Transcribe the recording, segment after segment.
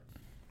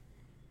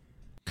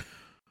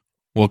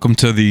Welcome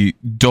to the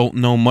Don't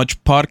Know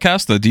Much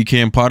podcast, the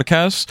DKM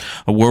podcast,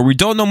 where we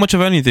don't know much of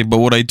anything. But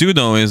what I do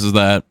know is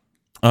that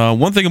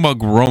one thing about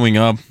growing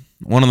up,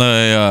 one of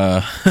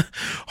the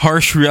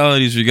harsh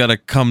realities we got to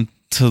come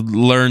to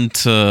learn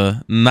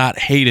to not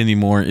hate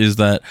anymore is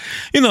that,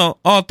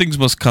 all things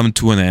must come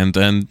to an end.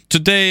 And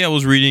today I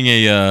was reading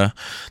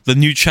the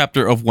new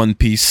chapter of One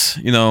Piece.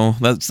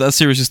 That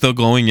series is still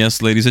going.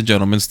 Yes, ladies and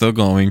gentlemen, still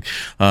going.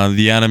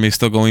 The anime is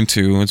still going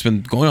too. It's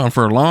been going on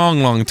for a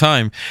long, long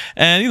time.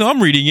 And, I'm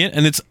reading it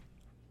and it's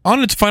on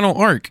its final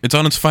arc. It's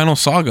on its final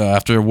saga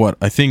after what?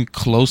 I think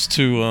close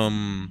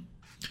to,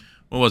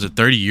 what was it,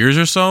 30 years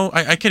or so?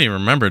 I can't even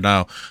remember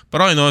now. But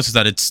all I know is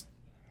that it's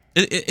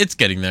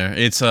getting there.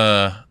 It's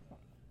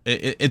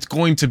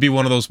going to be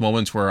one of those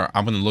moments where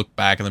I'm going to look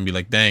back and then be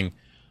like, dang,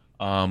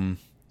 I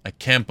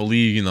can't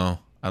believe,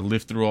 I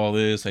lived through all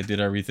this. I did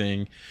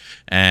everything.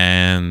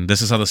 And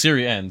this is how the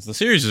series ends. The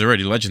series is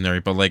already legendary,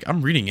 but like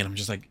I'm reading it. I'm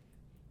just like,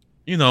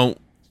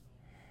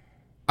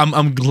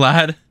 I'm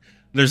glad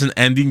there's an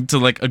ending to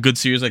like a good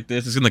series like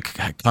this. It's going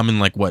to come in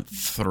like what,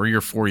 3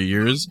 or 4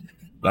 years.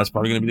 That's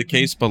probably going to be the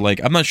case, but like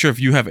I'm not sure if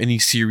you have any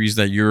series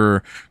that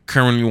you're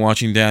currently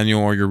watching,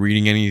 Daniel, or you're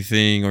reading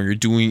anything, or you're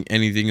doing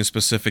anything in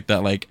specific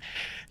that like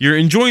you're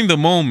enjoying the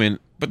moment,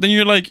 but then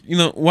you're like,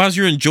 whilst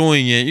you're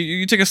enjoying it,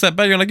 you take a step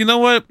back. You're like, you know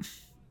what?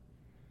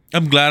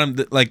 I'm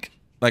glad like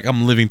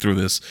I'm living through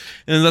this,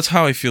 and that's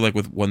how I feel like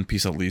with One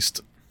Piece at least.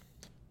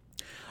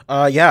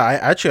 Yeah,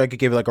 I could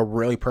give you like a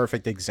really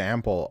perfect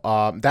example.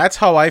 That's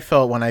how I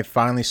felt when I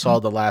finally saw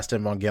the last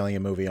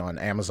Evangelion movie on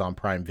Amazon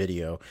Prime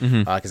Video,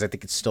 because I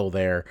think it's still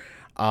there.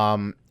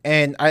 And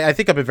I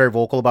think I've been very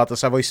vocal about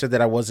this. I've always said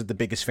that I wasn't the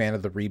biggest fan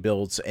of the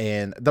rebuilds,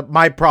 and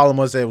my problem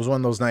was that it was one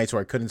of those nights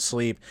where I couldn't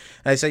sleep.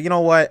 And I said, you know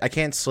what, I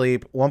can't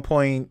sleep.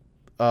 1.0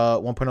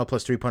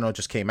 plus 3.0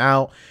 just came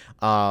out.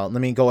 Let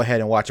me go ahead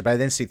and watch it. But I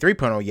didn't see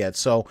 3.0 yet.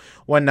 So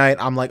one night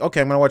I'm like, okay,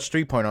 I'm going to watch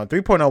 3.0.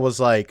 3.0 was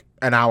like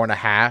an hour and a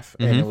half,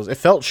 and it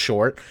felt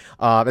short.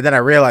 But then I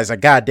realized,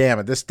 like, God damn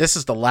it, this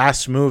is the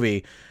last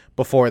movie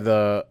before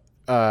the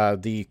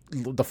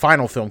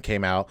final film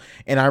came out.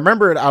 And I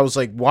remember I was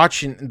like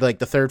watching like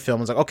the third film.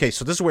 I was like, okay,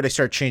 so this is where they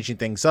start changing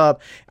things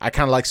up. I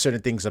kind of like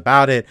certain things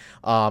about it.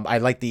 I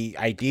like the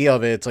idea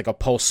of it. It's like a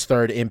post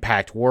third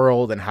impact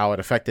world and how it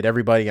affected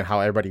everybody and how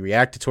everybody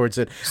reacted towards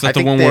it. Is that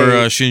the one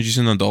where Shinji's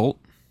an adult?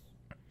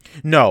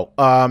 No.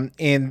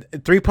 In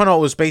 3.0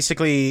 was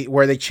basically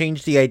where they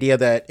changed the idea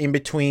that in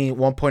between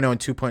 1.0 and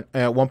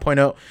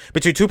 1.0,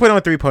 between 2.0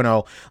 and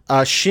 3.0,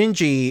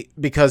 Shinji,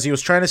 because he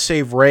was trying to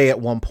save Rei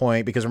at one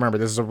point, because remember,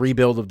 this is a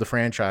rebuild of the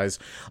franchise,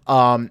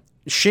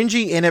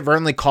 Shinji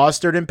inadvertently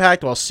caused third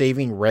impact while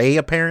saving Rei,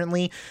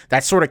 apparently.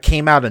 That sort of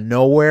came out of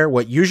nowhere.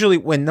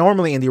 When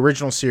normally in the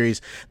original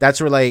series,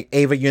 that's where like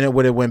Ava unit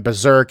would have went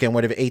berserk and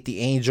would have ate the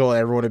angel, and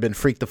everyone would have been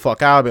freaked the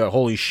fuck out. Be like,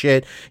 holy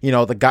shit,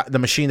 the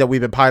machine that we've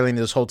been piloting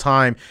this whole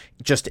time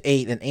just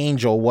ate an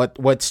angel.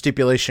 What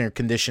stipulation or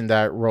condition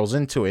that rolls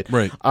into it?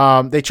 Right.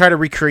 They try to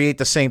recreate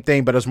the same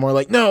thing, but it's more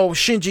like, no,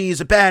 Shinji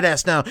is a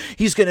badass now.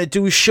 He's gonna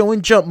do a show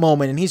and jump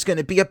moment, and he's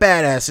gonna be a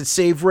badass and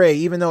save Rei,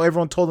 even though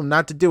everyone told him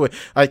not to do it.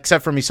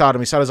 Except for Misato.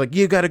 Misato's like,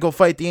 you gotta go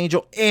fight the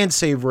angel and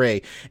save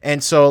Rei.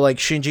 And so like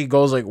Shinji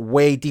goes like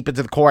way deep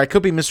into the core. I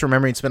could be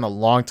misremembering. It's been a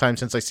long time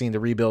since I've seen the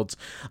rebuilds.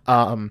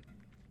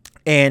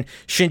 And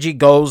Shinji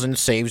goes and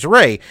saves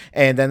Rei,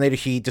 and then later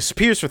he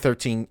disappears for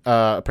 13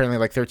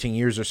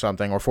 years or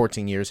something, or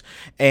 14 years,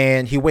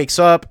 and he wakes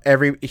up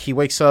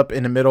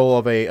in the middle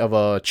of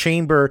a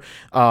chamber.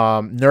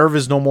 Nerve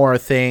is no more a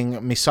thing.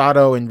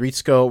 Misato and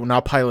Ritsuko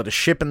now pilot a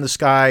ship in the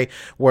sky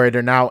where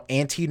they're now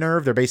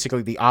anti-Nerve. They're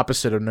basically the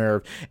opposite of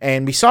Nerve.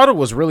 And Misato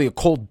was really a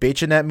cold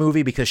bitch in that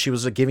movie because she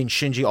was giving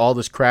Shinji all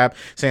this crap,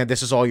 saying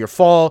this is all your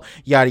fault,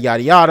 yada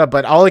yada yada.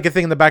 But all I could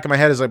think in the back of my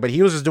head is like, but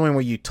he was just doing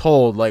what you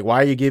told. Like,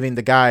 why are you giving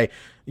the guy,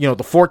 the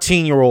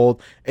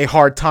 14-year-old, a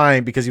hard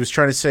time because he was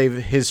trying to save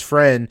his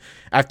friend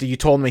after you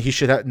told him he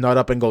should nut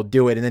up and go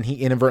do it, and then he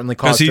inadvertently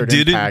caused third impact. Because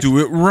he didn't do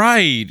it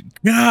right.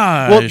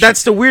 Gosh. Well,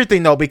 that's the weird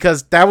thing, though,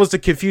 because that was the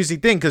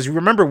confusing thing, because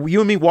remember, you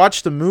and me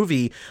watched the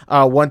movie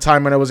one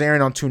time when it was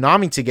airing on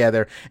Toonami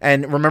together,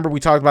 and remember we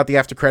talked about the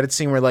after credits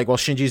scene where, like, while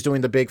Shinji's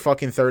doing the big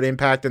fucking third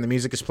impact and the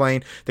music is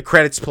playing, the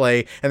credits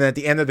play, and then at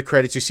the end of the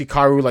credits you see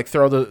Karu, like,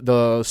 throw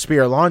the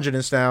Spear of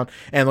Longinus down,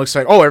 and it looks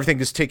like, oh, everything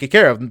is taken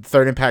care of,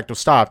 third impact was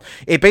stopped.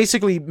 It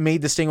basically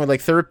made this thing where,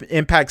 like, third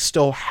impact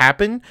still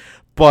happened,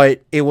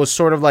 but it was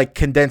sort of like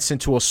condensed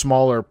into a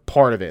smaller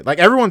part of it. Like,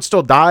 everyone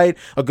still died,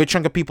 a good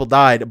chunk of people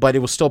died, but it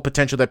was still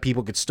potential that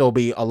people could still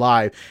be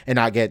alive and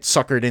not get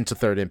suckered into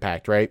third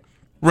impact, right?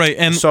 Right,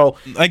 and so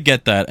I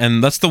get that,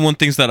 and that's the one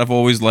things that I've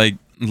always liked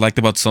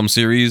about some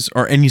series,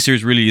 or any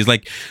series really, is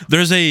like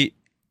there's a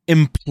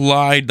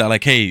implied that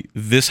like, hey,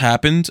 this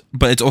happened,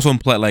 but it's also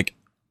implied like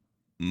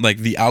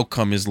the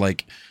outcome is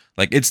like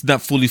it's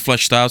not fully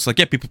fleshed out. It's like,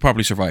 yeah, people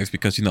probably survive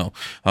because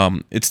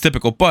it's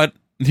typical, but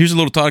here's a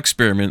little thought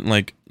experiment.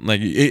 Like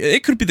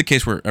it could be the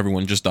case where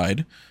everyone just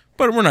died,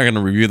 but we're not going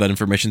to review that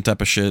information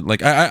type of shit.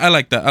 Like I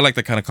like that. I like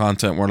that kind of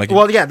content where like,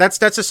 well, yeah,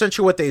 that's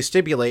essentially what they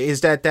stipulate,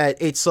 is that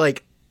it's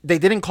like, they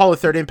didn't call it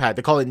third impact.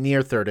 They call it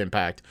near third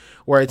impact,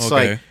 where it's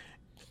Okay. like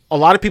a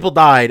lot of people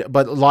died,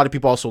 but a lot of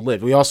people also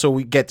lived.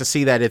 We get to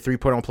see that at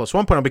 3.0 plus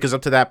 1.0 because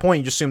up to that point,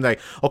 you just assume that,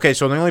 okay,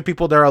 so the only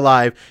people that are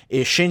alive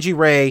is Shinji,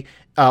 Rei,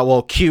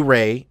 Q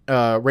Rei,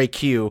 Rei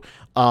Q,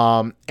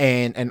 and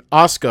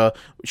Asuka.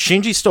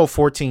 Shinji's still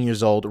 14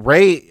 years old.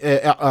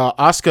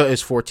 Asuka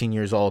is 14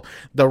 years old.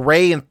 The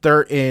Rei in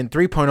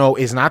 3.0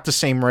 is not the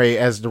same Rei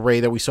as the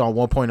Rei that we saw in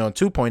 1.0 and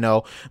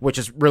 2.0, which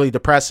is really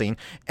depressing.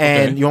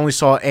 And you only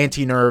saw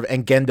Anti-Nerve,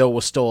 and Gendo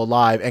was still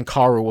alive, and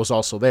Kaoru was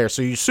also there.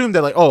 So you assume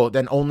that, like, oh,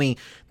 then only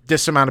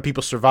this amount of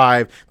people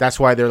survive. That's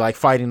why they're like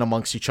fighting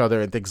amongst each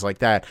other and things like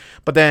that.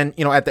 But then,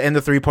 at the end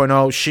of 3.0,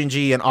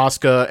 Shinji and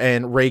Asuka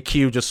and Rei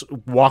Q just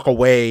walk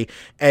away,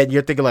 and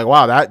you're thinking like,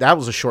 wow, that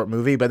was a short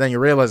movie. But then you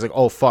realize like,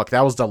 oh fuck,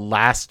 that was the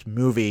last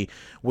movie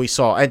we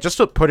saw. And just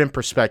to put in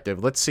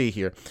perspective, let's see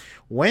here.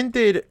 When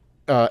did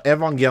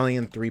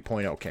Evangelion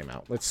 3.0 came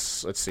out?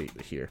 Let's see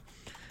here.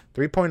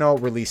 3.0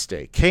 release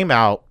date came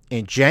out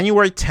in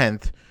January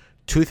 10th,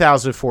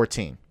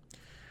 2014.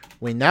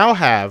 We now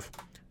have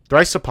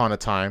Thrice Upon a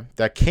Time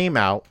that came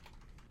out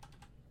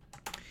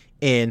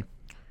in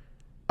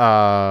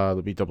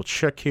let me double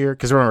check here,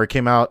 because remember it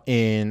came out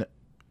in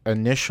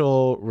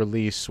initial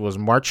release was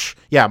March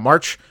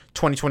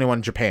 2021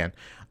 in Japan.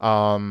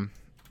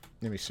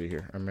 Let me see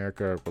here.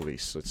 America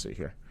release. Let's see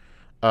here.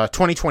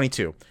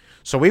 2022.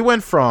 So we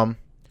went from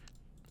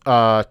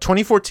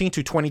 2014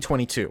 to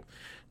 2022.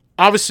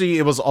 Obviously,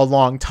 it was a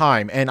long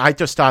time, and I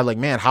just thought, like,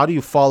 man, how do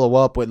you follow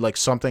up with, like,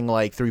 something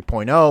like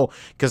 3.0?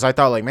 Because I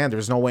thought, like, man,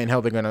 there's no way in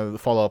hell they're going to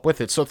follow up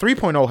with it. So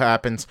 3.0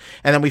 happens,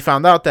 and then we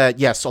found out that,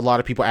 yes, a lot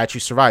of people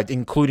actually survived,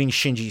 including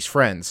Shinji's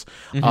friends,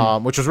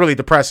 which was really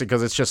depressing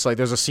because it's just, like,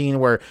 there's a scene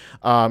where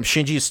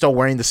Shinji is still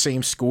wearing the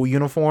same school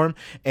uniform,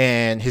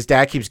 and his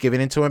dad keeps giving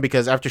it to him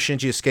because after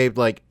Shinji escaped,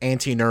 like,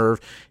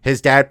 Anti-Nerve,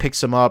 his dad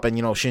picks him up, and,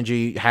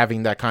 Shinji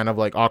having that kind of,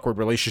 like, awkward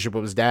relationship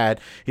with his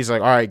dad, he's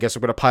like, all right, guess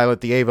I'm going to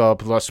pilot the Eva,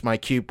 plus my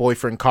cute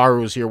boyfriend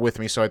Kaoru is here with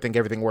me, so I think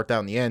everything worked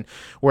out in the end.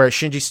 Whereas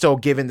Shinji's still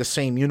given the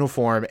same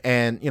uniform,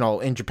 and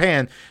in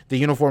Japan the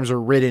uniforms are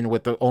written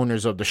with the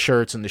owners of the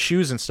shirts and the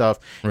shoes and stuff.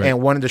 Right.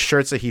 And one of the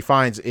shirts that he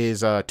finds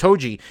is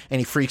Toji,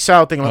 and he freaks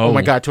out thinking like, oh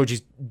my god,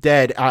 Toji's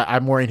dead.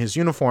 I'm wearing his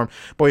uniform.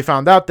 But we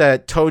found out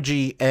that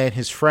Toji and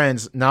his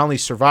friends not only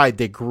survived,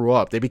 they grew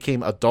up, they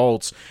became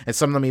adults, and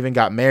some of them even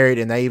got married,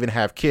 and they even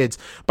have kids.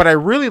 But I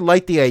really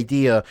like the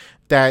idea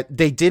that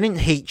they didn't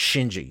hate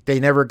Shinji. They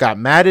never got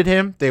mad at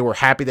him. They were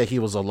happy that he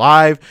was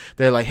alive.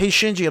 They're like, hey,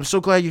 Shinji, I'm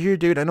so glad you're here,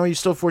 dude. I know you're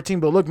still 14,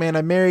 but look, man,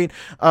 I married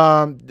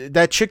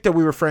that chick that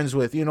we were friends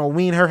with. Me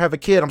and her have a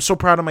kid. I'm so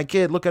proud of my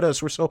kid. Look at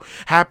us. We're so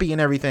happy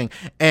and everything.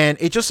 And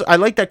I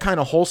like that kind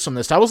of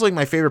wholesomeness. That was like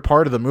my favorite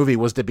part of the movie,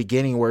 was the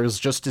beginning, where it was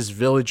just this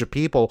village of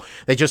people.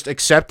 They just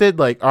accepted,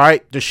 like, all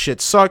right, this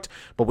shit sucked,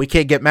 but we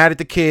can't get mad at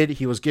the kid.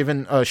 He was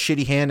given a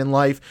shitty hand in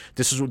life.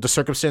 This is the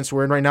circumstance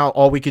we're in right now.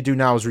 All we could do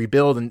now is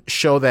rebuild and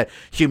show that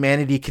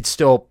humanity could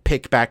still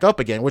pick back up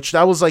again, which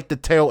that was like the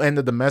tail end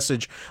of the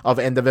message of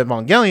End of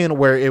Evangelion,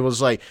 where it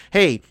was like,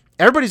 hey,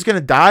 everybody's going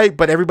to die,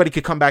 but everybody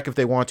could come back if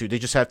they want to. They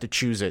just have to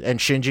choose it.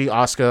 And Shinji,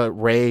 Asuka,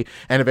 Rei,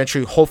 and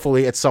eventually,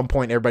 hopefully, at some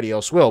point, everybody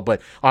else will.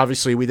 But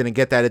obviously, we didn't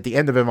get that at the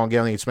end of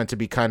Evangelion. It's meant to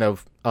be kind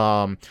of,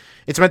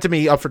 it's meant to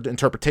be up for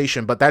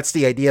interpretation. But that's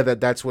the idea,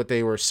 that's what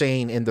they were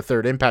saying in the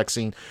third impact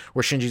scene,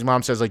 where Shinji's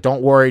mom says, like,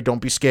 don't worry,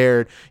 don't be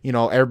scared.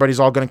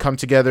 Everybody's all going to come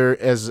together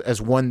as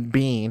one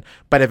being.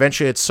 But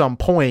eventually, at some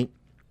point,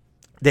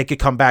 they could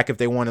come back if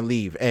they want to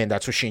leave. And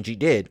that's what Shinji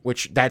did,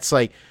 which that's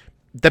like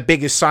the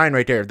biggest sign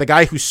right there. The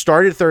guy who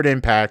started Third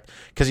Impact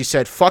because he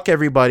said, fuck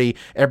everybody,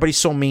 everybody's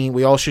so mean,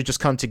 we all should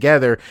just come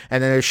together.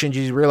 And then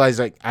Shinji realized,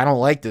 like, I don't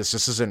like this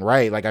isn't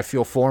right, like, I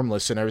feel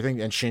formless and everything,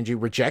 and Shinji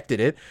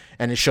rejected it,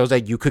 and it shows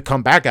that you could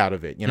come back out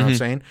of it, what I'm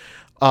saying?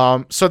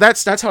 So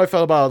that's how I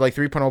felt about like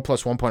 3.0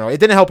 plus 1.0. It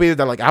didn't help either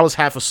that, like, I was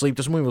half asleep.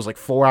 This movie was like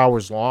 4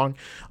 hours long.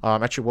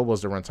 Actually, what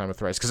was the runtime of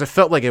Thrice? Because it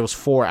felt like it was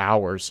 4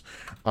 hours.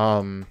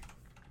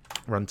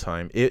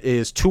 Runtime, it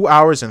is 2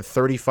 hours and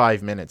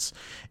 35 minutes,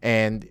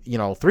 and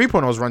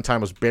 3.0's runtime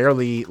was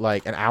barely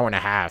like an hour and a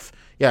half.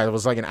 Yeah, it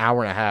was like an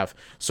hour and a half.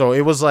 So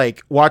it was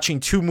like watching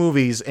two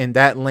movies in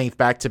that length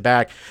back to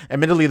back.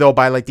 Admittedly, though,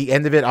 by like the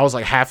end of it, I was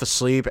like half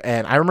asleep,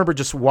 and I remember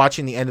just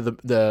watching the end of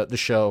the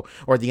show,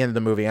 or the end of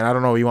the movie. And I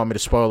don't know if you want me to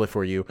spoil it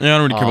for you. Yeah, I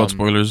don't really care about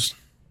spoilers.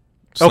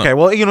 Okay,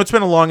 well, it's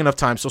been a long enough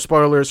time, so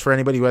spoilers for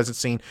anybody who hasn't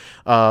seen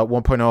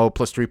 1.0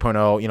 plus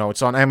 3.0.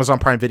 It's on Amazon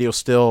Prime Video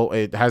still.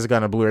 It hasn't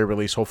gotten a Blu-ray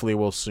release. Hopefully it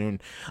will soon.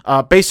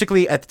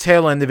 Basically, at the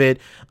tail end of it,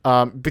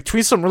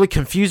 between some really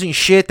confusing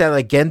shit that,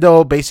 like,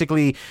 Gendo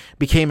basically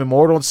became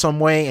immortal in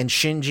some way, and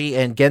Shinji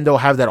and Gendo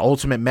have that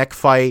ultimate mech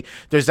fight.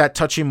 There's that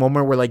touching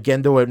moment where, like,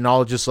 Gendo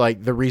acknowledges,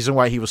 like, the reason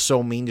why he was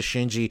so mean to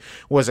Shinji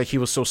was that he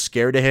was so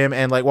scared of him.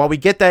 And, like, while we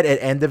get that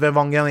at End of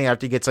Evangelion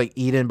after he gets, like,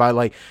 eaten by,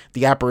 like,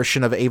 the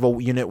apparition of Ava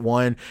Unit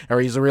 1, or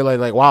he's really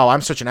like, wow,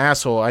 I'm such an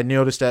asshole. I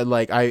noticed that,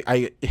 like,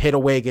 I hit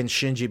away against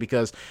Shinji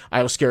because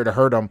I was scared to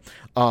hurt him.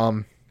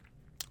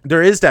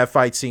 there is that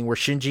fight scene where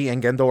Shinji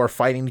and Gendo are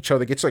fighting each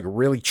other. It gets like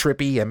really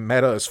trippy and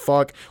meta as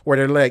fuck, where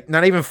they're like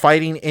not even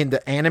fighting in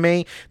the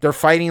anime, they're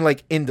fighting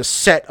like in the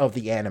set of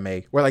the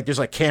anime, where like there's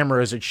like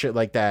cameras and shit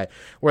like that,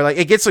 where like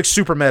it gets like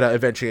super meta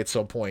eventually at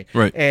some point.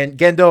 Right. And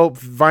Gendo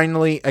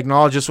finally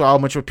acknowledges how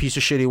much of a piece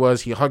of shit he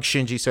was. He hugs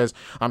Shinji, says,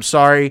 "I'm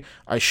sorry,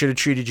 I should have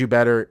treated you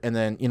better." And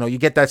then, you know, you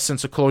get that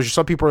sense of closure.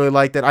 Some people really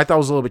liked it. I thought it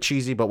was a little bit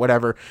cheesy, but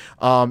whatever.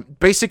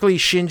 Basically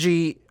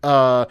Shinji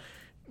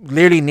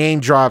literally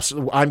name drops,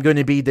 "I'm going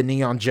to be the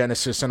Neon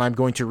Genesis, and I'm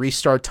going to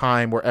restart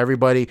time where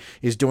everybody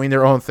is doing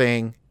their own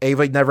thing.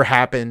 Ava never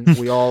happened.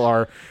 We all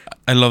are."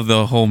 I love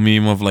the whole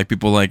meme of like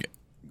people like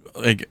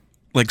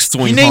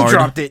stowing He name hard.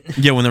 dropped it.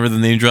 Yeah, whenever the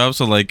name drops.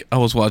 So like I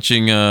was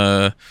watching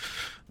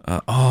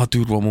oh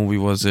dude, what movie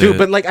was it? Dude,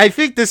 but like I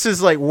think this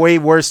is like way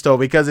worse though,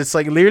 because it's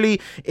like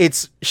literally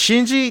it's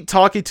Shinji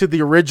talking to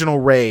the original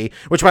Rei,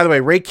 which by the way,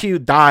 Rei Q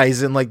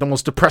dies in like the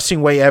most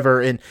depressing way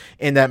ever in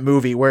that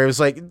movie, where it was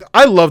like,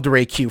 I loved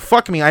Rei Q.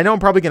 Fuck me, I know I'm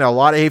probably getting a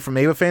lot of hate from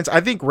Ava fans. I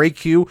think Rei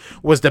Q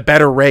was the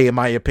better Rei in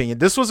my opinion.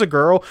 This was a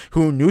girl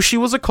who knew she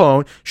was a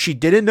clone. She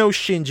didn't know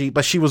Shinji,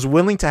 but she was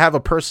willing to have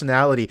a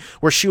personality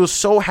where she was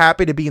so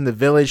happy to be in the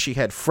village. She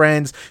had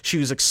friends. She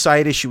was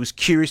excited. She was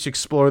curious to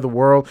explore the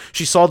world.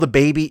 She saw a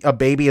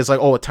baby as like,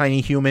 oh, a tiny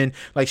human.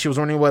 Like she was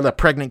wondering what a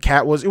pregnant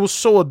cat was. It was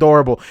so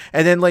adorable.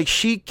 And then like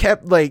she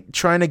kept like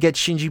trying to get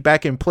Shinji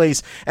back in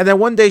place. And then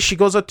one day she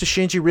goes up to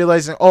Shinji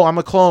realizing, oh, I'm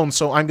a clone,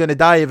 so I'm gonna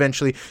die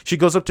eventually. She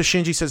goes up to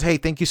Shinji, says, "Hey,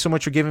 thank you so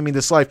much for giving me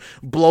this life."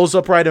 Blows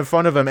up right in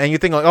front of him. And you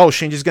think like, oh,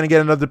 Shinji's gonna get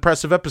another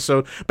depressive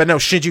episode. But no,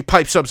 Shinji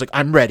pipes up. It's like,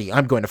 "I'm ready.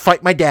 I'm going to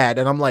fight my dad."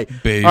 And I'm like,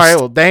 Based. all right,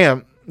 well,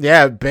 damn.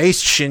 Yeah,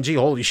 based Shinji.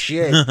 Holy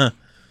shit.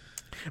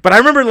 But I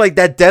remember like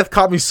that death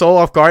caught me so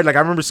off guard. Like I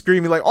remember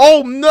screaming like,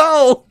 "Oh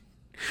no!"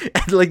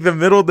 At like the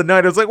middle of the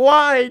night. I was like,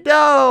 "Why?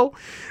 No!"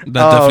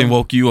 That definitely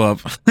woke you up.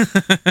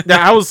 Yeah,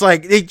 I was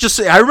like,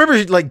 I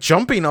remember like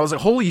jumping. I was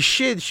like, "Holy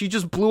shit!" She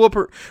just blew up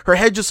her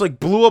head, just like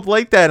blew up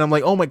like that. And I'm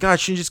like, "Oh my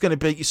god, she's just gonna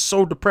be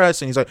so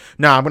depressed." And he's like,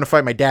 "Nah, I'm gonna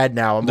fight my dad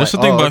now." There's like,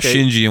 something about okay.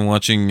 Shinji and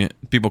watching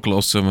people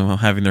close to him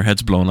having their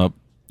heads blown up.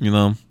 You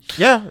know?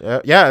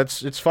 Yeah,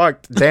 it's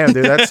fucked. Damn,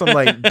 dude, that's some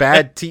like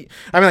bad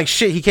I mean, like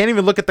shit. He can't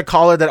even look at the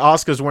collar that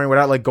Asuka's wearing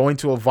without like going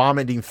to a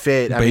vomiting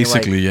fit.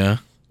 Basically, yeah.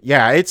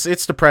 Yeah,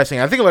 it's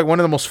depressing. I think like one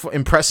of the most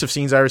impressive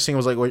scenes I ever seen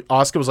was like where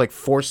Asuka was like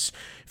force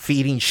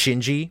feeding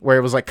Shinji, where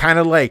it was like kind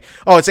of like,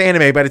 oh, it's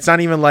anime, but it's not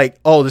even like,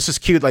 oh, this is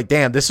cute. Like,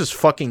 damn, this is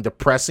fucking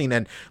depressing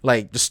and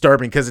like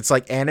disturbing, because it's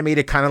like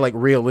animated kind of like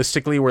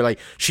realistically, where like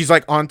she's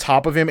like on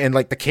top of him and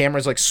like the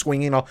camera's like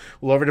swinging all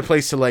over the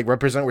place to like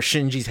represent where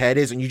Shinji's head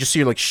is, and you just see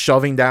her like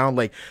shoving down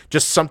like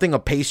just something, a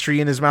pastry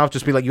in his mouth,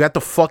 just be like, "You have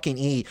to fucking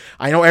eat.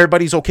 I know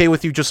everybody's okay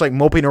with you just like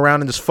moping around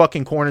in this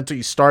fucking corner until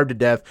you starve to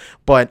death,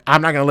 but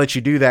I'm not gonna let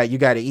you do that. You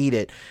got to eat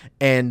it."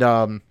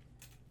 And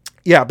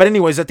yeah, but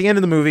anyways, at the end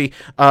of the movie,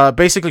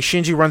 basically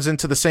Shinji runs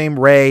into the same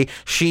Rei.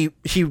 He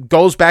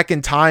goes back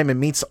in time and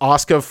meets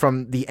Asuka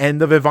from the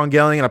end of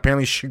Evangelion, and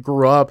apparently she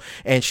grew up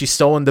and she's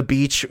still on the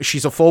beach.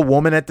 She's a full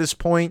woman at this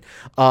point,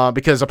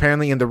 because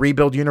apparently in the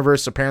Rebuild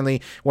universe,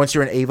 apparently once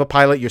you're an Eva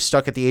pilot, you're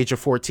stuck at the age of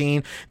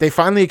 14. They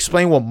finally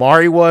explained what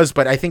Mari was,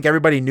 but I think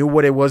everybody knew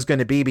what it was going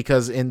to be,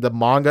 because in the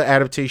manga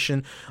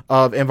adaptation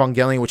of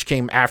Evangelion, which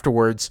came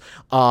afterwards,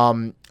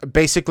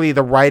 basically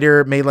the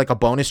writer made like a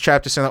bonus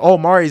chapter saying like, oh,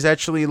 Mari's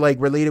actually like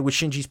related with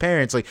Shinji's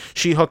parents, like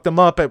she hooked them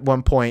up at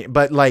one point.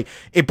 But like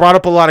it brought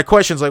up a lot of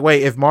questions, like,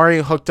 wait, if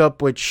Mari hooked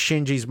up with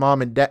Shinji's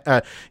mom and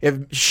dad,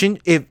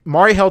 if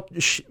Mari helped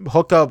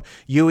hook up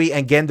Yui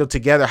and Gendo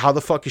together, how the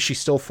fuck is she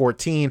still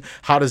 14?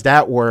 How does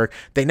that work?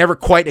 They never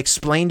quite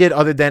explained it,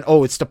 other than,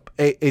 oh, it's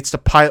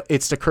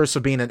the curse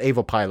of being an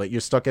Ava pilot.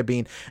 You're stuck at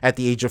being at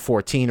the age of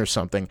 14 or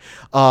something.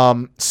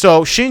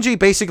 So Shinji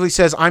basically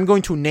says, "I'm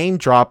going to name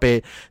drop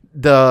it,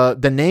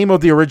 the name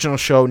of the original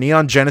show,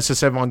 Neon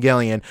Genesis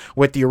Evangelion,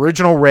 with the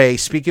original Rei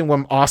speaking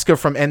with Asuka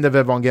from End of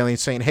Evangelion,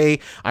 saying, 'Hey,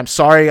 I'm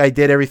sorry I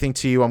did everything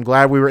to you. I'm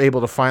glad we were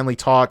able to finally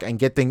talk and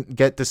get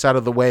this out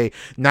of the way.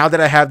 Now that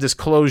I have this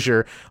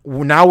closure,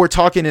 now we're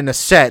talking in a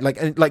set,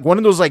 like one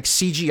of those like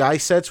CGI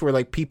sets where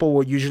like people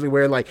would usually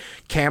wear like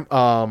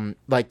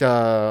like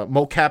the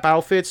mocap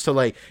outfits to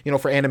like, you know,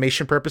 for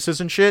animation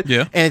purposes and shit.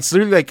 Yeah. And it's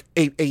literally like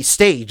a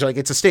stage, like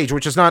it's a stage,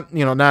 which is not,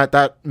 you know, not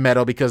that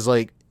meta, because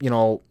like, you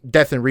know,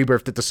 Death and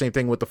Rebirth did the same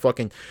thing with the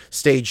fucking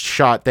staged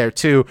shot there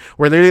too,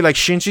 where literally like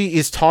Shinji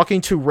is talking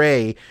to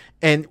Rei,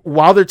 and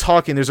while they're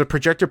talking, there's a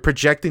projector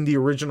projecting the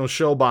original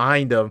show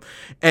behind them,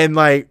 and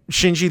like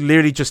Shinji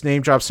literally just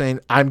name drops saying,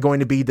 "I'm going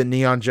to be the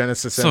Neon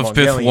Genesis Evangelion." So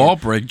fifth wall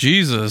break,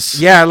 Jesus.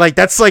 Yeah, like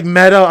that's like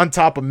meta on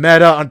top of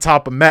meta on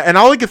top of meta, and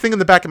all I can think in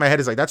the back of my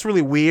head is like, that's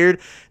really weird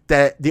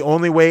that the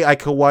only way I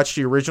could watch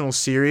the original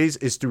series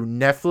is through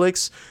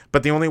Netflix,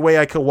 but the only way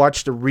I could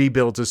watch the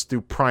rebuilds is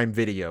through Prime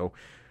Video.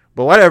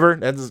 But whatever,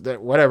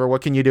 whatever.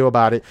 What can you do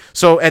about it?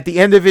 So at the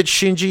end of it,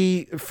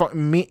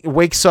 Shinji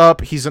wakes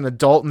up. He's an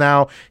adult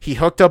now. He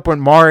hooked up with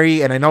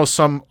Mari, and I know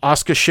some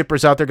Asuka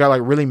shippers out there got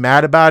like really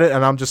mad about it.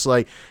 And I'm just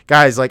like,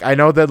 guys, like I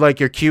know that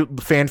like your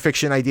cute fan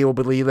fiction idea will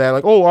believe that,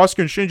 like, oh, Asuka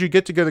and Shinji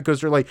get together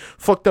because they're like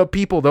fucked up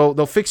people.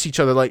 They'll fix each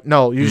other. Like,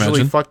 no,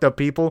 usually fucked up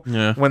people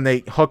when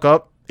they hook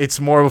up. It's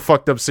more of a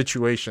fucked up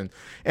situation.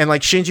 And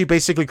like Shinji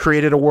basically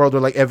created a world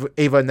where like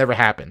Eva never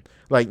happened.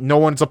 Like no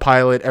one's a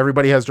pilot.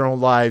 Everybody has their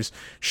own lives.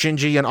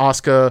 Shinji and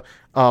Asuka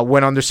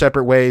went on their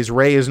separate ways.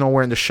 Rei is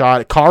nowhere in the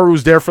shot.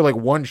 Karu's there for like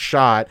one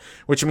shot,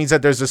 which means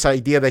that there's this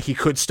idea that he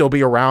could still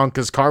be around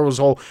because Karu's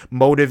whole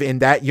motive in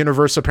that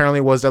universe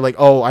apparently was that like,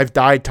 oh, I've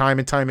died time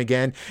and time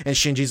again. And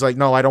Shinji's like,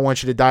 no, I don't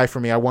want you to die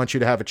for me. I want you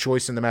to have a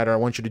choice in the matter. I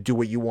want you to do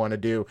what you want to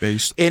do.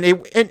 And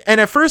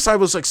at first I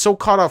was like so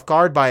caught off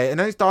guard by it.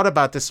 And I thought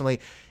about this and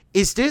like,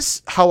 is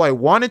this how I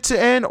want it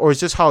to end or is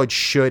this how it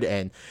should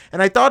end?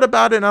 And I thought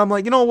about it and I'm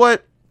like, you know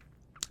what?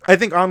 I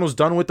think Arnold's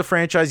done with the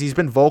franchise. He's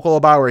been vocal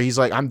about where he's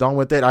like, I'm done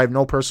with it. I have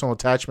no personal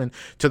attachment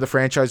to the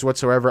franchise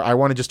whatsoever. I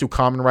want to just do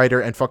Kamen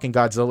Rider and fucking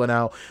Godzilla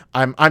now.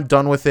 I'm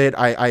done with it.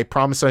 I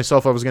promised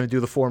myself I was going to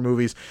do the 4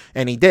 movies,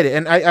 and he did it.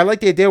 And I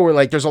like the idea where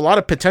like there's a lot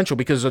of potential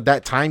because of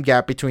that time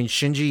gap between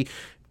Shinji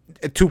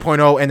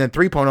 2.0 and then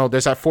 3.0.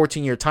 There's that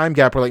 14-year time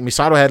gap where like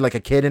Misato had like a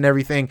kid and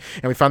everything,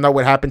 and we found out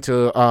what happened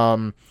to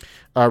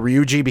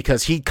Ryuji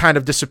because he kind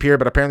of disappeared,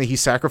 but apparently he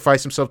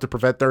sacrificed himself to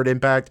prevent Third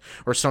Impact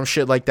or some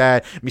shit like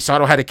that.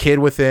 Misato had a kid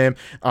with him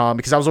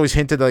because I was always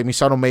hinted that like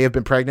Misato may have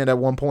been pregnant at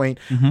one point.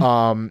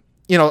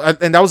 You know,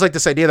 and that was like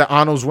this idea that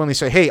Anno's willing to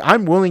say, hey,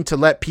 I'm willing to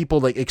let people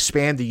like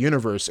expand the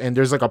universe, and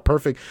there's like a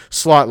perfect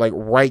slot like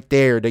right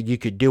there that you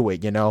could do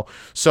it, you know?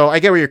 So I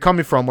get where you're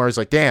coming from, where it's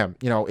like, damn,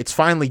 you know, it's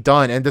finally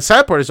done. And the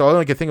sad part is all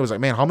I could think of was like,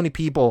 man, how many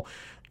people,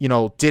 you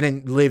know,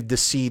 didn't live to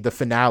see the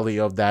finale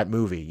of that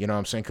movie? You know what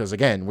I'm saying? Because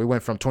again, we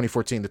went from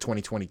 2014 to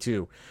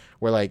 2022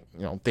 where like,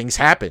 you know, things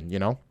happen, you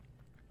know?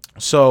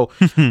 So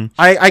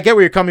I get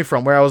where you're coming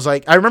from, where I was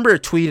like, I remember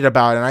it tweeted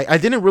about it, and I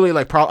didn't really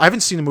like, I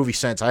haven't seen the movie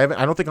since. I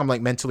don't think I'm like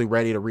mentally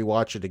ready to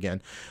rewatch it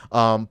again.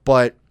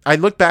 But I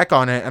look back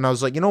on it and I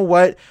was like, you know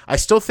what? I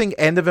still think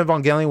End of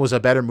Evangelion was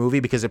a better movie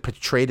because it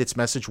portrayed its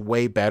message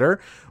way better.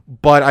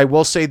 But I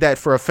will say that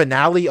for a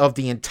finale of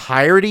the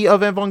entirety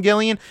of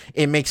Evangelion,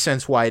 it makes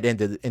sense why it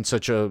ended in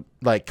such a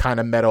like kind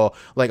of metal,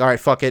 like, all right,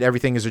 fuck it,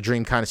 everything is a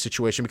dream kind of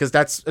situation, because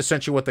that's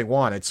essentially what they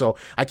wanted. So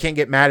I can't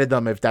get mad at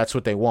them if that's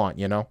what they want,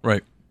 you know?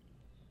 Right.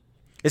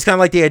 It's kind of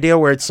like the idea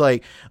where it's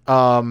like,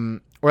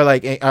 or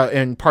like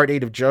in part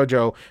 8 of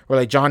JoJo, where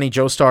like Johnny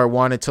Joestar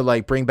wanted to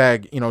like bring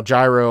back, you know,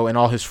 Gyro and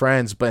all his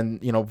friends,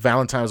 but you know,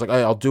 Valentine was like,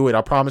 hey, I'll do it,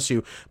 I'll promise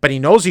you. But he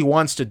knows he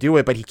wants to do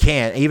it, but he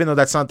can't. Even though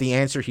that's not the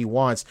answer he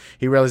wants,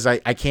 he realizes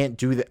I can't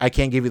do that. I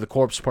can't give you the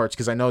corpse parts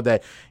because I know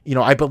that, you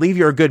know, I believe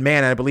you're a good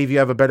man and I believe you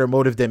have a better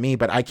motive than me,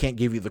 but I can't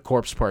give you the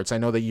corpse parts. I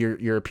know that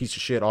you're a piece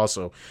of shit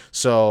also.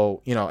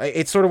 So, you know,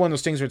 it's sort of one of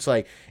those things where it's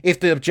like,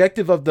 if the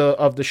objective of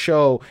the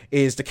show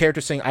is the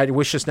character saying, I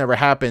wish this never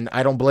happened,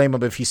 I don't blame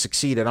him if he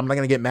succeeded. I'm not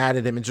gonna get mad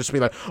at him and just be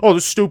like, oh,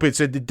 this is stupid,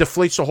 so it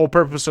deflates the whole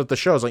purpose of the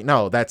show. It's like,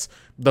 no, that's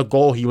the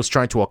goal he was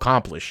trying to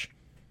accomplish.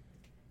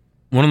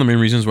 One of the main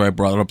reasons why I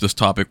brought up this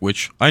topic,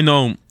 which I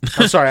know,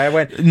 I'm sorry, I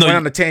went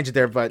on a tangent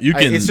there, but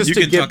it's just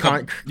to give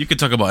you can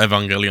talk about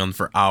Evangelion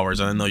for hours,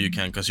 and I know you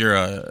can because you're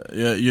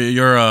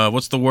a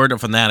what's the word, a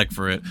fanatic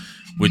for it,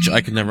 which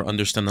I could never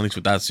understand, at least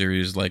with that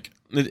series. Like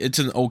it's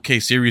an okay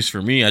series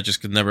for me, I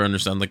just could never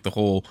understand like the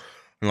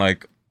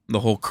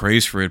whole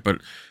craze for it. But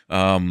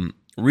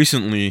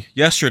recently,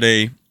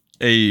 yesterday,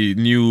 a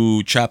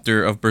new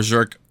chapter of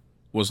Berserk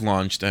was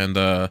launched, and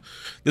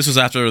this was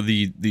after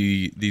the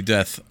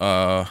death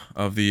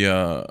of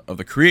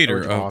the creator,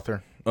 original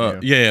author.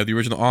 The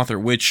original author,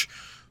 which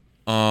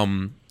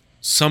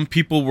some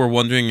people were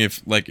wondering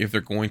if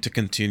they're going to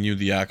continue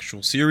the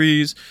actual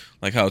series,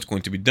 like how it's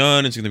going to be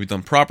done. It's going to be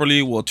done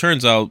properly. Well, it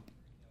turns out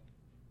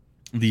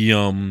the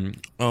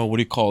what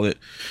do you call it?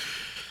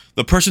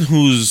 The person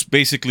who's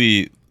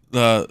basically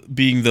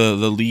being the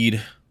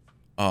lead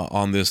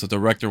on this, the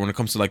director, when it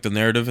comes to like the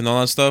narrative and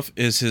all that stuff,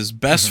 is his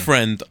best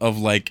friend of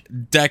like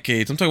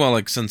decades. I'm talking about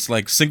like since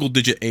like single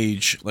digit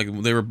age. Like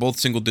they were both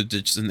single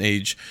digits in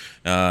age.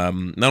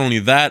 Not only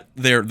that,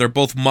 they're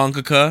both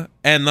mangaka,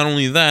 and not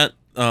only that,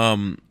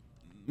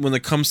 when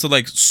it comes to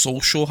like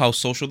how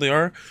social they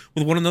are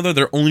with one another,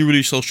 they're only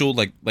really social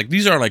like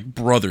these are like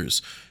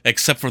brothers,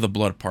 except for the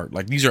blood part.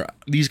 Like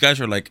these guys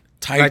are like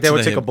tied. Like they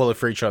would take a bullet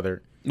for each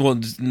other.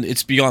 Well,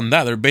 it's beyond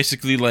that. They're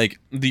basically like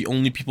the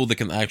only people that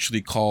can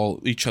actually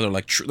call each other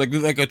like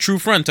a true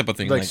friend type of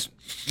thing.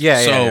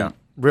 Yeah,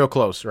 real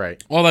close,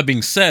 right? All that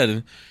being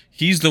said,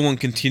 he's the one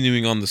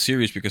continuing on the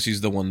series because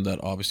he's the one that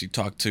obviously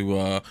talked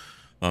to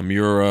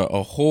Miura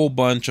a whole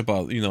bunch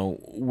about, you know,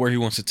 where he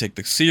wants to take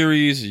the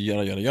series,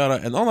 yada yada yada.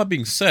 And all that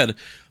being said,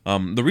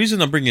 the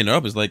reason I'm bringing it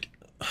up is like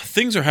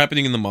things are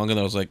happening in the manga that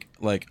I was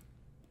like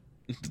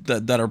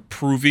that are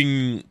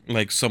proving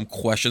like some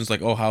questions,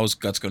 like, oh, how is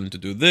Guts going to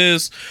do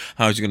this?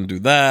 How is he going to do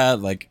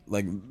that? Like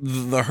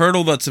the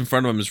hurdle that's in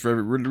front of him is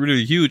really,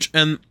 really huge.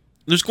 And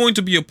there's going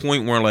to be a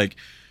point where like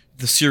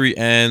the series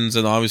ends,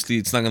 and obviously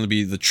it's not going to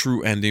be the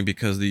true ending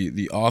because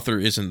the author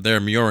isn't there.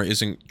 Miura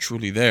isn't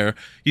truly there.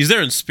 He's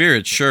there in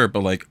spirit, sure,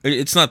 but like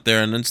it's not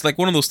there. And it's like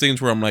one of those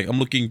things where I'm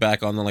looking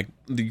back on like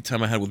the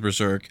time I had with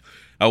Berserk.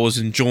 I was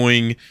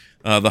enjoying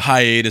the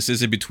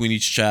hiatuses in between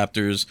each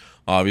chapters.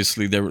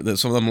 Obviously,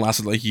 some of them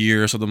lasted like a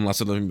year, some of them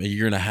lasted like a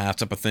year and a half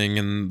type of thing,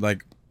 and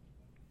like.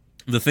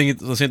 The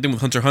same thing with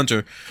Hunter x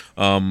Hunter,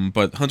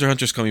 but Hunter x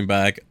Hunter's coming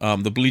back.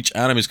 The Bleach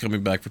anime is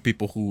coming back for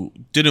people who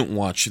didn't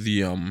watch who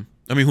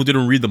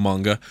didn't read the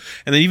manga,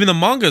 and then even the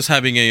manga is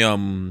having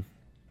the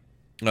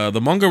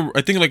manga.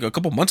 I think like a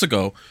couple months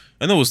ago,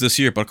 I know it was this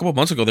year, but a couple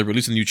months ago they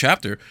released a new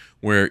chapter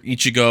where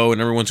Ichigo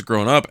and everyone's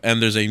grown up,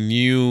 and there's a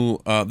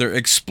new. They're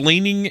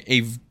explaining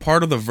a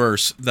part of the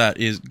verse that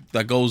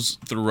goes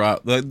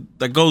throughout that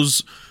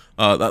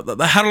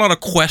had a lot of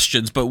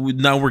questions, but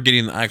now we're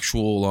getting the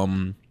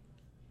actual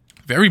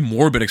very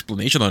morbid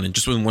explanation on it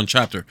just within one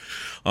chapter.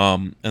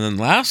 And then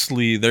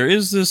lastly, there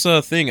is this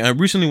thing. I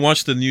recently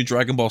watched the new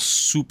Dragon Ball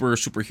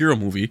superhero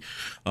movie.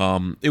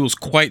 It was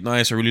quite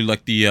nice. I really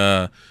liked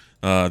the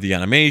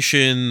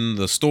animation,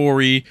 the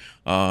story,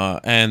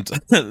 and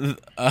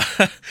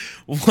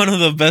one of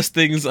the best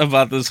things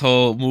about this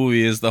whole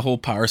movie is the whole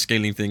power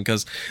scaling thing,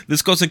 because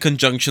this goes in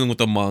conjunction with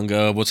the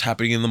manga, what's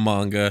happening in the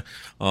manga.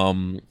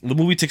 The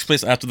movie takes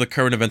place after the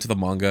current event of the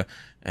manga,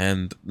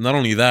 and not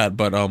only that,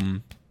 but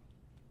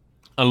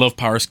I love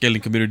power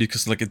scaling community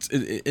because like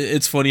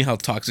it's funny how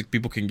toxic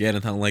people can get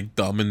and how like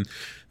dumb and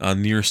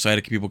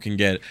nearsighted people can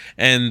get.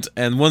 And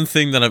one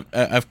thing that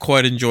I've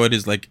quite enjoyed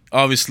is like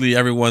obviously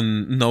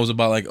everyone knows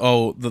about like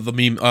the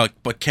meme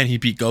but can he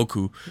beat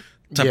Goku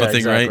type of thing,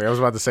 exactly. right? I was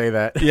about to say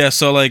that. Yeah,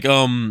 so like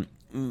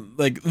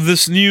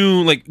this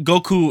new like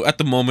Goku at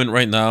the moment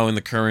right now in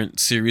the current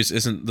series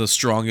isn't the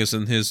strongest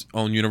in his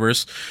own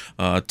universe.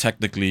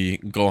 Technically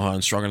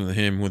Gohan's stronger than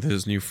him with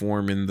his new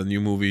form in the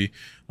new movie,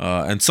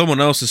 and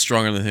someone else is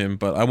stronger than him,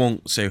 but I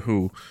won't say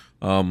who.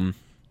 I've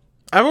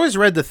always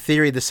read the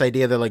theory, this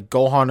idea that like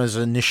Gohan is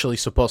initially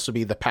supposed to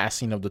be the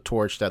passing of the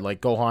torch, that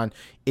like Gohan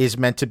is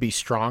meant to be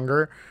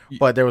stronger,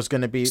 but there was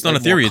going to be it's not a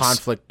theory,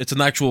 conflict. It's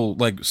an actual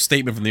like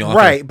statement from the author.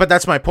 Right, but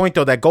that's my point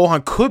though, that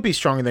Gohan could be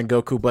stronger than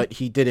Goku, but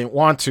he didn't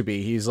want to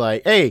be. He's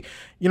like, hey,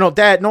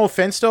 Dad, no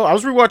offense though, I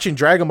was rewatching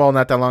Dragon Ball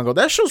not that long ago.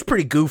 That show's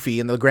pretty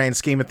goofy in the grand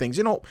scheme of things.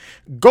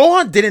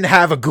 Gohan didn't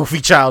have a goofy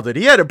childhood.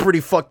 He had a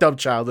pretty fucked up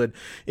childhood.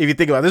 If you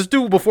think about it. This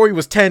dude before he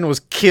was 10 was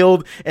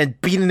killed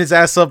and beating his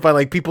ass up by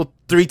like people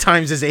 3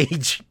 times his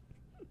age.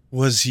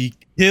 Was he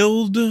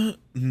killed?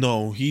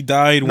 No, he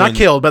died. Not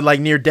killed, but like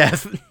near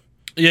death.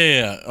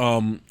 Yeah.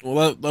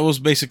 Well, that was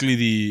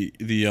basically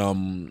the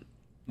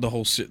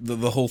whole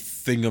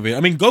thing of it. I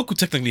mean, Goku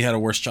technically had a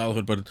worse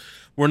childhood, but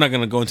we're not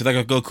gonna go into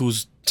that.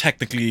 Goku's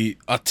technically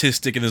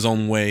autistic in his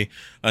own way,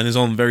 in his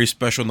own very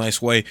special,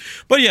 nice way.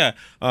 But yeah,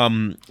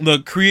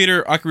 the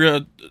creator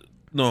Akira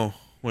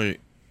Toriyama.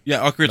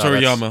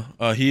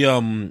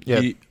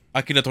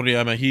 Akira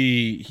Toriyama.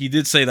 He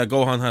did say that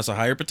Gohan has a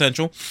higher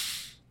potential.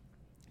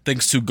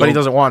 Thanks to Goku. But he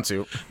doesn't want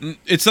to.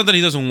 It's not that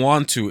he doesn't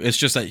want to. It's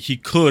just that he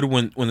could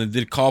when it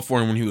did call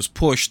for him, when he was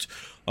pushed.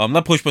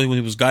 Not pushed, but when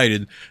he was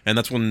guided. And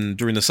that's when,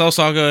 during the Cell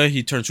Saga,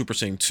 he turned Super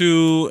Saiyan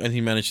 2, and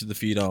he managed to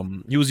defeat...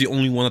 he was the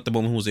only one at the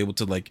moment who was able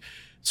to, like,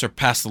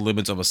 surpass the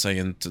limits of a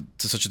Saiyan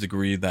to such a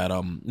degree that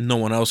no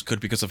one else could,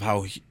 because of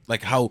how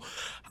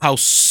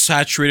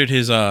saturated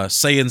his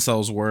Saiyan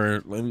cells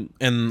were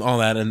and all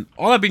that. And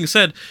all that being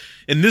said,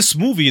 in this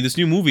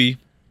new movie,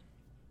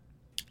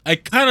 I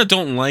kind of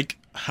don't like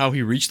how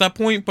he reached that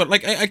point, but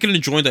like I can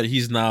enjoy that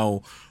he's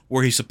now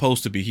where he's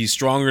supposed to be. He's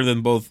stronger than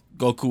both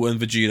Goku and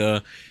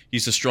Vegeta.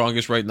 He's the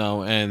strongest right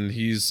now, and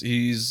he's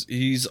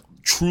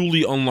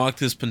truly unlocked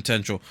his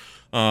potential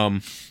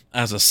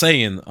as a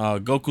Saiyan.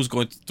 Goku's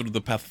going through the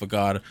path of a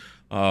god.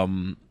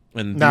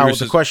 And now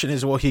the question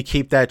is, will he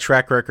keep that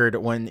track record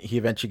when he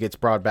eventually gets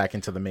brought back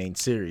into the main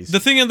series?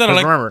 The thing that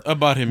I like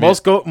about him,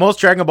 most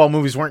Dragon Ball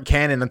movies weren't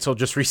canon until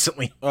just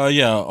recently.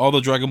 Yeah, all the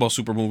Dragon Ball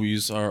Super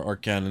movies are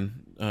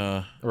canon.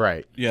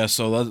 Right. Yeah,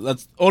 so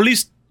that's or at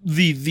least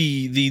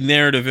the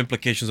narrative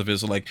implications of it.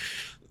 So like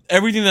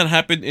everything that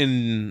happened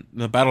in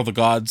the Battle of the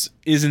Gods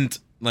isn't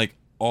like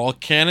all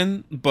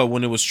canon, but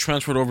when it was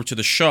transferred over to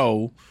the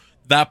show,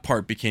 that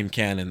part became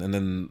canon, and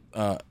then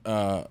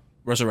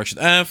Resurrection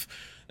F.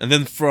 And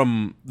then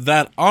from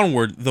that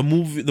onward, the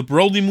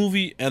Broly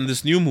movie, and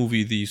this new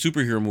movie, the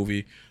superhero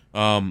movie,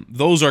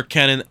 those are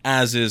canon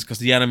as is, because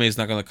the anime is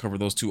not going to cover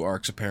those 2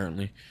 arcs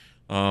apparently.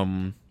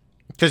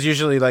 Because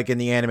usually, like in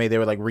the anime, they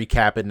would like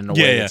recap it in a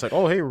way. Yeah. It's like,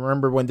 oh, hey,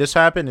 remember when this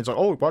happened? It's like,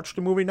 oh, watch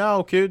the movie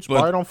now, kids.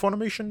 Buy it on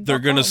Funimation. They're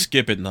gonna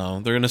skip it now.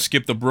 They're gonna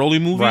skip the Broly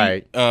movie,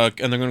 right?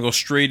 And they're gonna go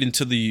straight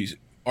into the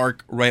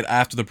arc right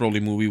after the Broly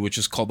movie, which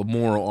is called the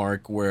Moral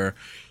arc, where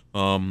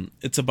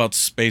it's about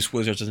space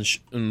wizards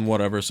and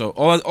whatever. So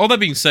all that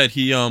being said,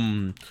 he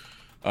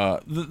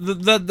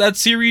that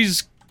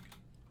series,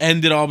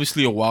 ended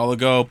obviously a while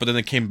ago, but then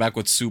it came back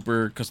with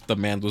Super because the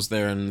demand was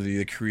there and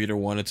the creator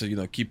wanted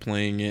to, keep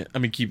playing it. I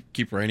mean,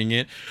 keep writing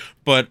it.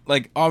 But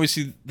like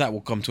obviously that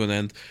will come to an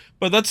end.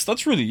 But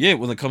that's really it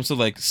when it comes to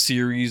like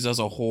series as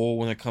a whole.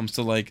 When it comes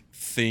to like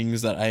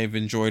things that I've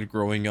enjoyed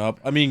growing up.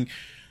 I mean,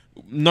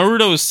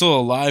 Naruto is still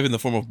alive in the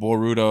form of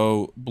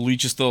Boruto.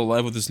 Bleach is still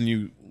alive with this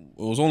new.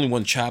 It was only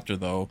one chapter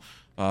though,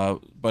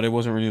 but it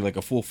wasn't really like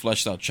a full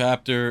fleshed out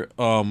chapter.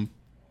 One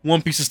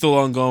Piece is still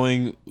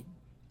ongoing.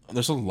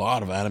 There's a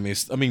lot of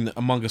animes. I mean,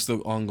 manga is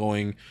still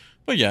ongoing.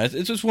 But yeah,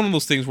 it's just one of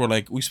those things where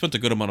like we spent a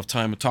good amount of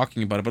time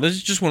talking about it. But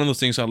it's just one of those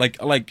things. I like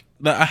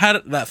that. I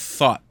had that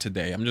thought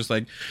today. I'm just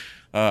like,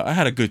 I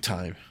had a good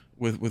time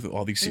with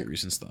all these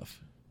series and stuff.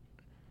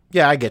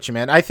 Yeah, I get you,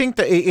 man. I think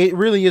that it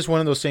really is one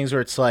of those things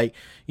where it's like,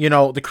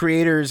 the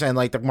creators and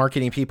like the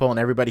marketing people and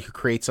everybody who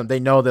creates them, they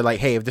know that like,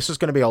 hey, if this is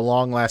going to be a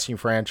long lasting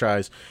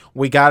franchise,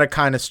 we got to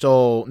kind of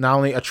still not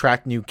only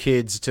attract new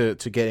kids to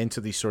get into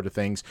these sort of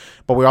things,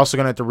 but we're also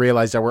going to have to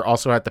realize that we're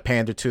also have to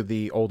pander to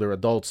the older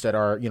adults that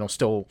are,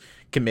 still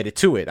committed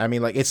to it. I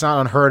mean, like, it's not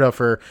unheard of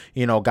for,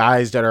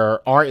 guys that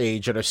are our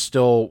age that are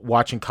still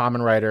watching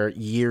Kamen Rider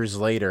years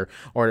later,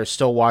 or they're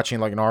still watching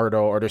like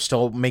Naruto, or they're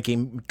still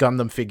making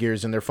Gundam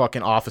figures in their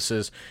fucking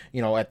offices,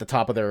 at the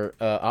top of their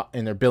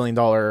in their $1 billion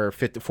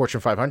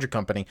Fortune 500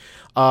 company.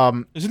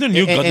 Isn't there a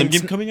new Gundam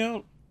game coming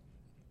out?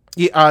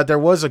 Yeah, there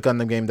was a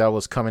Gundam game that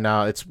was coming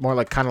out. It's more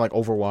like kind of like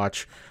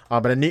Overwatch,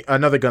 but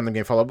another Gundam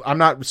game followed. I'm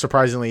not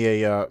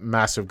surprisingly a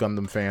massive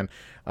Gundam fan,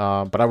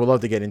 but I would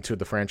love to get into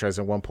the franchise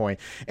at one point.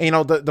 And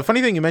the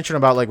funny thing you mentioned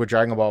about like with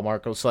Dragon Ball,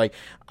 Marcos, like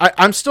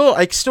I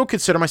still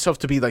consider myself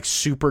to be like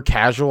super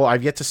casual.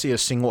 I've yet to see a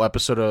single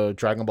episode of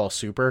Dragon Ball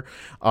Super,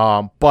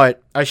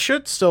 but I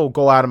should still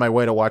go out of my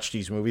way to watch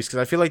these movies because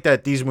I feel like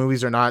that these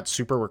movies are not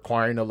super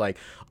requiring of like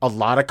a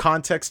lot of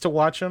context to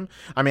watch them.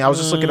 I mean, I was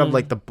just looking up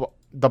like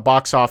the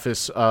box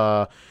office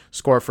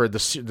score for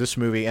this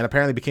movie, and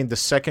apparently became the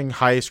second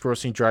highest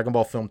grossing Dragon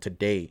Ball film to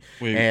date.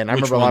 Wait, and I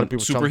remember a lot of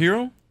people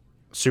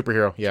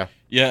Superhero, yeah.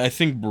 Yeah, I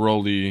think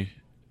Broly.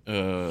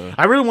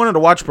 I really wanted to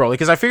watch Broly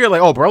because I figured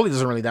like, oh, Broly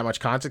doesn't really that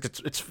much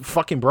context. It's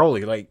fucking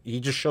Broly. Like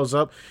he just shows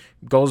up,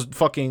 goes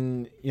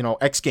fucking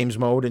X Games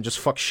mode and just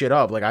fucks shit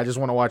up. Like I just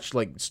want to watch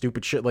like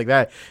stupid shit like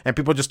that. And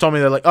people just told me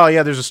they're like, oh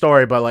yeah, there's a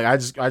story, but like I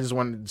just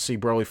wanted to see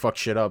Broly fuck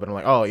shit up. And I'm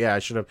like, oh yeah, I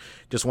should have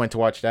just went to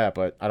watch that,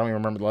 but I don't even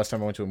remember the last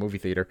time I went to a movie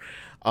theater.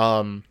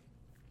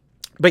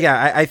 But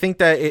yeah, I think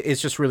that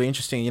it's just really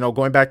interesting.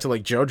 Going back to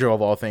like JoJo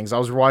of all things, I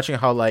was watching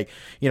how like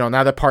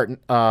now that Part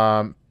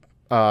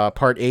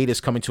 8 is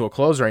coming to a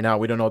close right now.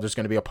 We don't know if there's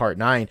going to be a Part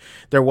 9.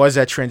 There was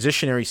that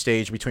transitionary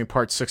stage between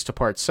Part 6 to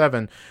Part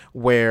 7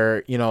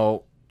 where,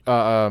 fuck,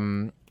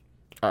 oh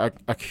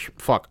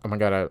my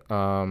God,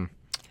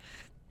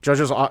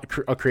 JoJo's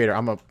a creator.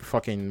 I'm a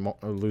fucking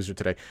loser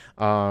today.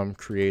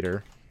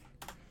 Creator.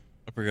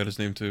 I forgot his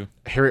name too.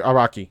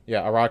 Araki.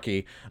 Yeah,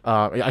 Araki.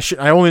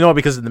 I only know it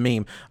because of the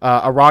meme.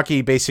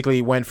 Araki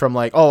basically went from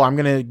like, oh, I'm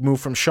gonna move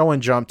from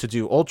Shonen Jump to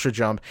do Ultra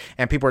Jump,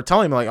 and people are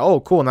telling me like, oh,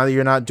 cool. Now that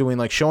you're not doing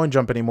like Shonen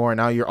Jump anymore, and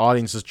now your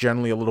audience is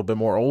generally a little bit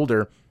more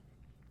older,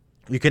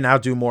 you can now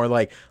do more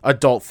like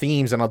adult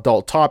themes and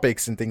adult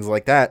topics and things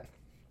like that.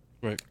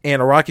 Right.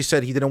 And Araki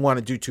said he didn't want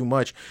to do too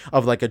much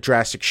of like a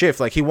drastic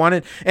shift. Like he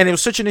wanted, and it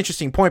was such an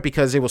interesting point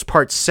because it was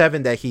Part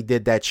 7 that he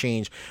did that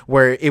change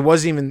where it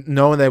wasn't even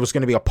known that it was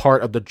going to be a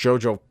part of the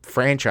JoJo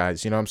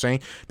franchise. You know what I'm saying?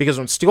 Because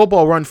when Steel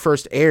Ball Run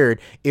first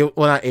aired,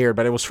 not aired,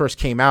 but it was first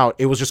came out,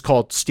 it was just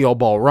called Steel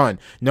Ball Run.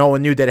 No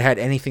one knew that it had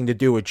anything to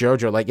do with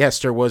JoJo. Like, yes,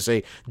 there was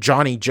a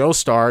Johnny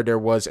Joestar, there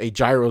was a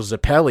Gyro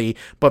Zappelli,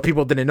 but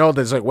people didn't know that.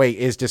 It's like, wait,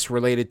 is this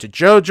related to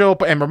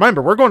JoJo? And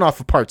remember, we're going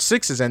off of Part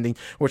 6's ending,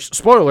 which,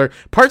 spoiler,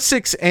 Part 6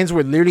 ends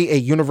with literally a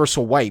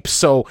universal wipe.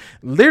 So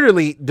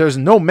literally there's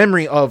no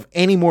memory of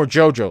any more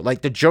JoJo.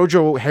 Like the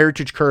JoJo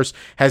heritage curse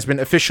has been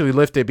officially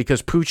lifted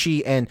because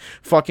Poochie and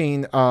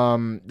fucking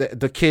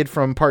the kid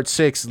from Part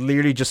 6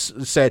 literally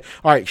just said,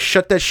 all right,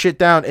 shut that shit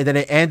down. And then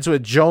it ends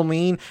with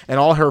Jolene and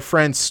all her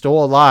friends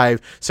still alive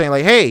saying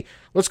like, hey,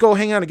 let's go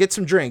hang out and get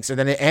some drinks. And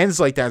then it ends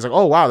like that. It's like,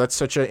 oh, wow, that's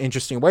such an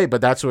interesting way.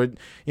 But that's what,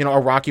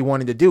 Araki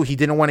wanted to do. He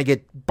didn't want to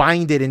get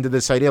binded into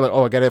this idea like,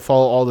 oh, I got to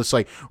follow all this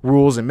like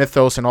rules and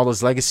mythos and all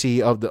this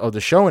legacy of the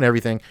show and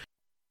everything.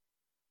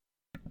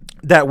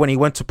 That when he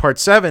went to Part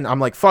 7, I'm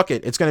like, fuck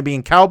it. It's going to be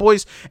in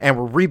Cowboys and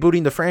we're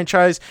rebooting the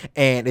franchise.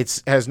 And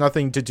it has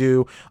nothing to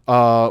do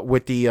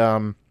with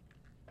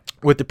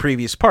the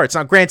previous parts.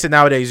 Now, granted,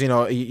 nowadays,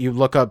 you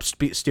look up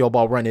Steel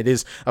Ball Run, it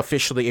is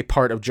officially a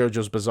part of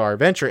JoJo's Bizarre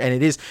Adventure, and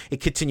it is a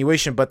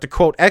continuation. But to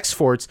quote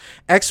X-Force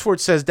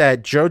says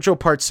that JoJo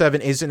Part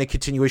 7 isn't a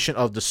continuation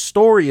of the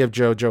story of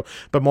JoJo,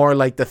 but more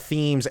like the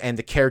themes and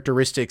the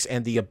characteristics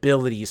and the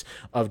abilities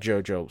of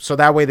JoJo. So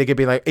that way they could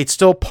be like, it's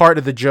still part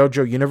of the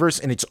JoJo universe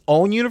in its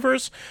own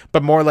universe,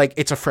 but more like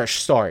it's a fresh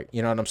start.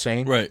 You know what I'm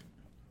saying? Right.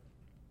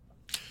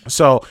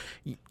 So,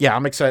 yeah,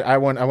 I'm excited. I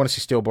want to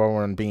see Steel Ball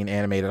Run being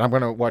animated. I'm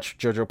going to watch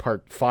JoJo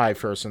Part 5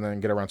 first and then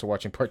get around to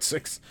watching Part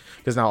 6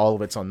 because now all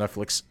of it's on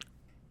Netflix.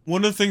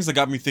 One of the things that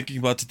got me thinking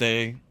about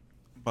today,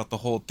 about the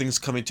whole thing's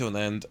coming to an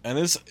end, and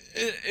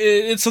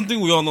it's something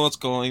we all know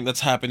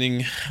that's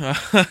happening.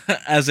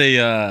 as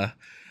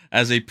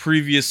a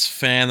previous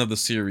fan of the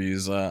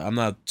series, I'm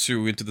not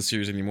too into the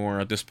series anymore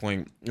at this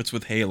point. It's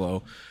with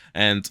Halo,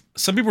 and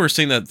some people are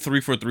saying that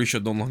 343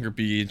 should no longer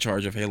be in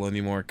charge of Halo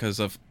anymore because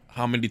of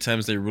how many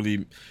times they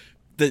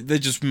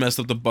just messed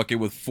up the bucket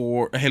with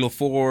Halo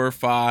 4,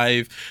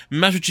 5.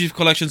 Master Chief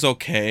Collection's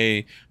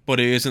okay, but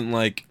it isn't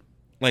like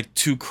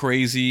too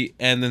crazy.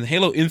 And then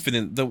Halo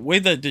Infinite, the way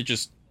that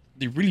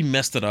they really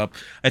messed it up.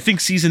 I think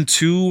season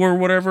 2 or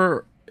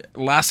whatever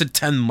lasted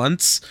 10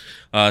 months.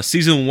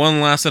 Season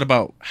 1 lasted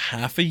about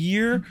half a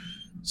year,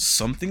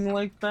 something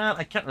like that.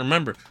 I can't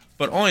remember,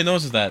 but all I know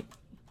is that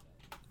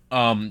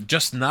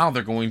just now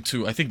they're going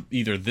to, I think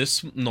I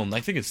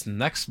think it's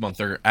next month,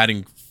 they're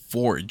adding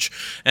Forge,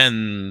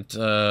 and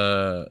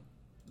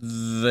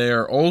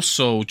they're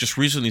also just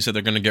recently said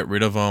they're going to get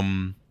rid of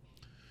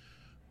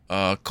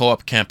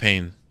co-op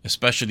campaign,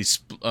 especially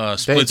split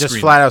screen. They just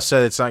flat out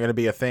said it's not going to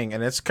be a thing,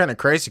 and it's kind of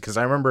crazy because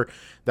I remember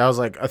that was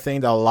like a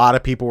thing that a lot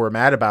of people were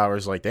mad about. It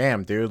was like,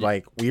 damn, dude,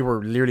 like we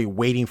were literally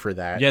waiting for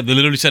that. Yeah, they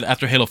literally said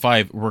after Halo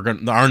 5,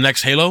 our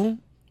next Halo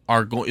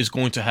is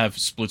going to have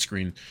split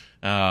screen,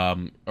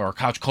 or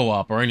couch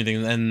co-op or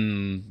anything,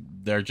 and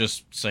they're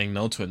just saying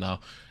no to it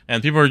now.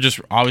 And people are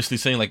just obviously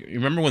saying, like,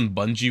 remember when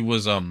Bungie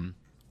was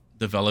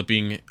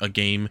developing a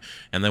game,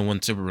 and then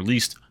once it was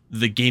released,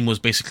 the game was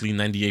basically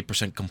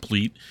 98%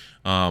 complete.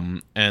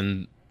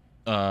 The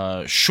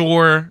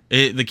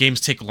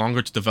games take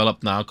longer to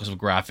develop now because of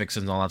graphics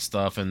and all that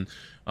stuff, and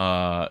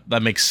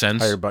that makes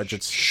sense. Higher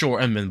budgets. Sure,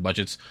 and min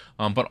budgets.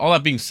 But all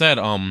that being said,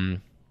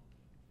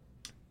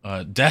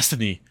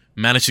 Destiny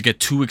managed to get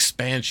 2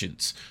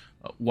 expansions,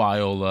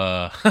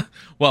 while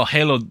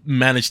Halo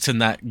managed to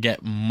not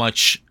get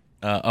much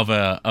of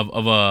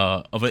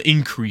an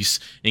increase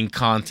in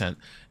content.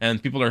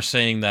 And people are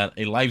saying that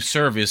a live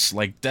service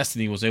like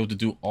Destiny was able to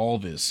do all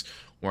this,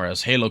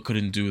 whereas Halo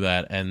couldn't do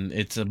that, and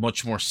it's a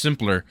much more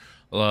simpler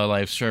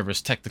live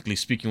service, technically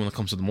speaking, when it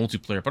comes to the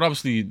multiplayer. But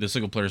obviously, the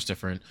single player is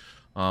different.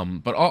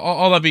 But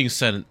all that being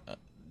said,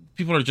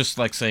 people are just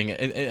like saying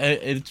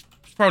it's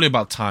probably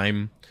about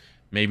time,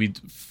 maybe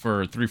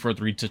for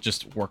 343 to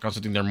just work on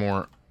something they're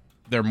more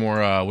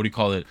what do you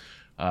call it?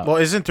 Well,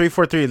 isn't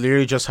 343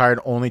 literally just hired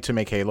only to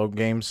make Halo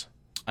games?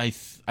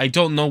 I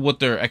don't know what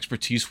their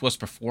expertise was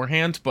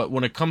beforehand, but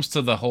when it comes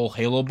to the whole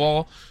Halo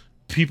ball,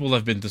 people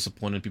have been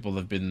disappointed. People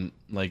have been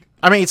like,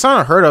 I mean, it's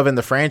not unheard of in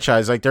the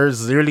franchise. Like,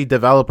 there's literally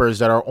developers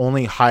that are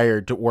only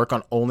hired to work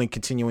on only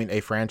continuing a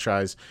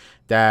franchise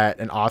that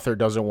an author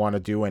doesn't want to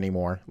do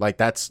anymore. Like,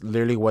 that's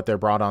literally what they're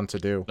brought on to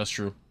do. That's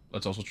true.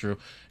 That's also true.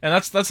 And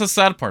that's the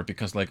sad part,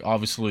 because like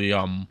obviously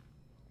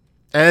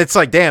and it's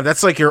like, damn,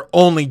 that's like your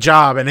only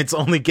job, and it's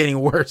only getting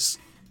worse.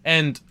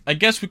 And I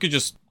guess we could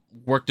just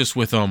work this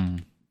with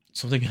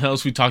something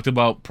else we talked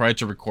about prior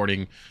to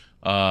recording.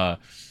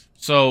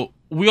 So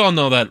we all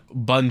know that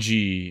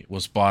Bungie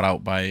was bought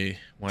out by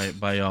what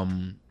do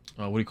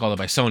you call it,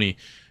 by Sony,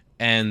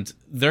 and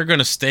they're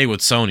gonna stay with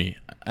Sony.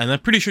 And I'm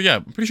pretty sure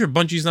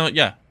Bungie's now,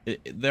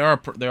 they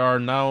are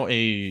now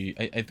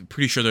I'm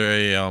pretty sure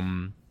they're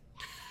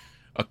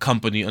a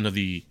company under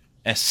the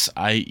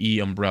SIE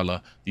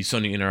umbrella, the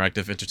Sony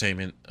Interactive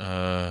Entertainment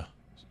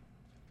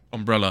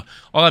umbrella.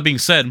 All that being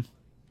said,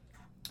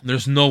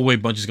 there's no way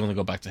Bungie's going to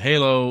go back to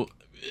Halo.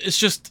 It's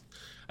just,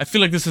 I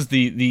feel like this is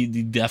the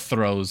death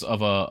throes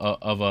of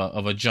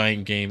a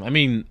giant game. I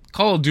mean,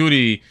 Call of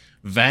Duty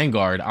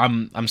Vanguard. I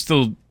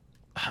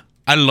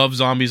love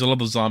zombies. I love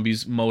the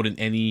zombies mode in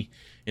any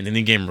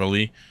game,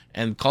 really.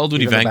 And Call of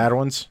Duty Vanguard, the bad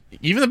ones,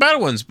 even the bad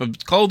ones.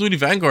 But Call of Duty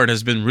Vanguard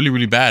has been really,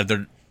 really bad.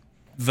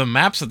 The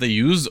maps that they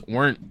used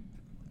weren't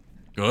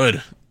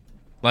good.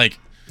 Like,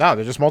 no,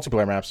 they're just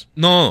multiplayer maps.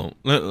 No,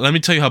 let me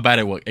tell you how bad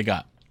it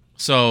got.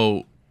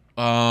 So,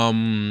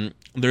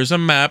 there's a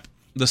map,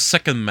 the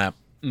second map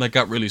that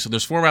got released. So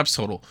there's 4 maps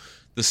total.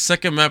 The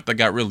second map that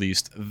got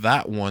released,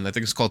 that one, I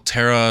think it's called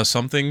Terra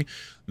something.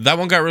 That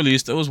one got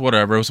released. It was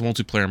whatever. It was a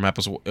multiplayer map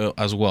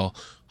as well.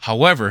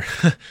 However,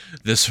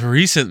 this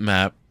recent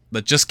map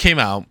that just came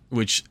out,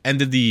 which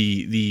ended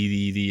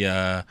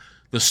the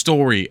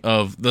story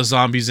of the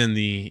zombies in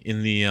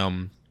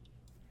the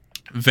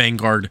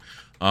Vanguard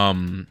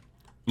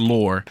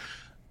lore,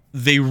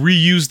 they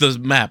reused the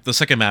map, the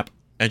second map,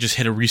 and just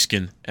hit a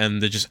reskin,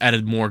 and they just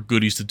added more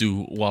goodies to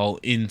do while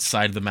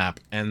inside the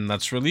map, and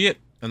that's really it.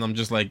 And I'm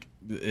just like,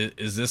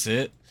 is this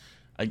it?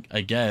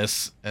 I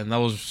guess. And that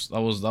was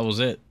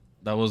it.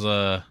 That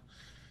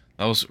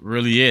was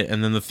really it.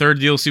 And then the third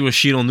DLC was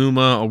Shido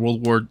Numa, a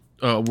World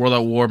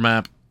at War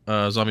map,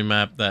 zombie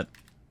map that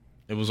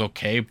it was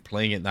okay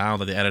playing it now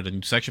that they added a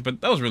new section, but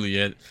that was really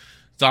it.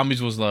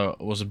 Zombies was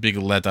a big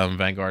letdown in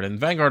Vanguard, and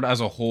Vanguard as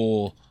a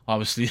whole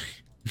obviously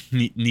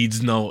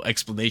needs no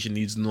explanation,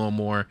 needs no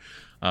more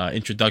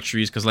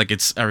introductories, because like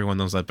everyone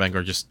knows that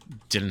Vanguard just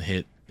didn't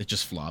hit. It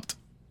just flopped.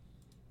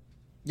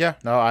 Yeah,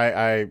 no,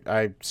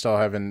 I still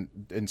haven't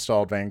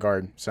installed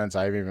Vanguard since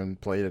I've even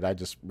played it. I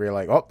just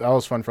realized, oh, that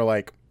was fun for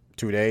like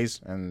 2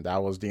 days, and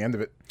that was the end of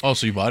it. Oh,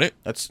 so you bought it?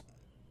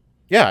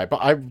 Yeah,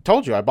 I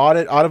told you I bought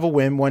it out of a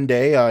whim one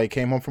day. I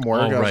came home from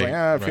work. Oh, I was right. like,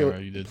 I Right, feel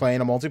right, you did. playing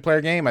a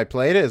multiplayer game. I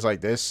played it. It's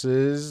like, this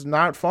is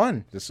not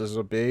fun. This is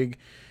a big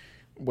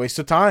waste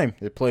of time.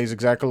 It plays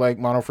exactly like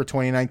Modern Warfare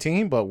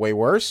 2019, but way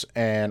worse.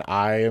 And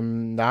I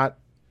am not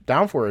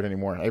down for it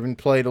anymore. I even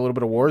played a little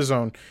bit of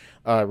Warzone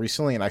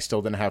recently, and I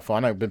still didn't have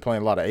fun. I've been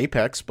playing a lot of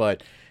Apex,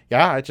 but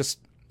yeah, I just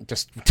it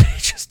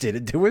just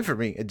didn't do it for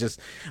me.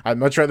 I'd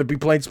much rather be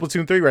playing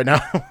Splatoon 3 right now,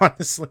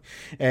 honestly.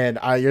 And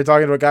you're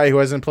talking to a guy who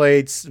hasn't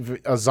played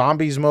a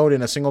zombies mode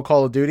in a single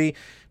Call of Duty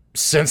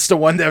since the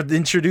one that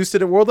introduced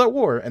it at World at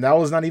War, and that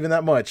was not even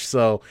that much.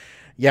 So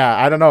yeah,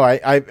 I don't know. I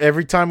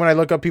every time when I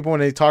look up people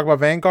when they talk about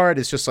Vanguard,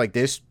 it's just like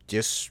this.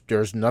 Just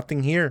there's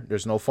nothing here.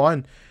 There's no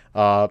fun.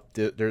 I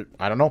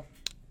don't know.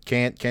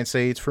 Can't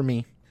say it's for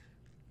me.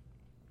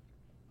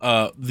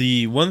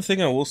 The one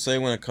thing I will say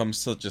when it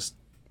comes to just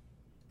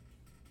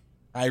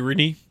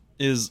irony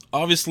is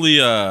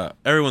obviously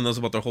everyone knows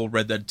about the whole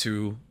Red Dead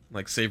 2,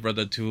 like save Red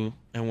Dead 2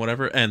 and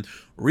whatever, and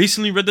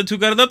recently Red Dead 2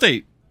 got an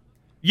update.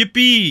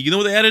 Yippee! You know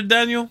what they added,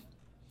 Daniel?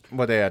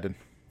 What they added?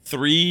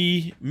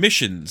 3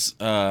 missions.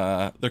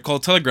 They're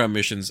called Telegram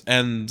missions,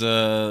 and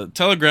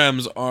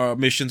Telegrams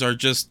missions are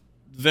just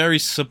very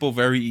simple,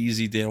 very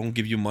easy. They don't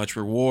give you much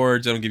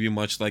rewards. They don't give you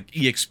much like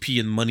EXP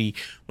and money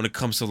when it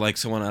comes to like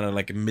someone at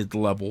like a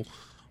mid-level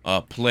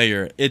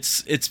player.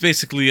 It's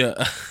basically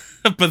a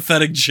a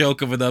pathetic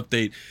joke of an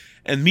update.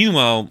 And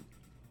meanwhile,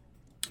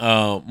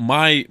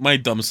 my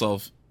dumb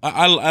self,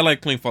 I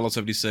like playing Fallout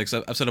 76.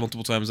 I've said it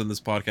multiple times in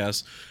this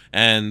podcast,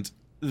 and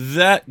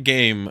that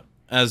game,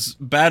 as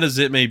bad as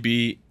it may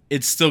be,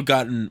 it's still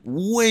gotten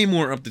way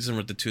more updates than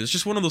Red Dead 2. It's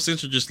just one of those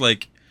things where just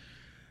like,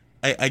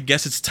 I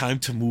guess it's time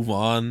to move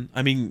on.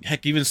 I mean,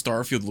 heck, even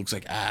Starfield looks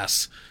like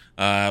ass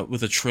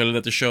with the trailer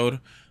that they showed.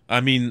 I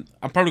mean,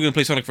 I'm probably going to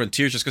play Sonic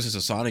Frontiers just because it's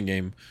a Sonic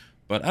game.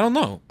 But I don't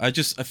know. I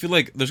feel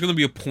like there's going to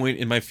be a point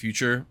in my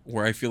future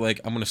where I feel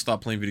like I'm going to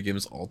stop playing video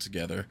games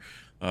altogether.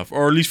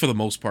 Or at least for the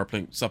most part,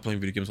 stop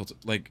playing video games,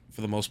 like, for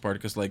the most part.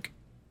 Because, like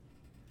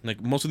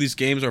most of these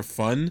games are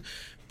fun,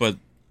 but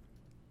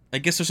I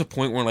guess there's a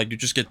point where, like, you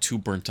just get too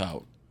burnt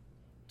out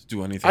to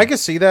do anything. I can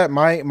see that.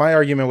 My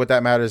argument with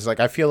that matter is, like,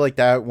 I feel like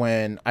that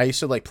when I used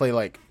to, like, play,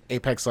 like,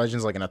 Apex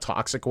Legends, like, in a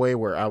toxic way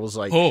where I was,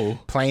 like,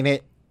 playing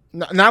it.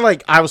 Not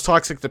like I was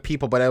toxic to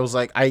people, but I was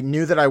like, I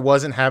knew that I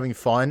wasn't having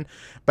fun,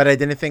 but I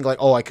didn't think like,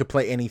 oh, I could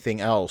play anything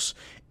else.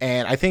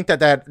 And I think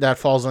that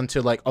falls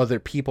onto like other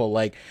people.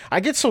 Like, I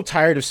get so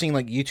tired of seeing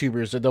like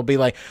YouTubers that they'll be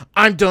like,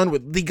 I'm done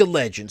with League of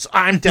Legends.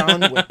 I'm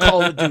done with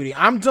Call of Duty.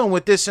 I'm done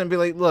with this. And be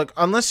like, look,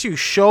 unless you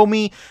show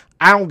me,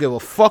 I don't give a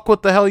fuck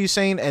what the hell you're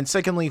saying. And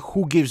secondly,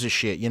 who gives a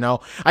shit, you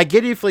know? I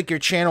get it if like your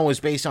channel is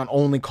based on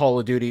only Call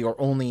of Duty or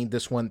only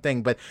this one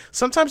thing, but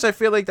sometimes I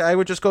feel like that I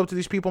would just go up to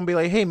these people and be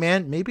like, hey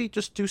man, maybe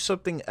just do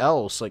something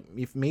else. Like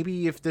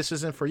if this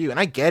isn't for you. And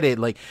I get it.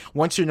 Like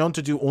once you're known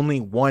to do only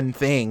one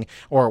thing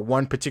or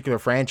one particular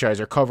franchise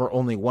or cover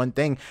only one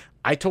thing,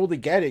 I totally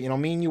get it. You know,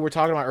 me and you were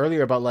talking about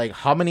earlier about like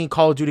how many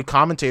Call of Duty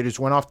commentators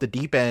went off the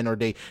deep end or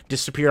they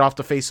disappeared off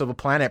the face of a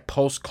planet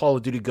post Call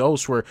of Duty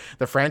Ghosts, where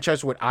the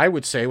franchise, what I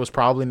would say, was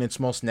probably in its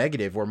most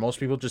negative, where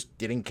most people just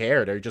didn't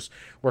care. They just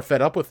were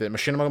fed up with it.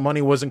 Machinima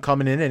money wasn't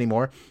coming in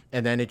anymore,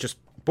 and then it just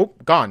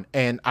boop, gone.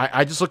 And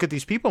I just look at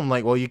these people, I'm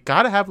like, well, you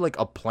gotta have like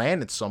a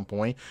plan at some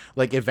point.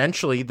 Like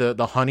eventually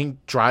the honey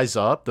dries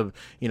up,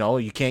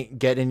 you can't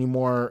get any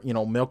more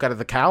milk out of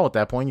the cow at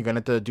that point. You're gonna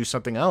have to do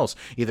something else.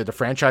 Either the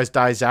franchise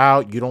dies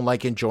out, you don't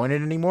like enjoying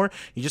it anymore,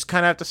 you just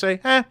kind of have to say,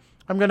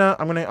 I'm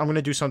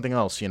gonna do something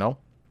else,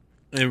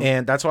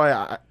 and that's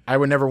why I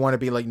would never want to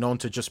be like known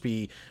to just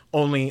be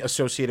only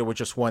associated with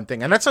just one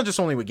thing. And that's not just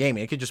only with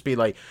gaming. It could just be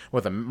like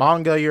with a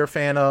manga you're a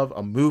fan of,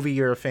 a movie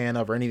you're a fan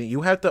of, or anything.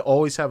 You have to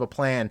always have a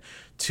plan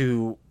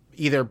to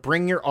either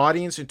bring your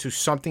audience into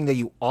something that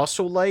you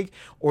also like,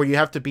 or you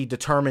have to be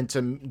determined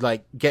to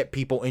like get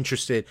people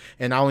interested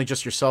in not only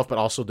just yourself but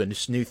also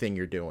this new thing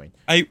you're doing.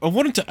 I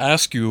wanted to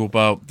ask you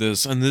about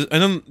this, and I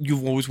know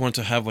you've always wanted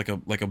to have like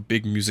a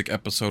big music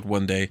episode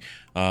one day.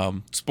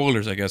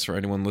 Spoilers, I guess, for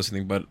anyone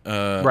listening, but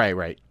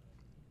right.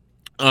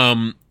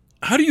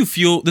 How do you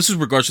feel? This is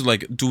regards to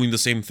like doing the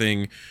same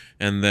thing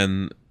and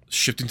then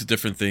shifting to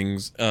different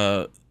things.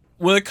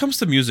 When it comes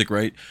to music,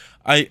 right?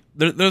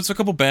 There's a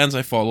couple bands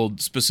I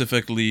followed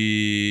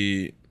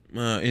specifically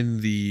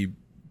in the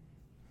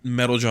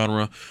metal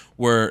genre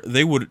where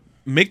they would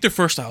make their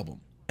first album,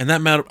 and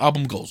that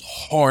album goes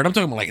hard. I'm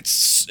talking about like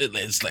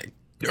it's like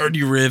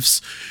dirty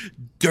riffs,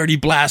 dirty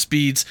blast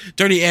beats,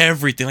 dirty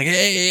everything. Like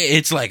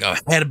it's like a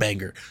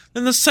headbanger.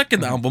 Then the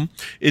second album,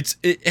 it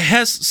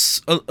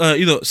has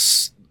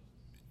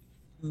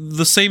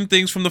the same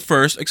things from the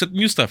first, except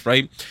new stuff,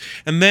 right?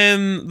 And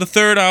then the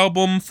third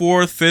album,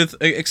 fourth, fifth,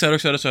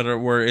 etc.,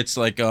 where it's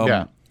like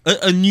a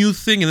new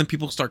thing, and then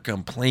people start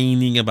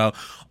complaining about,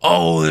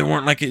 oh, they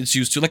weren't like it's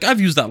used to. Like,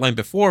 I've used that line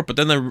before, but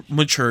then I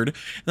matured,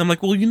 and I'm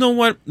like, well, you know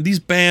what? These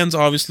bands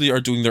obviously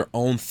are doing their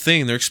own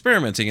thing. They're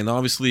experimenting, and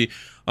obviously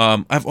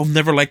I've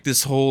never liked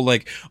this whole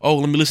like, oh,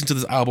 let me listen to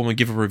this album and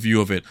give a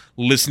review of it.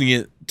 Listening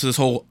it to this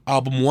whole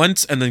album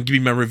once and then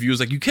giving my reviews.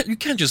 Like you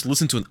can't just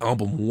listen to an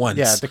album once.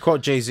 Yeah, to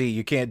quote Jay-Z,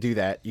 you can't do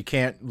that. You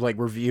can't like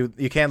review.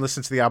 You can't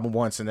listen to the album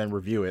once and then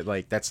review it.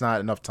 Like that's not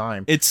enough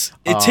time. It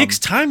takes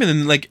time, and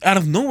then like out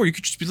of nowhere, you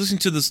could just be listening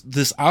to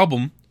this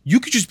album. You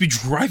could just be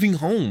driving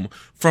home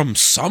from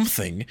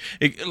something.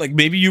 Like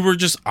maybe you were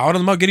just out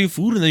and about getting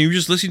food, and then you were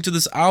just listening to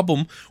this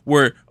album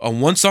where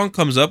one song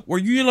comes up where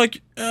you're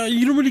like,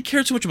 you don't really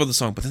care too much about the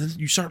song, but then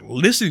you start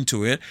listening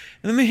to it,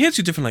 and then it hits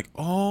you different. Like,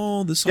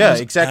 oh, this song. Yeah,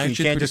 exactly. You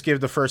can't just give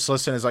the first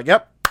listen. It's like,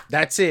 yep,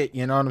 that's it.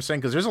 You know what I'm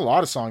saying? Because there's a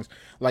lot of songs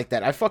like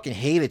that. I fucking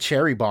hated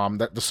Cherry Bomb,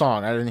 the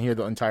song. I didn't hear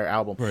the entire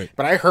album, right?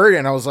 But I heard it,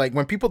 and I was like,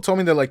 when people told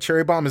me that like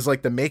Cherry Bomb is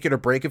like the make it or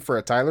break it for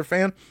a Tyler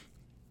fan.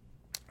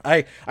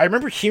 I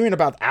remember hearing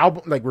about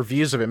album like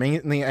reviews of it,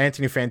 mainly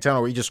Anthony Fantano,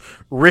 where he just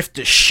riffed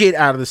the shit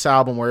out of this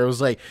album, where it was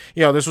like,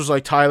 you know, this was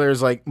like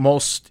Tyler's like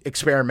most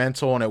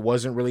experimental, and it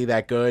wasn't really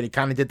that good. He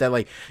kind of did that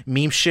like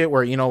meme shit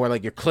where, you know, where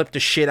like you clip the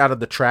shit out of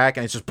the track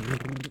and it's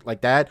just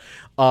like that.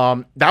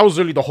 That was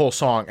really the whole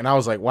song, and I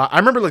was like, wow. I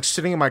remember like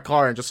sitting in my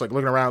car and just like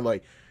looking around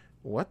like,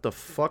 what the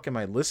fuck am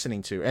I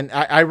listening to? And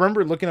I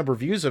remember looking up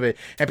reviews of it,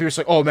 and people were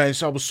like, oh man,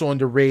 this album was so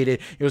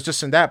underrated. It was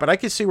this and that. But I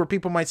could see where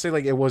people might say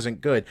like it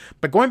wasn't good.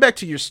 But going back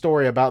to your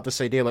story about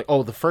this idea, like,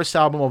 oh, the first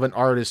album of an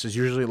artist is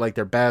usually like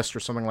their best or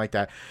something like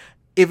that.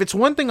 If it's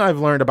one thing I've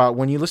learned about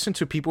when you listen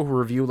to people who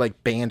review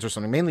like bands or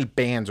something, mainly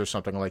bands or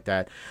something like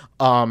that,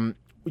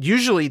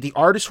 usually the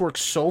artists work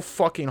so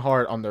fucking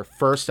hard on their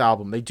first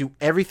album. They do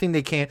everything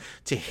they can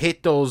to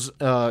hit those,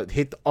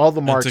 hit all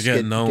the marks, and to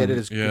get known. Get it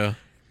as yeah. good.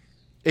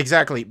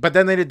 Exactly, but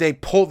then they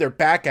pull their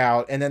back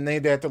out, and then they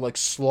have to like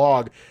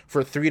slog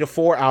for 3 to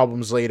 4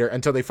 albums later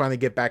until they finally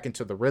get back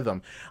into the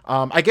rhythm.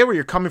 I get where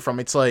you're coming from.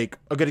 It's like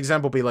a good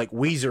example would be like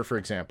Weezer, for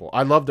example.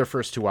 I love their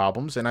first 2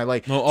 albums, and I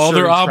like all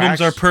their albums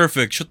are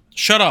perfect.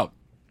 Shut up.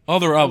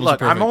 Other albums Look, are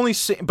perfect. I'm only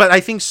saying, but I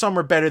think some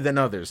are better than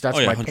others. That's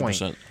my 100%, point.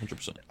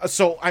 100%.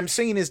 So I'm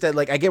saying is that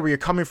like I get where you're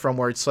coming from,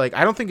 where it's like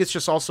I don't think it's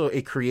just also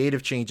a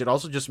creative change. It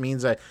also just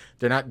means that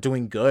they're not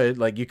doing good.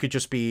 Like you could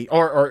just be,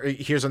 or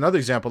here's another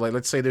example. Like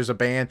let's say there's a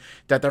band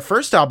that their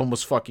first album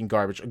was fucking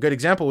garbage. A good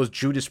example was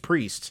Judas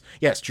Priest.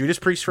 Yes, Judas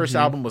Priest's first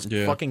album was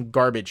fucking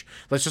garbage.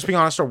 Let's just be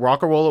honest.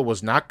 Rock'n'Rolla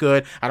was not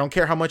good. I don't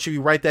care how much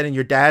you write that in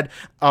your dad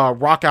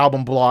rock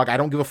album blog. I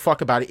don't give a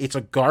fuck about it. It's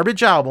a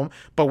garbage album.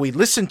 But we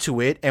listened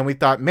to it and we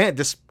thought, man,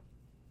 this.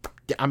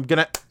 I'm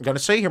gonna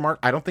say here, Mark,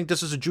 I don't think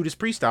this is a Judas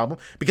Priest album,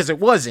 because it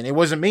wasn't. It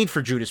wasn't made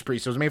for Judas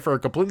Priest. It was made for a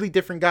completely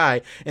different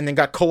guy, and then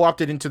got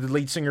co-opted into the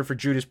lead singer for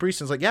Judas Priest.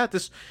 And it's like, yeah,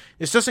 this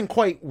doesn't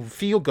quite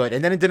feel good.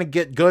 And then it didn't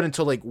get good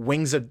until like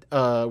Wings of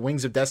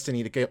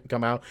Destiny to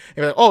come out. And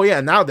you're like, oh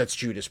yeah, now that's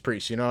Judas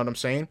Priest. You know what I'm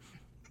saying?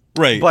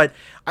 Right. But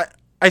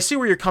I see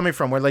where you're coming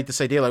from, where like this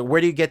idea, like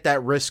where do you get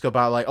that risk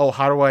about like, oh,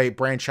 how do I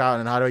branch out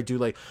and how do I do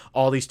like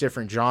all these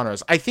different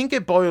genres? I think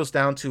it boils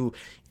down to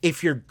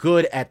if you're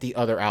good at the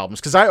other albums.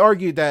 Because I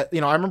argued that,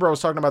 you know, I remember I was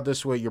talking about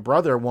this with your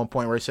brother at one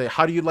point where I say,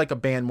 how do you like a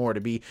band more, to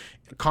be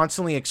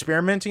constantly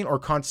experimenting or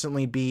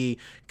constantly be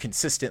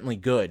consistently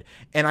good?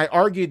 And I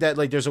argued that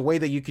like there's a way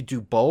that you could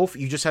do both.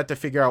 You just have to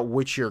figure out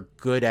which you're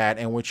good at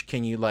and which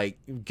can you like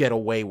get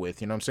away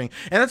with, you know what I'm saying?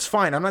 And that's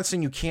fine. I'm not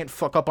saying you can't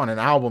fuck up on an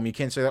album. You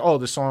can't say that, oh,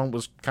 the song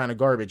was kind of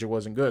garbage, it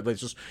wasn't good,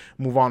 let's just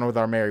move on with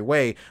our merry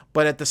way.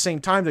 But at the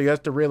same time though, you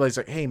have to realize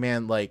like, hey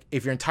man, like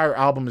if your entire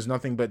album is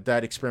nothing but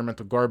that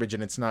experimental garbage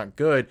and it's not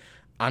good,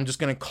 I'm just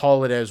going to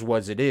call it as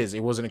what it is.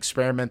 It was an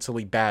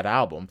experimentally bad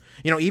album.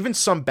 You know, even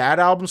some bad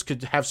albums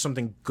could have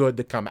something good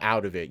to come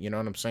out of it. You know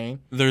what I'm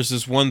saying? There's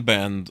this one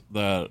band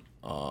that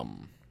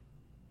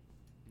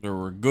they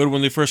were good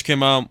when they first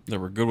came out. They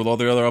were good with all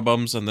their other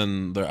albums. And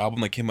then their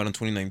album that came out in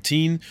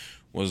 2019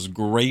 was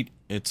great.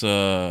 It's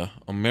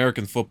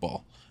American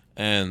Football.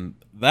 And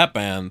that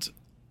band,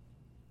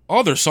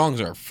 all their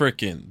songs are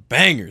freaking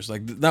bangers.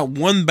 Like, not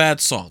one bad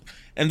song.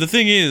 And the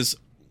thing is,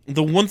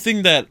 the one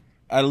thing that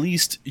at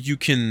least you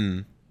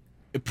can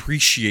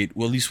appreciate,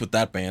 well, at least with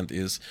that band,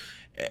 is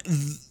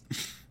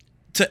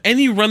to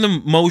any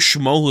random Mo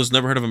Schmo who has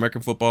never heard of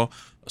American Football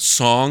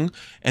song,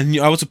 and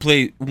I was to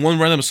play one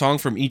random song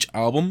from each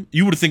album,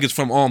 you would think it's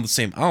from all on the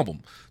same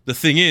album. The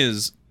thing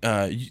is,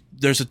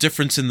 there's a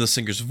difference in the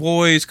singer's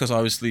voice, because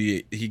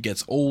obviously he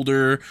gets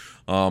older,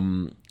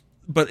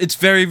 but it's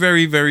very,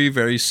 very, very,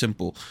 very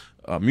simple.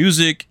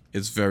 Music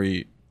is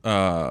very,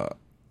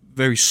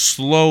 very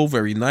slow,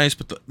 very nice,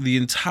 but the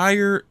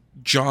entire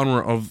genre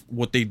of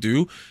what they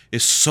do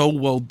is so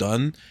well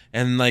done,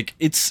 and like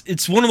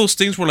it's one of those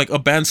things where like a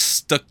band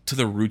stuck to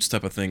the roots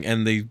type of thing,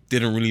 and they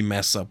didn't really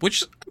mess up,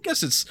 which I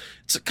guess it's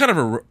kind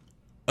of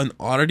an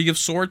oddity of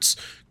sorts,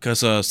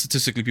 because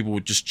statistically people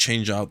would just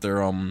change out their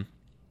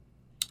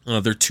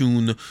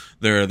tune,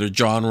 their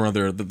genre,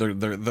 their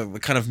the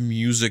kind of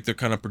music they're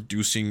kind of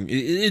producing.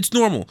 It's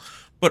normal.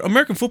 But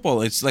American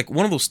Football, it's like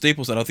one of those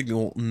staples that I think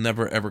will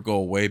never ever go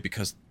away,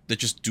 because they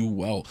just do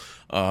well.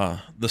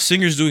 The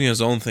singer's doing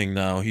his own thing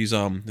now. He's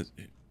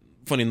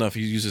funny enough,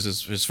 he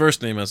uses his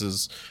first name as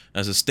his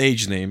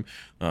stage name,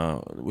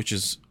 which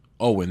is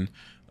Owen.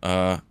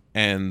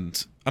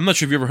 And I'm not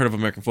sure if you ever heard of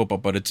American football,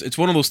 but it's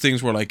one of those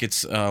things where like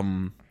it's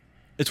one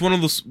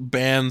of those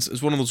bands,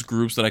 it's one of those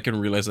groups that I can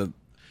realize that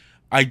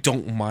I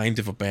don't mind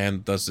if a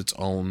band does its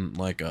own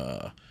like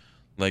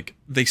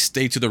they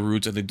stay to the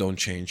roots and they don't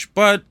change.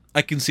 But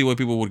I can see why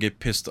people would get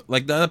pissed,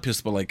 like not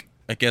pissed, but like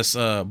I guess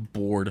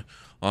bored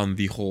on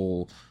the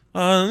whole.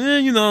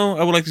 I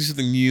would like to see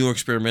something new or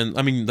experiment.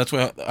 I mean, that's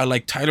why I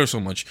like Tyler so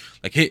much.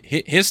 Like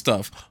his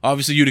stuff.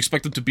 Obviously, you'd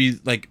expect him to be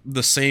like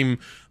the same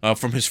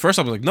from his first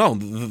album. Like, no,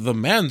 the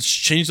man's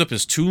changed up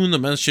his tune. The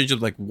man's changed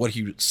up like what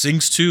he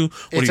sings to, what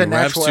it's he a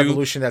raps natural to.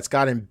 evolution that's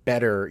gotten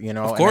better, you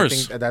know. Of And course. I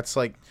think that's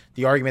like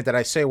the argument that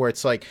I say, where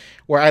it's like,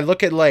 where I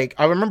look at, like,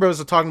 I remember I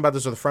was talking about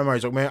this with a friend of mine.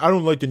 He's like, man, I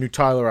don't like the new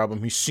Tyler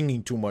album. He's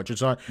singing too much.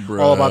 It's not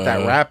all about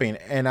that rapping.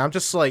 And I'm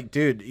just like,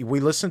 dude, we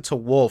listened to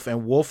Wolf,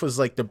 and Wolf was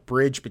like the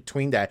bridge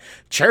between that.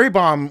 Cherry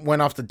Bomb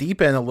went off the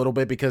deep end a little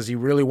bit because he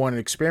really wanted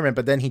to experiment,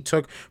 but then he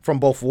took from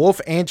both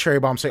Wolf and Cherry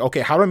Bomb, saying,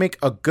 okay, how do I make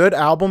a good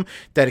album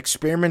that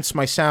experiments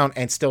my sound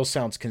and still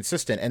sounds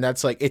consistent? And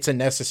that's like, it's a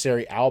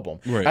necessary album.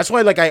 Right. That's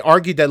why, like, I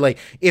argued that, like,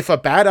 if a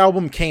bad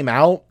album came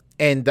out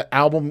and the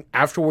album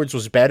afterwards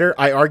was better,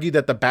 I argue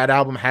that the bad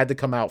album had to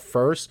come out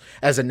first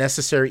as a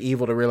necessary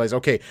evil to realize,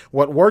 okay,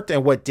 what worked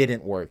and what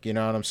didn't work. You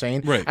know what I'm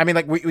saying? Right. I mean,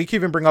 like, we can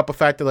even bring up a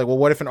fact that, like, well,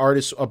 what if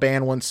a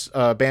band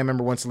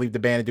member wants to leave the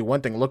band and do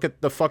one thing? Look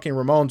at the fucking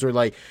Ramones, or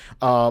like,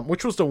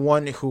 which was the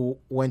one who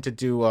went to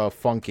do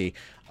Funky?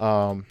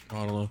 I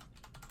don't know.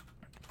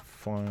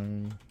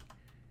 Funky.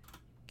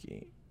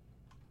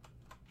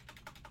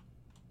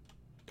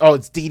 Oh,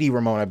 it's Dee Dee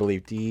Ramone, I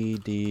believe. Dee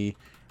Dee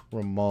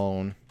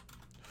Ramone.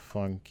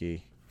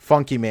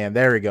 Funky Man,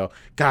 there we go.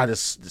 God, this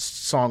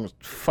song was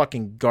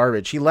fucking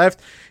garbage. He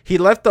left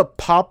the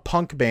pop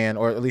punk band,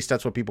 or at least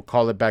that's what people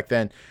called it back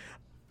then.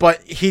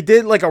 But he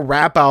did like a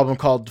rap album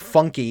called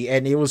Funky,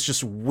 and it was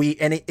just weak.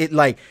 And it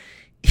like,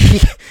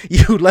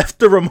 you left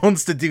the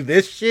Ramones to do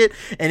this shit,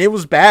 and it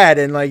was bad.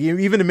 And like, you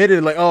even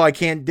admitted, like, oh, I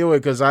can't do it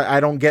because I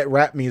don't get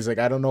rap music.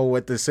 I don't know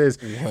what this is.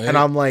 What? And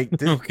I'm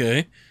like,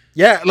 Okay.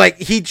 yeah, like,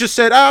 he just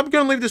said, I'm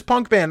going to leave this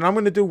punk band and I'm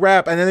going to do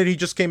rap. And then he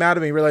just came out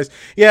of me and realized,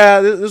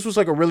 yeah, this was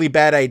like a really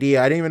bad idea.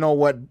 I didn't even know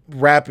what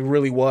rap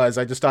really was.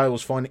 I just thought it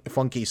was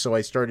funky, so I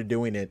started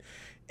doing it.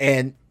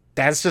 And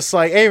that's just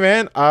like, hey,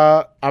 man,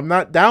 I'm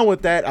not down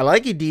with that. I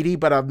like you, Dee Dee,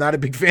 but I'm not a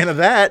big fan of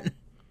that.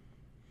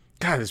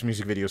 God, this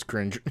music video is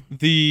cringe.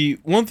 The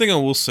one thing I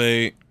will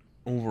say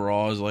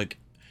overall is, like,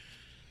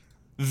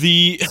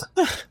 the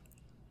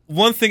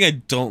one thing I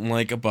don't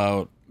like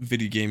about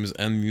video games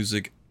and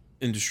music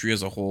industry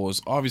as a whole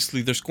is,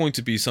 obviously there's going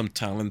to be some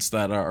talents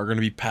that are going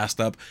to be passed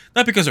up,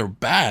 not because they're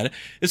bad,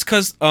 it's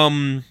because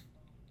the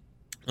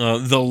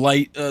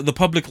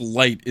public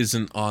light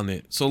isn't on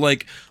it. So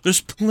like,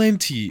 there's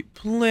plenty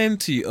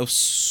of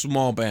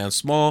small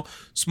bands,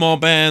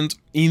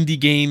 indie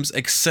games,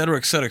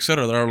 etc,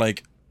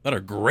 that are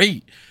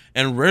great,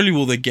 and rarely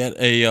will they get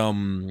a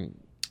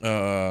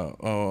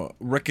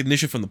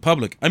recognition from the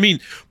public. I mean,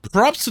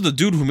 props to the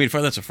dude who made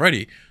Five Nights at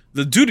Freddy.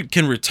 The dude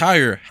can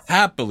retire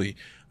happily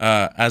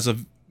as a,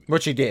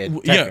 Which he did.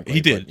 yeah,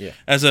 he did, yeah.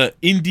 as a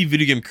indie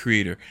video game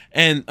creator,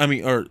 and I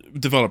mean, or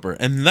developer,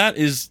 and that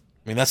is,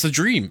 I mean, that's the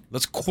dream.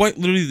 That's quite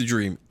literally the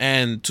dream,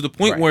 and to the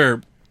point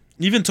where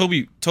even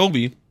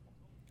Toby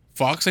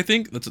Fox, I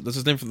think that's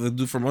his name, for the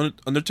dude from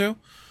Undertale.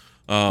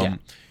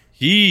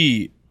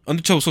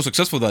 Undertale was so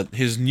successful that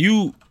his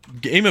new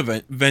game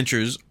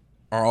ventures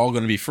are all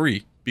going to be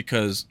free.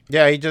 Because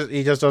he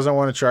just doesn't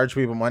want to charge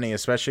people money,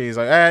 especially he's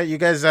like, you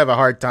guys have a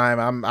hard time.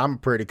 I'm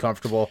pretty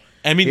comfortable.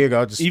 I mean, here you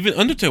go. Even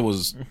Undertale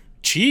was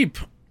cheap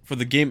for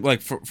the game, like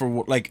for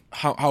like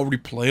how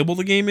replayable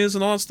the game is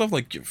and all that stuff.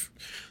 Like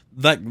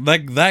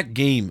that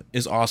game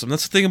is awesome.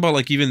 That's the thing about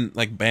like even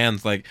like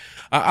bands. Like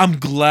I'm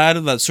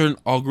glad that certain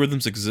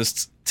algorithms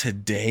exist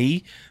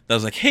today. That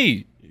was like,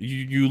 hey,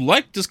 you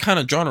like this kind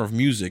of genre of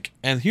music,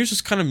 and here's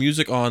this kind of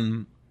music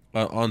on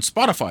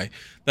Spotify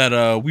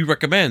that we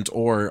recommend,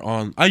 or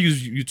on, I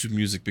use YouTube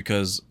Music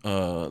because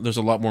there's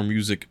a lot more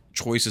music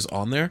choices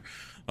on there.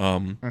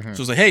 So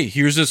it's like, hey,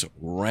 here's this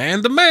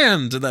random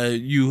band that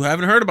you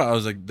haven't heard about. I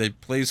was like, they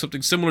play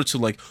something similar to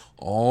like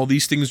all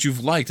these things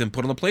you've liked and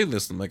put on the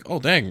playlist. I'm like, oh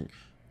dang,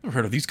 I've never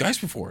heard of these guys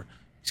before.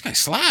 These guys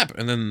slap,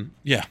 and then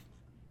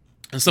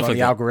and stuff like the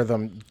that.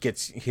 algorithm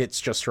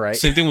hits just right.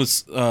 Same thing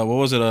with what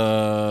was it?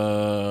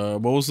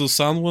 What was the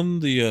sound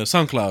one? The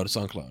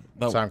SoundCloud.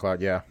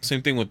 SoundCloud, yeah.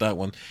 Same thing with that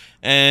one,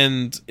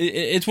 and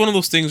it's one of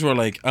those things where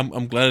like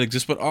I'm glad it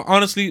exists, but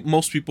honestly,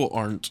 most people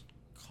aren't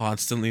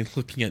constantly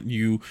looking at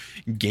new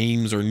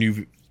games or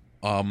new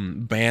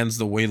bands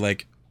the way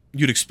like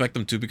you'd expect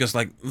them to, because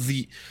like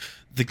the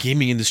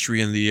gaming industry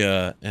and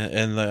the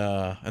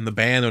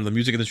band or the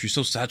music industry is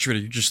so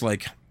saturated. You're just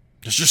like,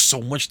 there's just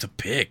so much to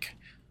pick.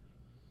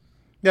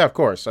 Yeah, of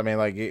course. I mean,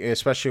 like,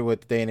 especially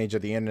with the day and age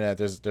of the internet,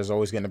 there's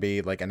always going to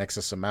be like an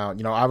excess amount.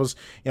 You know, I was,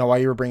 while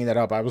you were bringing that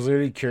up, I was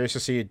literally curious to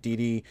see Dee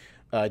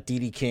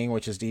Dee King,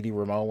 which is Dee Dee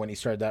Ramone, when he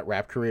started that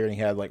rap career, and he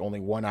had like only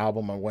one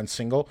album and one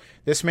single.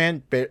 This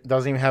man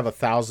doesn't even have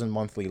 1,000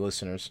 monthly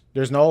listeners.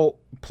 There's no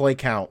play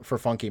count for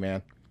Funky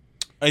Man.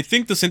 I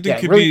think the same thing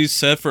could be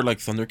said for like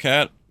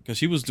Thundercat, because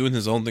he was doing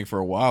his own thing for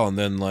a while, and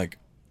then like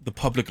the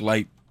public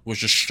light was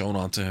just shown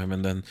onto him,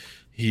 and then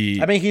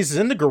he's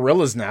in the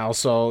Gorillas now,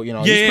 so he's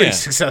pretty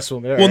successful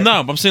there. Well,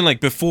 no, I'm saying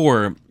like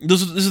before.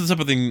 This is the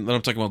type of thing that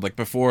I'm talking about. Like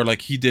before,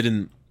 like he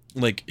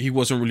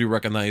wasn't really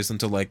recognized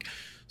until like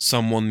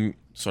someone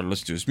started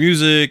listening to his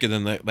music, and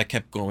then that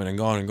kept going and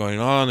going and going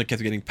on. It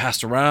kept getting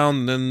passed around,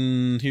 and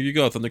then here you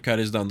go, Thundercat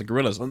is down the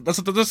Gorillas. That's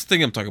the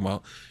thing I'm talking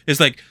about. It's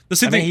like the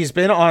same thing. He's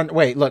been on.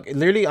 Wait, look,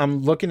 literally,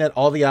 I'm looking at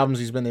all the albums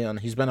he's been on.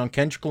 He's been on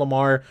Kendrick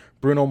Lamar,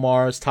 Bruno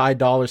Mars, Ty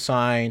Dolla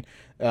 $ign.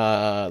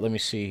 Let me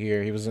see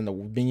here. He was in the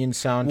Minion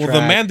soundtrack.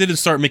 Well, the man didn't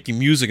start making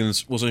music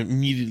and was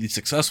immediately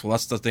successful.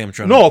 That's the thing I'm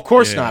trying to... No, of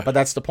course not. But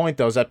that's the point,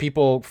 though, is that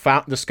people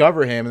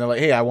discover him, and they're like,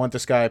 hey, I want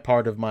this guy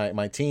part of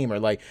my team. Or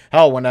like,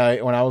 hell, when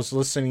I was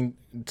listening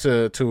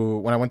to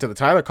when I went to the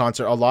Tyler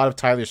concert, a lot of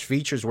Tyler's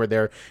features were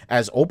there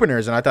as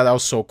openers, and I thought that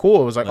was so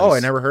cool. It was like, nice. Oh,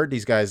 I never heard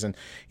these guys. And,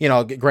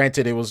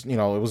 granted, it was, it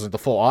wasn't the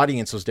full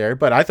audience was there,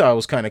 but I thought it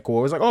was kind of cool.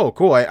 It was like, oh,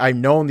 cool. I've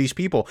known these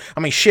people. I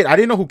mean, shit, I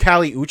didn't know who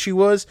Kali Uchis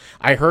was.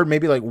 I heard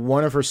maybe like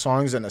one of her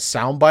songs in a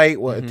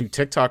soundbite through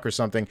TikTok or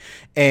something,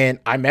 and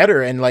I met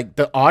her, and like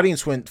the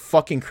audience went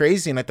fucking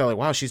crazy, and I thought like,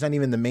 wow, she's not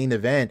even the main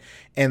event,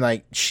 and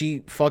like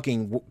she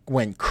fucking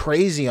went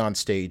crazy on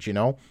stage,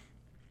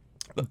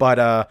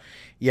 But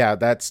yeah,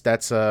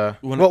 that's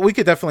well, we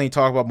could definitely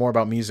talk about more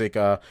about music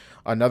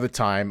another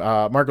time.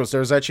 Marcos,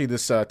 there's actually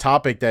this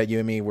topic that you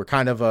and me were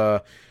kind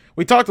of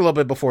we talked a little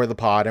bit before the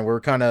pod, and we're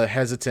kind of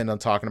hesitant on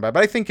talking about it,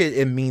 but I think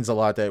it means a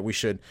lot that we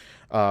should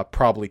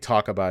probably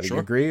talk about it. Sure.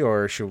 You agree,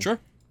 or should? Sure.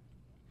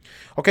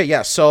 Okay,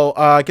 yeah, so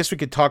I guess we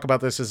could talk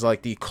about this as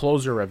like the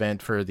closer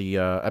event for the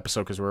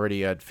episode, because we're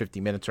already at 50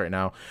 minutes right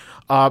now.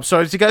 So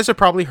as you guys have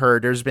probably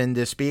heard, there's been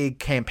this big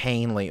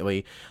campaign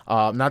lately,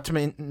 not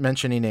to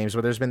mention any names,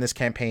 but there's been this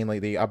campaign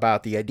lately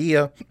about the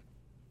idea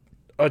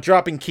of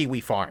dropping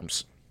Kiwi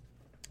Farms.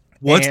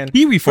 What's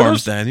Kiwi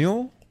Farms,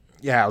 Daniel?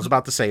 Yeah, I was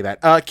about to say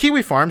that.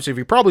 Kiwi Farms, if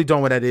you probably don't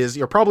know what that is,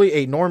 you're probably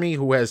a normie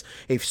who has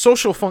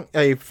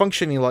a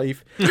functioning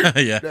life.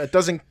 Yeah. That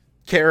doesn't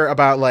care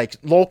about like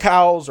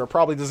locales, or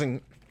probably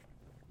doesn't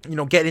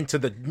get into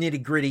the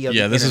nitty gritty of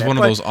the this internet. Is one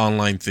of those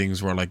online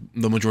things where like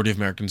the majority of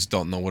Americans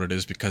don't know what it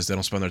is because they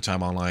don't spend their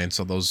time online.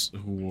 So those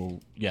who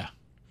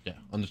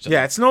understand.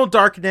 Yeah, it's no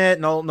darknet,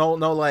 no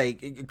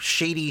like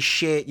shady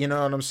shit, you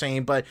know what I'm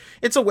saying? But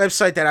it's a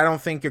website that I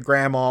don't think your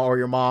grandma or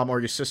your mom or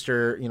your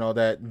sister,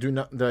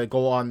 that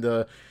go on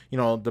the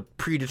the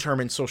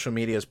predetermined social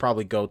medias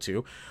probably go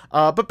to.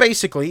 But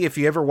basically, if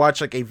you ever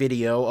watch like a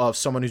video of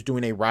someone who's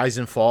doing a rise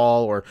and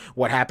fall, or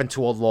what happened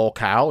to a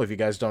locale, if you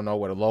guys don't know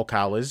what a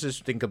locale is,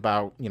 just think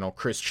about,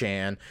 Chris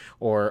Chan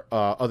or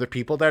other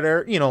people that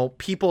are,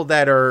 people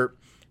that are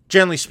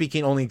generally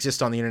speaking only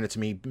exist on the internet to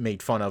be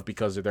made fun of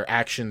because of their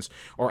actions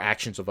or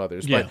actions of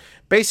others. Yeah. But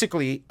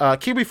basically,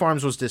 Kiwi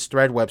Farms was this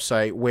thread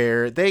website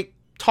where they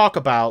talk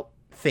about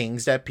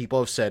things that people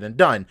have said and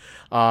done.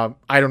 I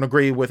don't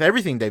agree with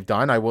everything they've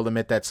done. I will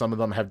admit that some of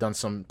them have done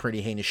some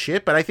pretty heinous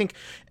shit, but I think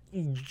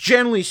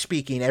generally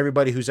speaking,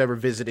 everybody who's ever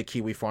visited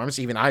Kiwi Farms,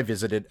 even I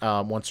visited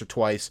once or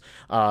twice,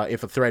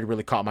 if a thread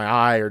really caught my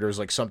eye or there was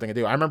like something to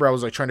do. I remember I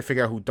was like trying to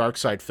figure out who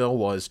Darkside Phil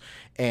was,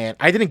 and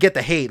I didn't get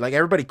the hate. Like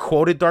everybody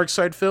quoted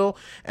Darkside Phil,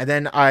 and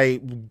then I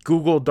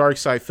Googled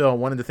Darkside Phil,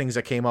 and one of the things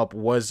that came up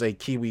was a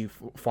Kiwi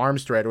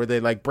Farms thread where they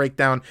like break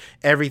down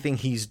everything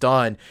he's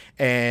done.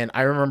 And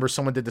I remember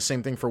someone did the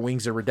same thing for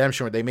Wings of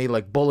Redemption, where they made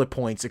like bullet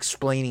points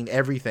explaining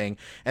everything.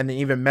 And then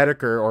even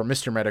Medicare, or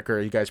Mr.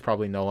 Medicare, you guys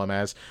probably know him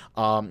as,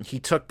 he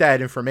took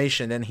that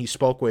information and he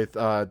spoke with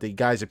the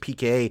guys at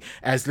PKA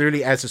as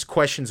literally as his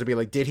questions to be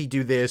like, did he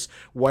do this?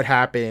 What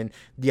happened?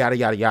 Yada,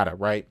 yada, yada,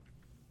 right?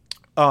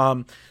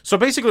 So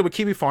basically what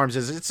Kiwi Farms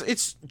is,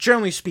 it's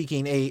generally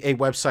speaking a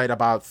website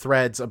about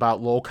threads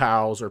about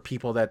locales or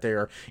people that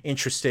they're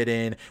interested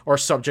in, or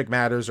subject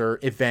matters or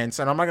events.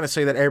 And I'm not going to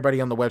say that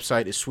everybody on the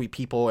website is sweet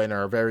people and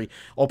are very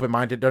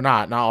open-minded. They're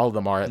not all of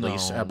them are, at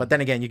least. But then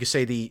again, you could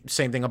say the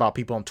same thing about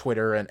people on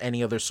Twitter and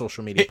any other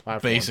social media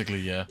platform. Basically,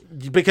 yeah.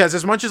 Because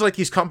as much as like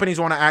these companies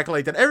want to act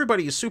like that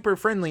everybody is super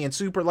friendly and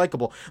super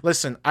likable,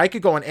 listen, I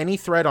could go on any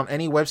thread on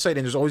any website and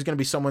there's always going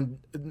to be someone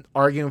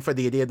arguing for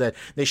the idea that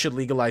they should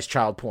legalize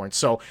child porn.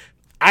 So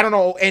I don't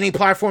know any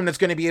platform that's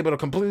going to be able to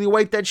completely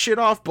wipe that shit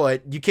off,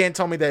 but you can't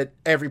tell me that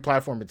every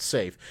platform is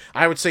safe.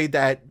 I would say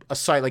that a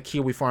site like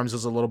Kiwi Farms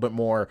is a little bit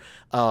more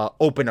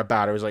open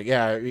about it. It was like,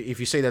 yeah, if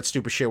you say that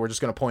stupid shit, we're just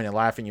going to point and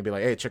laugh, and you'll be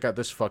like, hey, check out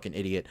this fucking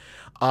idiot.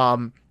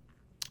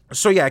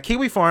 So yeah,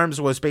 Kiwi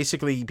Farms was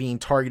basically being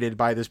targeted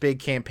by this big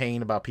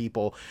campaign about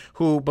people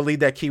who believe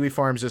that Kiwi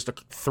Farms is the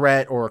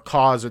threat or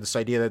cause of this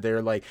idea that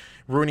they're like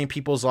ruining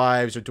people's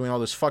lives or doing all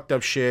this fucked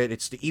up shit.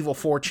 It's the evil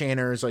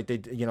 4chaners, like they,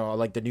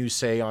 like the news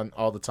say on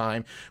all the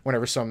time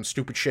whenever some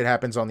stupid shit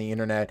happens on the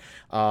internet.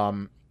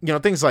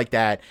 things like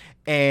that.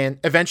 And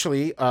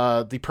eventually,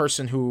 the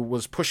person who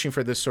was pushing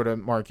for this sort of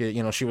market,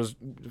 she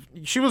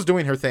was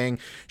doing her thing.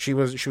 She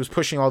was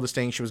pushing all this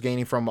thing. She was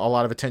gaining from a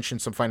lot of attention,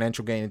 some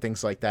financial gain and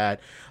things like that.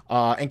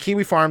 And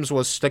Kiwi Farms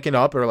was sticking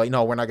up. Or like,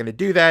 no, we're not going to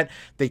do that.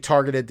 They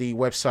targeted the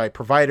website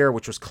provider,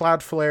 which was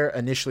Cloudflare.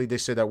 Initially, they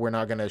said that we're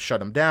not going to shut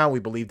them down. We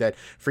believe that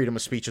freedom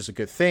of speech is a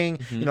good thing.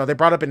 They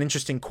brought up an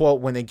interesting quote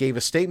when they gave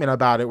a statement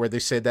about it, where they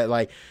said that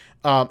like,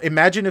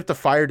 imagine if the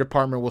fire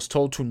department was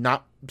told to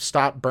not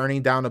stop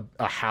burning down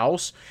a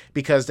house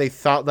because they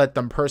thought that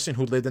the person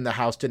who lived in the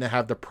house didn't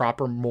have the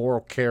proper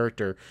moral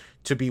character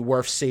to be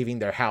worth saving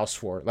their house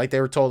for. Like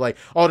they were told like,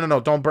 oh no,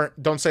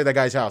 don't save that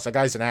guy's house. That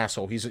guy's an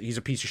asshole. He's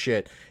a piece of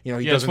shit. He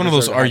doesn't. It's one of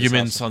those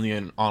arguments on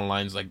the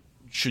online, like,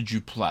 should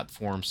you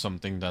platform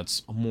something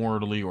that's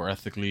morally or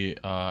ethically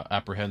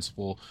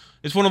apprehensible?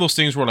 It's one of those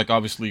things where, like,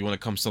 obviously when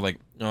it comes to like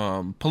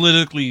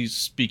politically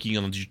speaking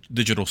on the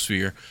digital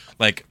sphere,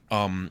 like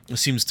it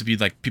seems to be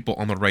like people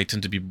on the right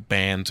tend to be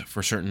banned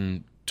for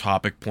certain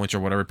topic points or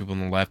whatever. People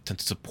on the left tend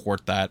to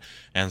support that,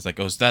 and it's like,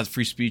 oh, is that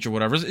free speech or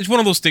whatever? It's one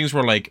of those things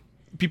where like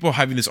people are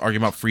having this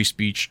argument about free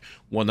speech,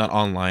 whatnot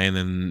online,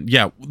 and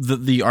yeah,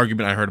 the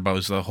argument I heard about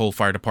is the whole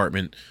fire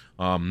department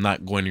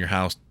not going to your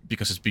house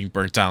because it's being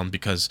burnt down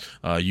because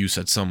you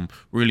said some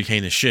really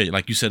heinous shit.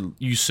 Like you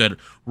said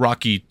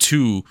Rocky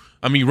 2.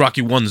 I mean,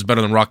 Rocky 1 is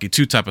better than Rocky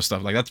 2 type of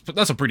stuff. Like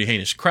that's a pretty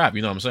heinous crap,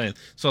 you know what I'm saying?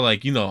 So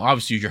like,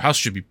 obviously your house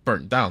should be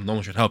burnt down. No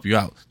one should help you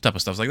out type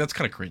of stuff. Like that's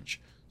kind of cringe.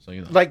 So,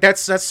 like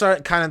that's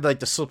kind of like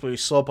the slippery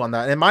slope on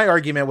that. And my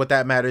argument with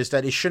that matter is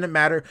that it shouldn't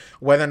matter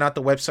whether or not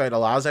the website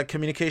allows that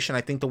communication.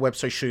 I think the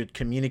website should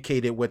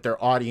communicate it with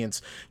their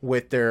audience,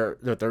 with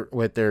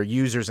their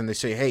users, and they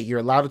say, hey, you're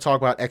allowed to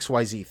talk about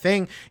XYZ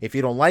thing. If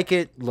you don't like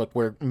it, look,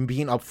 we're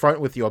being upfront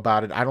with you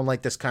about it. I don't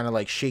like this kind of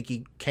like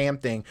shaky cam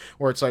thing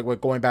where it's like we're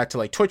going back to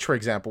like Twitch, for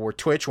example, where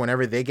Twitch,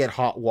 whenever they get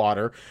hot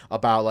water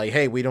about like,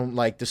 hey, we don't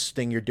like this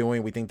thing you're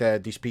doing, we think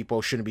that these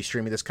people shouldn't be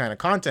streaming this kind of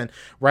content,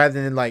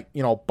 rather than like,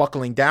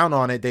 buckling down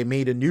on it, they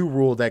made a new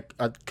rule that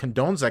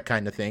condones that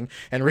kind of thing.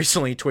 And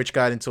recently Twitch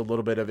got into a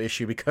little bit of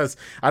issue because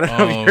I don't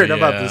know if you heard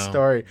about this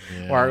story,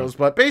 Marcos,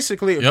 but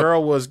basically a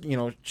girl was,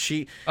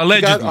 she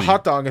got a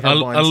hot dog in her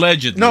buns.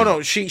 Allegedly.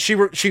 No, she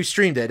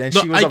streamed it and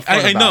she was upfront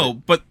I about know,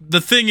 it. But the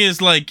thing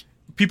is, like,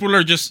 people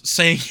are just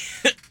saying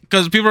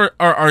because people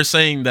are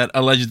saying that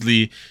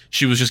allegedly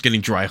she was just getting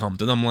dry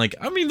humped, and I'm like,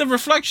 I mean, the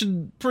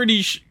reflection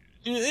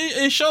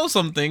it shows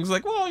some things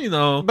like,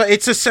 well, but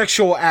it's a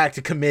sexual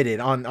act committed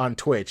on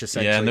Twitch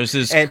essentially. Yeah, and there's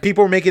this, and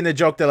people were making the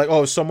joke that like,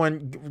 oh,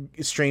 someone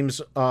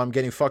streams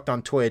getting fucked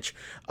on Twitch,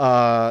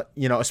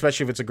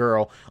 especially if it's a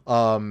girl,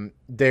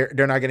 they're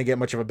not gonna get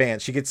much of a ban.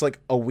 She gets like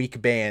a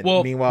week ban.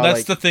 Well, meanwhile,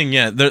 that's the thing.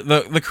 Yeah,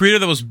 the creator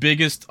that was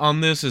biggest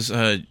on this is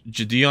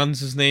Jadion's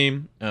his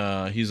name.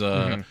 He's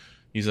a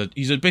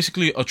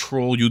basically a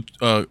troll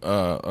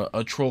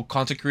a troll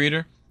content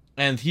creator,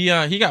 and he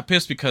got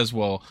pissed because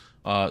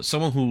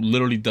someone who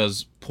literally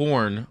does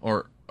porn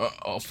or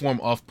a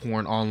form of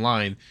porn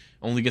online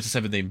only gets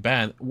a 7-day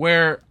ban.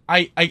 Where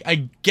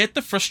I get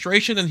the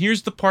frustration, and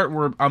here's the part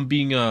where I'm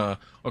being a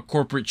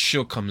corporate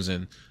shill comes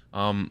in.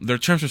 Their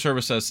terms of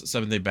service says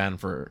 7-day ban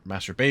for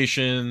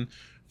masturbation,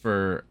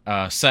 for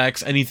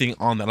sex, anything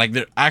on that. Like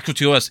their actual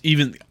TOS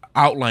even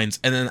outlines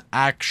and an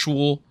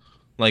actual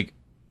like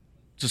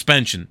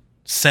suspension,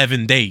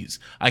 7 days.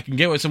 I can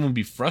get why someone would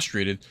be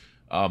frustrated,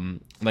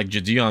 like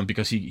Jadion,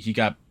 because he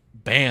got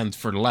banned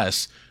for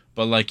less,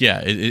 but like,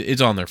 yeah,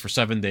 it's on there for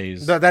 7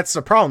 days. That's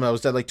the problem though,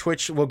 is that like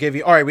Twitch will give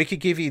you, all right, we could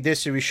give you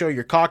this if we show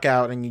your cock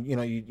out and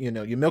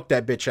you milk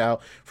that bitch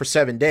out for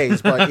 7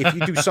 days, but if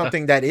you do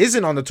something that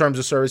isn't on the terms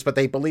of service, but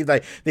they believe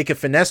that they could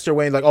finesse their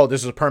way, like, oh,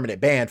 this is a permanent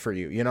ban for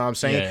you, you know what I'm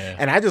saying? Yeah.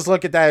 And I just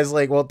look at that as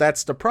like, well,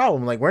 that's the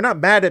problem. Like, we're not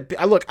mad at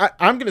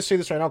I'm gonna say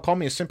this right now, call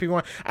me a simpy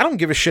one, I don't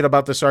give a shit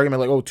about this argument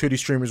like, oh, titty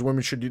streamers,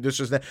 women should do this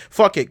or that.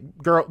 Fuck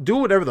it, girl, do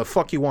whatever the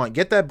fuck you want,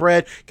 get that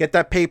bread, get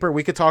that paper.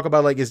 We could talk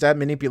about like, is that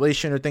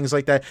manipulation or things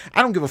like that.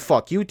 I don't give a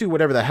fuck. You do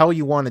whatever the hell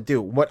you want to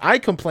do. What I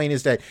complain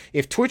is that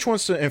if Twitch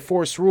wants to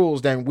enforce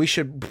rules, then we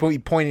should be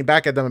pointing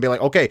back at them and be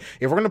like, okay,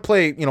 if we're going to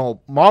play,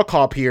 mall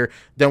cop here,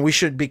 then we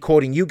should be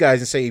quoting you guys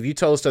and say, if you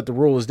tell us that the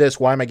rule is this,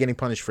 why am I getting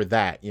punished for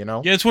that,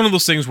 Yeah, it's one of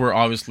those things where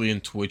obviously in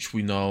Twitch,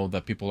 we know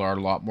that people are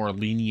a lot more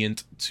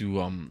lenient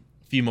to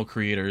female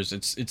creators.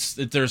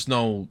 There's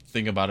no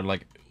thing about it.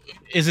 Like,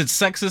 is it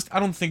sexist? I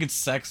don't think it's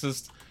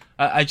sexist.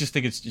 I just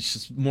think it's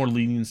just more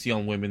leniency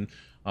on women,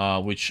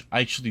 which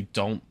I actually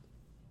don't.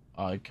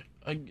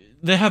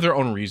 They have their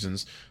own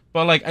reasons,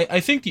 but like I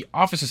think the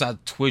offices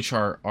at Twitch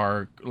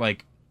are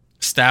like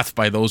staffed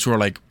by those who are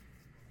like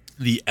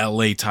the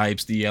LA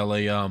types, the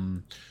LA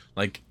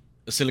like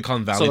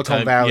Silicon Valley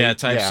type.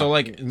 Yeah. So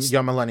like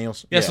young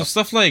millennials. Yeah, so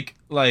stuff like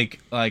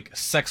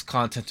sex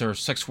content or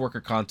sex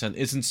worker content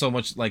isn't so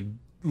much like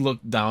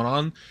looked down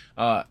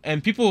on,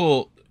 and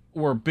people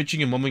were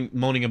bitching and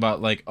moaning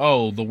about like,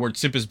 oh, the word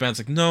simp is banned. It's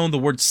like, no, the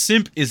word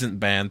simp isn't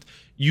banned.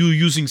 You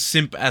using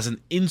simp as an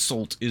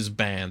insult is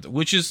banned,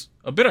 which is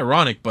a bit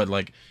ironic, but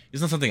like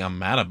it's not something I'm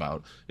mad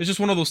about. It's just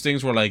one of those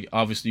things where like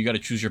obviously you got to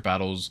choose your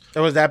battles.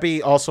 And would that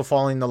be also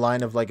following the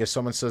line of like if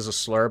someone says a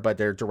slur but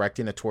they're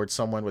directing it towards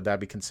someone, would that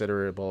be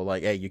considerable?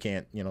 Like, hey, you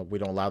can't, we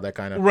don't allow that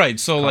kind of Right.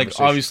 So like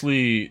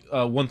obviously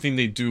one thing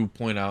they do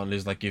point out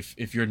is like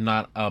if you're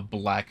not a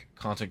black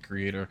content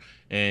creator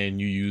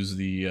and you use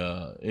the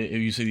if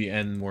you say the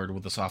N word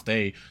with a soft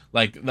A,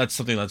 like that's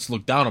something that's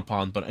looked down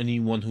upon. But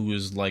anyone who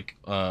is like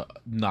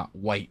not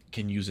white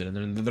can use it,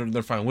 and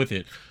they're fine with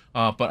it.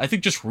 But I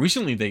think just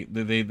recently they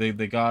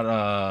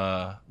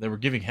got they were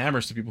giving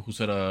hammers to people who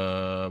said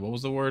what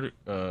was the word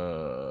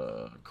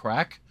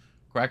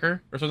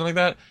cracker or something like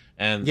that.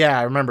 And yeah,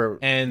 I remember.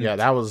 And yeah,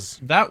 that was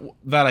that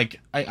like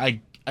I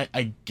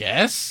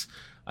guess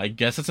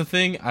that's a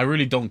thing. I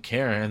really don't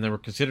care, and they were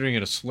considering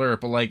it a slur.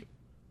 But like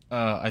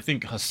I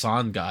think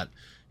Hassan got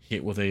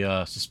hit with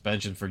a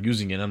suspension for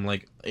using it. I'm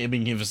like, I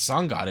mean, if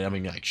Hassan got it, I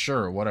mean, like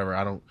sure, whatever.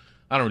 I don't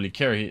really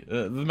care.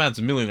 The man's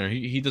a millionaire.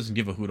 He doesn't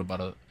give a hoot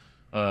about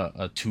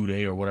a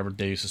 2-day or whatever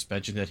day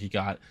suspension that he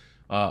got.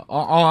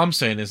 All I'm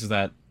saying is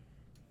that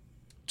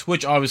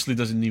Twitch obviously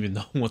doesn't even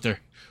know what they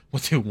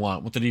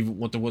want, what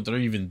they're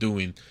even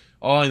doing.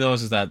 All I know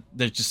is that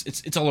they're just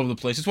it's all over the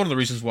place. It's one of the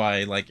reasons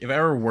why, like, if I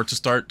ever were to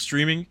start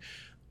streaming,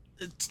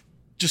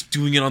 just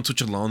doing it on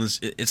Twitch alone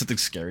it's something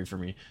scary for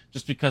me.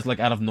 Just because like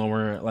out of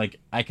nowhere, like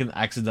I can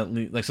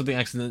accidentally something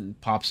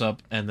accident pops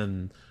up and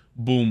then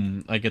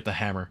boom, I get the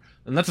hammer.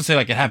 And not to say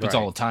like it happens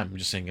all the time. I'm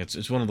just saying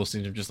it's one of those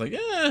things. I'm just like,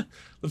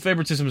 the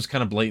favoritism is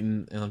kind of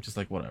blatant, and I'm just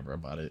like whatever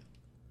about it.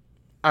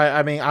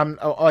 I mean,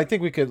 I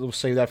think we could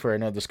save that for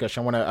another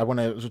discussion. I want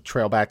to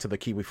trail back to the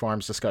Kiwi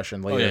Farms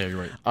discussion later. Oh yeah,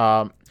 you're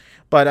right.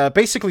 But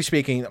basically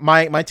speaking,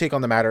 my take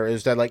on the matter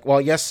is that, like, well,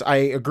 yes, I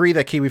agree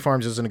that Kiwi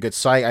Farms isn't a good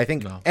site. I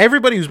think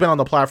everybody who's been on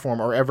the platform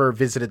or ever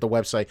visited the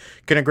website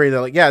can agree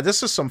that, like, yeah,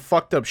 this is some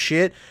fucked up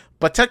shit.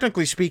 But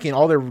technically speaking,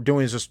 all they're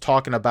doing is just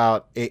talking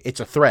about it's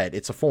a thread.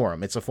 It's a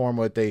forum. It's a forum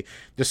where they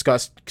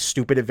discuss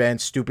stupid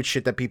events, stupid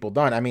shit that people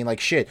done. I mean, like,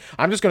 shit.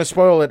 I'm just going to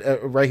spoil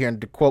it right here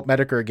and to quote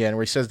Medicare again,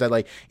 where he says that,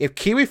 like, if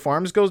Kiwi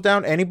Farms goes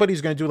down,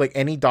 anybody's going to do, like,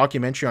 any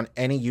documentary on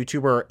any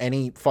YouTuber or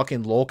any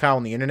fucking locale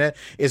on the internet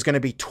is going to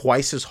be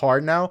twice as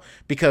hard now.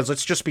 Because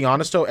let's just be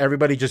honest, though,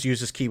 everybody just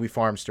uses Kiwi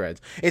Farms threads.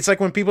 It's like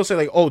when people say,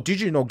 like, oh,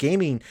 Did You Know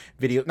Gaming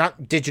video,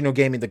 not Did You Know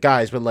Gaming the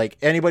guys, but, like,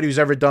 anybody who's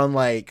ever done,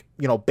 like,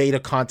 beta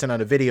content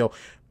on a video,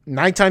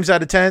 9 times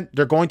out of 10,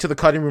 they're going to the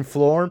cutting room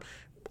floor,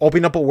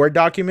 opening up a Word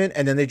document,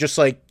 and then they just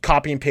like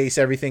copy and paste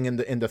everything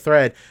in the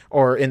thread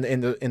or in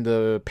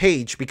the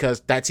page,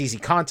 because that's easy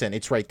content.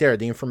 It's right there.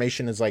 The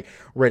information is like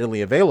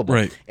readily available.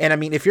 Right. And I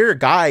mean, if you're a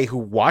guy who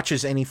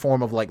watches any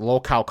form of like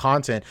locale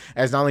content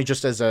as not only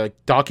just as a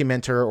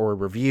documenter or a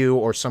review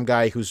or some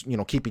guy who's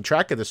keeping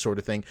track of this sort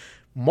of thing,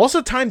 most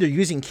of the time they're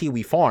using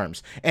Kiwi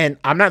Farms. And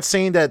I'm not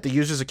saying that the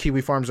users of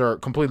Kiwi Farms are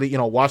completely,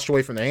 washed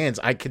away from their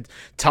hands. I could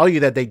tell you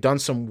that they've done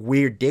some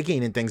weird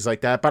digging and things like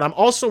that. But I'm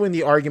also in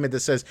the argument that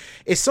says,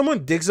 if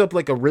someone digs up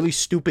like a really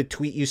stupid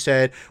tweet you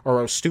said,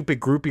 or a stupid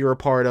group you're a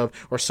part of,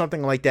 or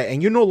something like that,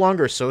 and you're no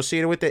longer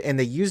associated with it, and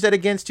they use that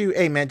against you,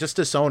 hey man, just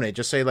disown it.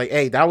 Just say like,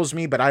 hey, that was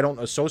me, but I don't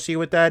associate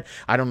with that.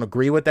 I don't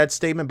agree with that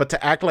statement. But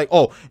to act like,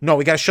 oh, no,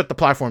 we got to shut the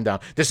platform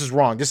down. This is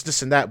wrong.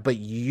 This and that. But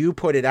you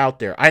put it out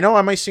there. I know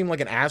I might seem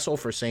like an asshole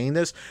for saying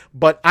this,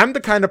 but I'm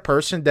the kind of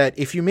person that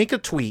if you make a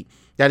tweet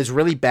that is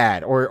really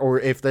bad, or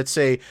if, let's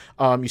say,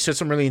 you said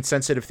some really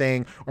insensitive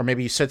thing, or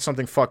maybe you said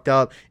something fucked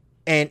up,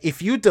 and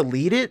if you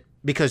delete it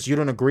because you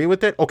don't agree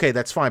with it, okay,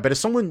 that's fine. But if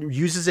someone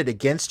uses it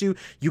against you,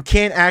 you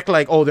can't act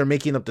like, oh, they're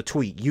making up the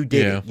tweet. You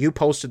did it. You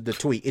posted the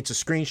tweet. It's a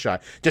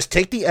screenshot. Just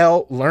take the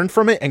L, learn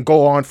from it, and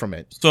go on from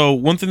it. So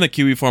one thing that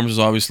Kiwi Farms has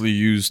obviously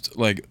used,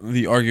 like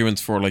the arguments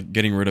for like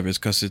getting rid of it, is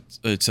because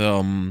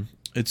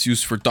it's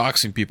used for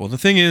doxing people. The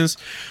thing is,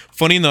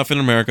 funny enough, in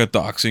America,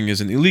 doxing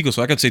isn't illegal.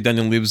 So I could say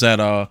Daniel lives at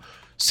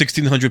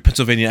 1600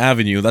 Pennsylvania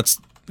Avenue. That's,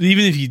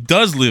 even if he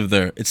does live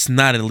there, it's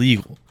not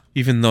illegal,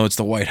 even though it's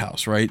the White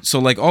House, right? So,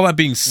 like, all that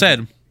being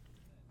said,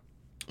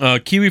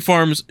 Kiwi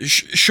Farms,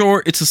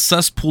 sure, it's a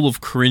cesspool of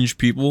cringe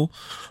people.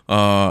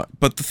 But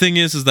the thing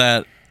is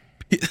that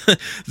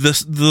the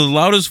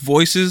loudest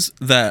voices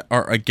that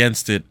are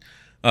against it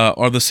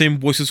are the same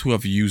voices who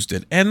have used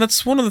it. And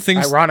that's one of the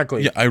things...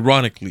 Ironically. Yeah,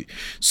 ironically.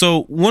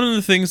 So one of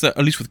the things that,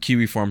 at least with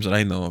Kiwi Farms that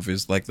I know of,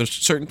 is like there's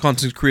certain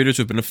content creators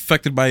who have been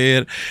affected by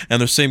it,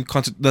 and there's same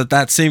content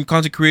that same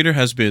content creator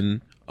has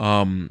been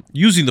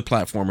using the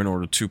platform in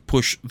order to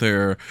push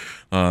their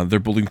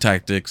bullying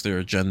tactics, their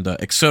agenda,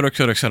 etc.,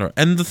 etc., etc.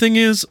 And the thing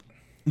is,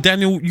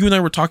 Daniel, you and I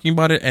were talking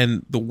about it,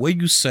 and the way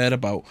you said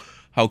about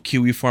how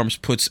Kiwi Farms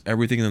puts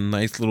everything in a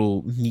nice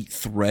little neat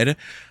thread,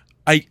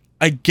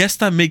 I guess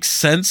that makes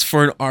sense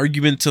for an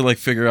argument to like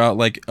figure out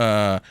like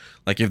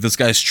if this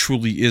guy's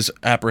truly is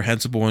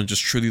apprehensible and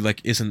just truly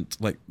like isn't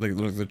like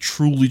the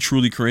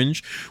truly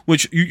cringe,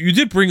 which you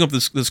did bring up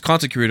this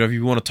content creator if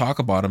you want to talk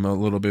about him a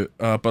little bit,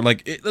 but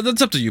like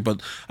that's up to you.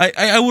 But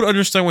I would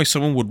understand why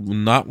someone would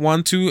not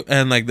want to,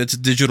 and like that's a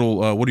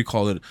digital what do you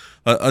call it,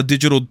 a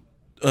digital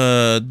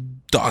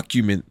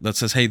document that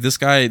says, hey, this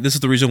guy, this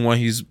is the reason why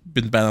he's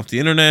been banned off the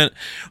internet,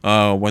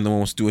 why no one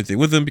wants to do anything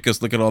with him,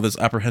 because look at all this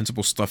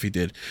apprehensible stuff he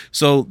did.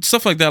 So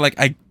stuff like that, like,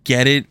 I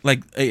get it.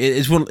 Like,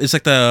 it's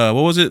like the,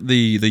 what was it, the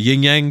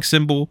yin yang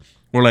symbol,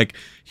 where like,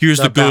 here's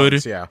the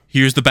good, balance,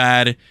 here's the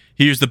bad,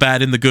 here's the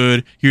bad and the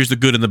good, here's the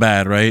good and the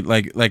bad, right?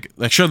 Like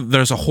sure,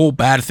 there's a whole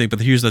bad thing, but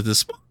here's like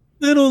this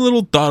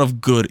little dot of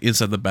good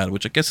inside the bad,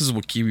 which I guess is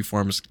what Kiwi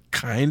Farms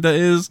kinda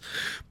is.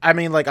 I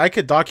mean, like, I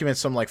could document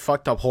some like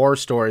fucked up horror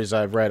stories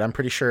I've read. I'm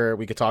pretty sure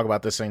we could talk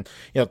about this, and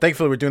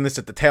thankfully we're doing this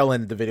at the tail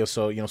end of the video,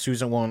 so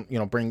Susan won't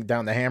bring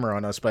down the hammer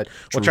on us. But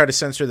we'll try to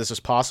censor this as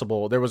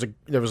possible. There was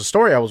a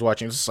story I was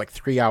watching. It was just like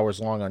 3 hours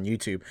long on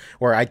YouTube,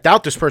 where I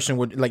doubt this person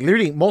would, like,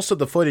 literally most of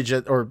the footage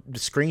or the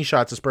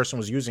screenshots this person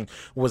was using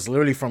was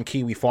literally from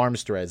Kiwi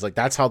Farms threads. Like,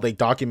 that's how they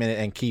document it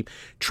and keep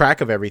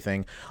track of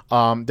everything.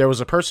 There was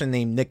a person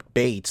named Nick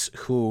Bates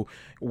who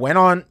went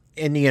on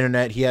in the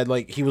internet.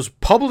 He was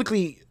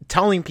publicly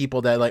telling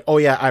people that, like, oh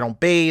yeah, I don't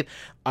bathe,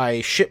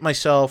 I shit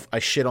myself, I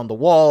shit on the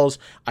walls,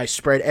 I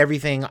spread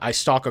everything, I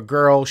stalk a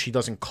girl, she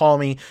doesn't call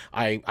me,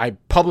 I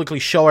publicly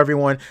show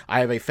everyone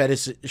I have a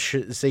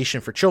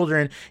fetishization for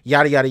children,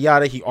 yada yada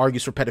yada. He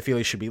argues for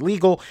pedophilia should be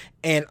legal,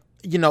 and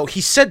he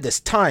said this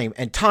time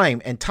and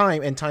time and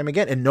time and time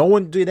again, and no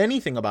one did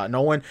anything about it.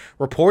 No one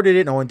reported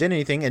it, no one did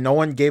anything, and no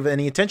one gave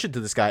any attention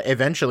to this guy.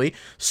 Eventually,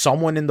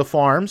 someone in the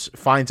farms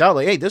finds out,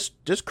 like, hey, this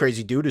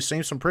crazy dude is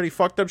saying some pretty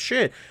fucked up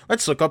shit.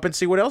 Let's look up and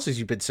see what else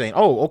he's been saying.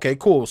 Oh, okay,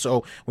 cool.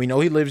 So we know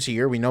he lives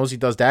here, we know he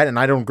does that, and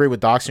I don't agree with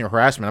doxing or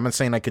harassment. I'm not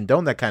saying I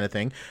condone that kind of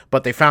thing,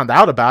 but they found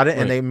out about it,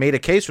 and they made a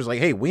case where it's like,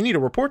 hey, we need to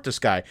report this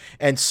guy.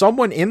 And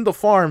someone in the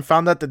farm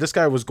found out that this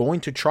guy was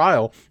going to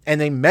trial,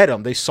 and they met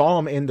him. They saw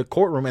him in the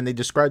courtroom, and they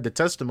described the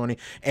testimony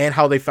and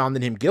how they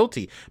found him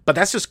guilty. But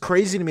that's just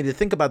crazy to me to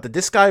think about, that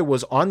this guy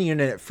was on the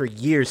internet for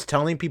years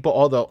telling people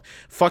all the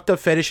fucked up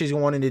fetishes he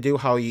wanted to do,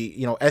 how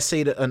he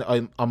essayed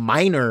a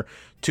minor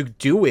to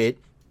do it.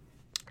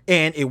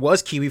 And it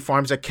was Kiwi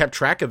Farms that kept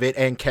track of it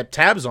and kept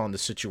tabs on the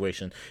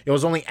situation. It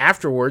was only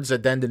afterwards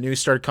that then the news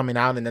started coming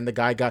out, and then the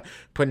guy got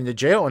put into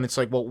jail. And it's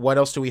like, well, what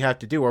else do we have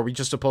to do? Are we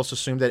just supposed to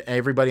assume that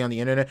everybody on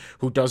the internet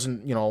who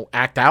doesn't,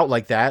 act out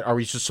like that, are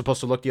we just supposed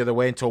to look the other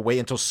way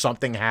until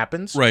something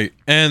happens? Right.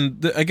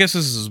 And I guess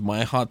this is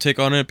my hot take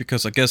on it,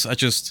 because I guess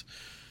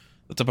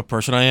the type of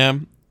person I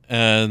am,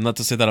 and not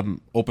to say that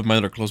I'm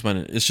open-minded or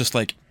closed-minded, it's just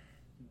like,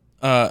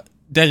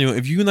 Daniel,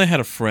 if you and I had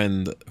a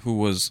friend who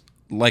was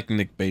like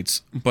Nick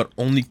Bates, but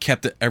only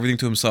kept everything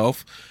to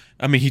himself.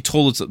 I mean, he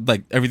told us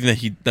like everything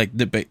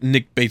that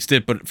Nick Bates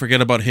did, but forget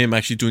about him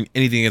actually doing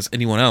anything against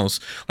anyone else.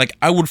 Like,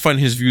 I would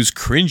find his views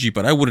cringy,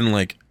 but I wouldn't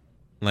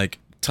like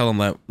tell him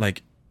that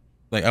like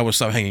I would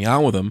stop hanging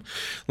out with him.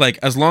 Like,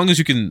 as long as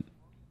you can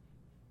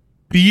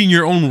be in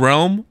your own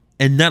realm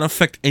and not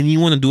affect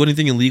anyone and do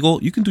anything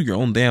illegal, you can do your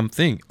own damn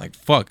thing. Like,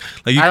 fuck.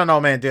 Like, I don't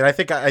know, man, dude. I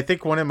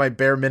think one of my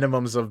bare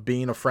minimums of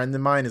being a friend of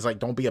mine is like,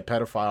 don't be a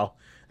pedophile.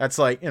 That's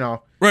like,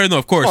 right? No,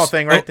 of course. Small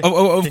thing, right?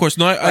 Of course.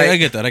 No, I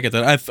get that. I get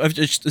that.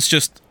 It's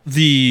just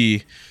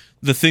the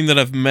thing that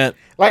I've met.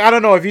 Like, I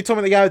don't know. If you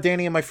told me, yeah,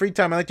 Danny, in my free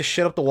time, I like to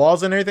shit up the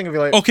walls and everything, I'd be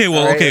like, okay,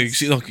 well, right, okay.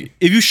 See, okay.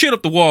 If you shit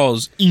up the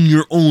walls in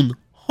your own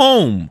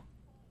home,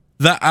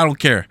 that I don't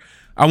care.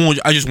 I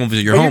just won't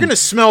visit your home. You're gonna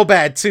smell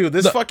bad too.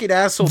 This fucking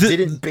asshole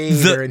didn't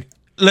bathe.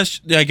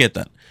 I get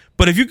that.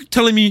 But if you're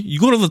telling me you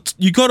go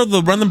to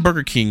the random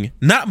Burger King,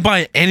 not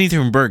buy anything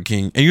from Burger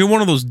King, and you're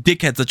one of those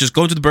dickheads that just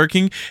go to the Burger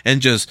King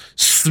and just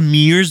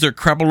smears their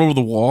crap all over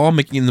the wall,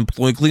 making an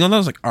employee clean on that, I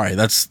was like, all right,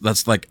 that's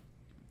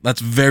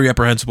very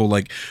apprehensible.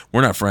 Like,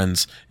 we're not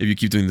friends if you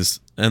keep doing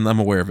this, and I'm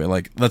aware of it.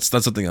 Like, that's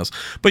something else.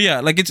 But yeah,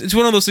 like, it's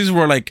one of those things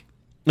where, like,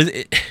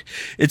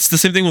 it's the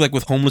same thing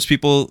with homeless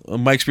people.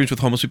 My experience with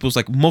homeless people is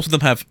like, most of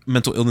them have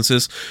mental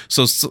illnesses.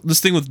 So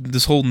this thing with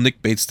this whole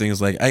Nick Bates thing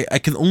is like, I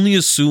can only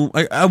assume,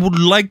 I would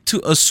like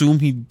to assume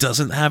he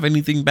doesn't have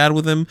anything bad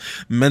with him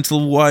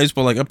mental wise,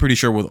 but like, I'm pretty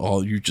sure with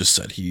all you just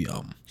said, he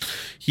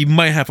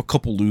might have a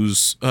couple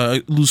loose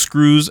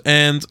screws,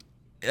 and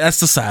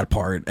that's the sad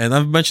part. And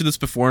I've mentioned this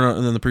before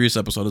in the previous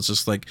episode. It's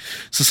just like,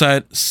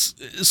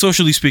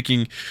 socially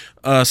speaking,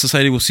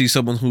 society will see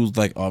someone who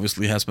like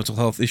obviously has mental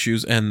health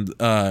issues, and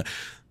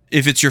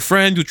if it's your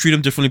friend, you treat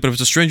them differently. But if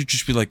it's a stranger, you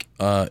just be like,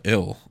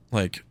 ill.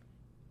 Like,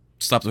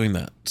 stop doing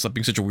that. Stop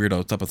being such a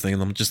weirdo type of thing.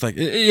 And I'm just like,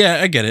 yeah,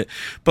 I get it.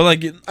 But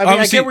like,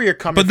 I get where you're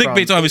coming from. But Nick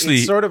Bates obviously,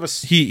 it's sort of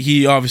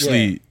he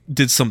obviously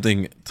did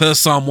something to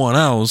someone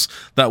else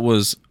that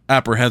was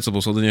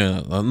apprehensible. So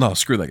then, no,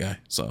 screw that guy.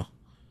 So.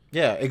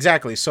 Yeah,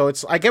 exactly. So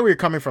I get where you're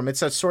coming from. It's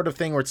that sort of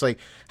thing where it's like,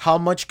 how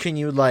much can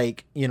you,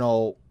 like,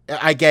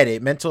 I get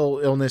it. Mental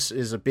illness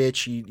is a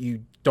bitch.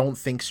 You don't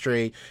think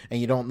straight and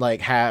you don't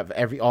like have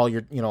all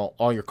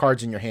your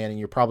cards in your hand, and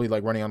you're probably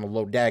like running on a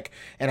low deck.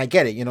 And I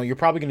get it, you're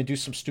probably going to do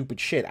some stupid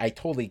shit. I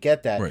totally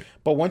get that. Right.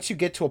 But once you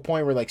get to a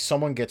point where like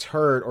someone gets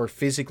hurt or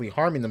physically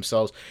harming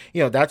themselves,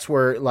 that's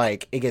where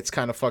like it gets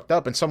kind of fucked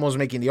up. And someone was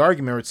making the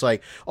argument where it's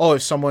like, oh,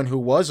 if someone who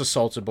was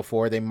assaulted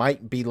before, they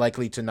might be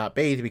likely to not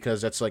bathe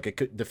because that's like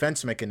a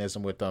defense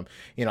mechanism with them.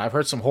 I've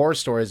heard some horror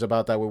stories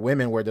about that with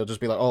women where they'll just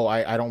be like, oh,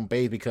 I don't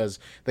bathe because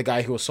the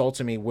guy who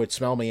assaulted me would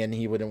smell me and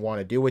he wouldn't want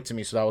to do it to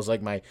me. So that was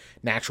like my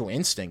natural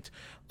instinct.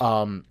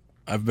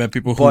 I've met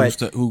people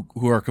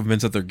who are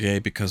convinced that they're gay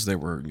because they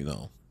were,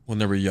 when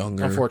they were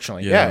younger.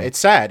 Unfortunately, yeah, it's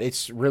sad.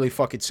 It's really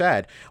fucking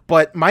sad.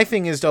 But my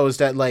thing is though, is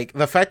that like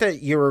the fact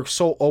that you're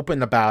so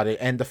open about it,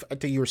 and the fact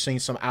that you were saying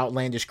some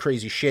outlandish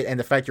crazy shit, and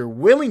the fact you're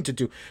willing to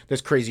do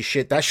this crazy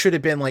shit, that should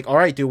have been like, all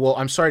right, dude. Well,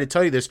 I'm sorry to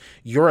tell you this.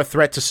 You're a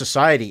threat to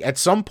society. At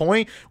some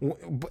point,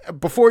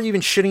 before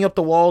even shitting up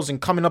the walls and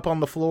coming up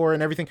on the floor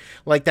and everything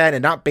like that,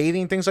 and not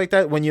bathing, things like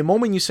that. When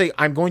you say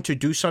I'm going to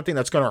do something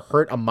that's going to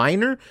hurt a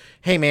minor,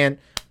 hey man.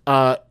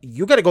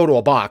 You got to go to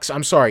a box.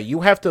 I'm sorry. You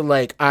have to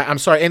like. I'm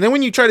sorry. And then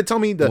when you try to tell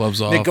me to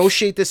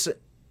negotiate this,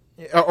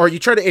 or if you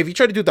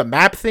try to do the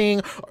map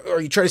thing,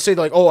 or you try to say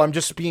like, oh, I'm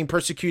just being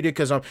persecuted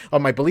because of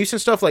my beliefs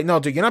and stuff. Like, no,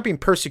 dude, you're not being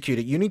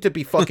persecuted. You need to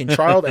be fucking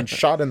trialed and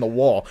shot in the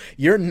wall.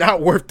 You're not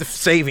worth the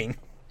saving.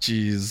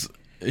 Jeez.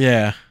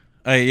 Yeah.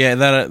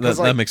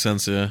 That makes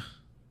sense. Yeah.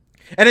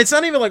 And it's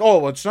not even like,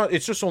 oh,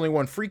 it's just only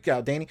one freak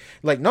out, Danny.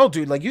 Like, no,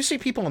 dude, like you see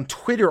people on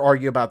Twitter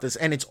argue about this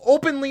and it's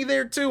openly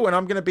there too. And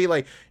I'm going to be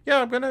like,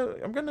 yeah, I'm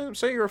going to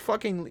say you're a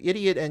fucking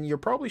idiot and you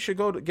probably should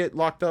go to get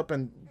locked up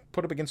and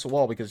put up against the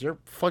wall because you're a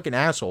fucking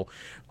asshole.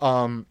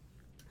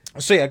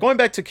 So yeah, going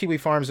back to Kiwi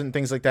Farms and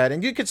things like that,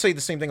 and you could say the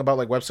same thing about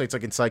like websites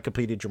like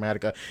Encyclopedia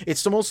Dramatica.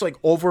 It's the most like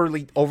over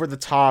the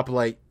top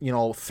like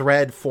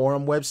thread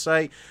forum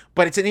website,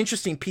 but it's an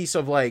interesting piece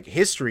of like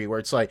history where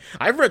it's like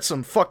I've read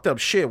some fucked up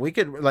shit. We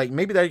could like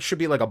maybe that should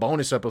be like a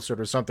bonus episode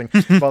or something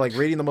about like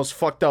reading the most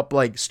fucked up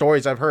like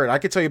stories I've heard. I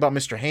could tell you about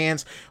Mr.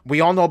 Hands. We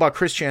all know about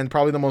Chris Chan,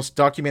 probably the most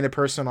documented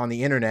person on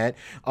the internet.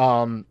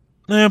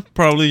 Yeah,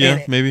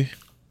 probably maybe.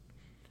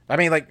 I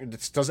mean, like,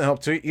 this doesn't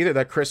help too either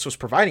that Chris was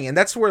providing. And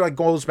that's where, like,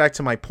 goes back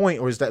to my point,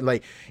 or is that,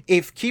 like,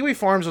 if Kiwi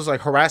Farms was, like,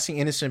 harassing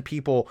innocent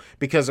people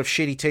because of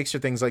shitty takes or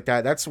things like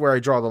that, that's where I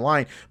draw the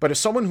line. But if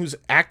someone who's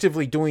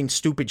actively doing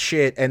stupid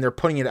shit and they're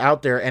putting it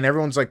out there and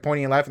everyone's, like,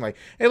 pointing and laughing, like,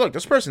 hey, look,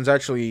 this person's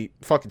actually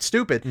fucking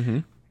stupid. Mm-hmm.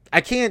 I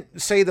can't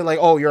say that, like,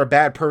 oh, you're a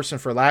bad person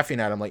for laughing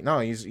at him. Like, no,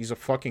 he's a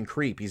fucking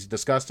creep. He's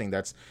disgusting.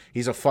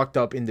 He's a fucked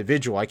up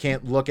individual. I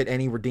can't look at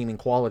any redeeming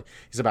quality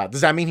he's about.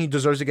 Does that mean he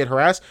deserves to get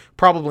harassed?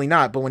 Probably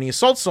not. But when he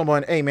assaults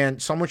someone, hey, man,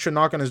 someone should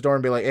knock on his door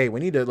and be like, hey, we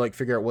need to, like,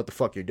 figure out what the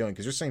fuck you're doing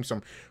because you're saying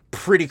some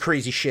pretty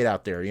crazy shit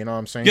out there. You know what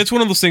I'm saying? Yeah, it's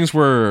one of those things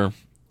where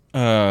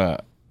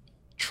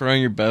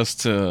trying your best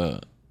to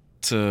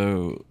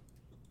what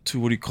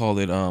do you call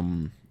it?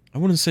 I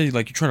wouldn't say,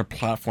 like, you're trying to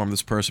platform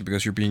this person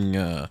because you're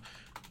being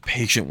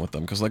patient with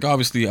them, because like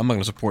obviously I'm not going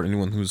to support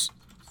anyone who's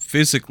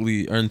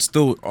physically and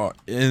still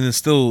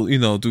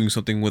doing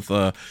something with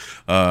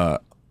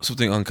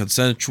something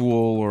unconsensual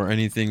or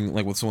anything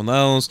like with someone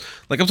else.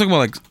 Like I'm talking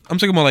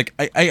about like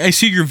I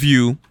see your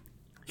view.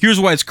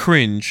 Here's why it's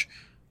cringe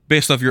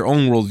based off your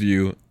own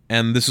worldview,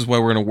 and this is why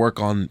we're going to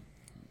work on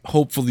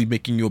hopefully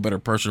making you a better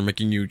person,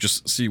 making you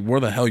just see where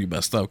the hell you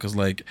messed up. Because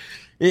like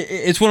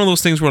it's one of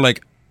those things where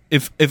like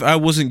if I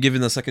wasn't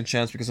given a second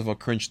chance because of a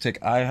cringe tick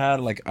I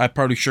had, like I'm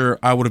probably sure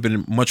I would have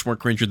been much more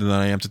cringer than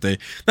I am today.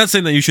 Not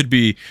saying that you should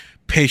be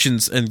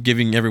patient and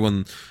giving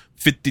everyone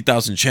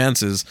 50,000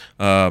 chances,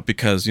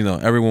 because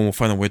everyone will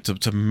find a way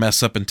to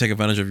mess up and take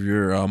advantage of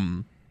your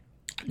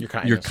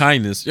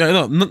kindness.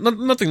 Yeah, no,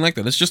 nothing like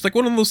that. It's just like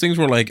one of those things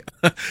where like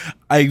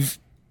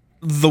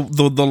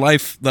the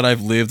life that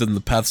I've lived and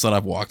the paths that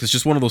I've walked. It's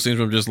just one of those things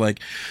where I'm just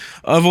like,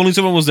 if only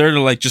someone was there to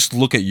like just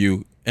look at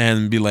you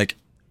and be like,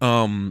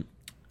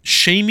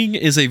 shaming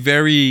is a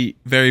very,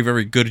 very,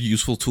 very good,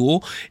 useful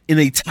tool in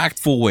a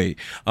tactful way.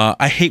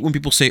 I hate when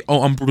people say,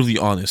 oh, I'm brutally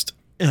honest.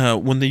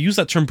 When they use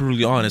that term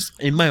brutally honest,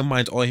 in my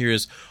mind, all I hear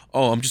is,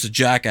 oh, I'm just a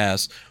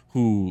jackass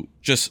who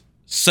just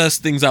says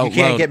things out loud.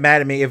 You can't get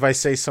mad at me if I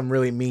say some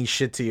really mean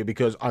shit to you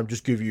because I'm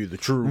just giving you the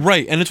truth.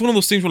 Right. And it's one of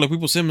those things where like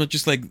people say, I'm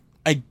just like,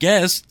 I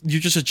guess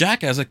you're just a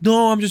jackass. Like,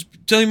 no, I'm just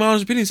telling my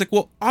honest opinion. It's like,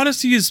 well,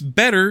 honesty is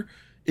better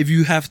if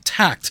you have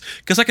tact,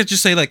 because I could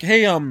just say like,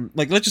 hey,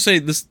 like let's just say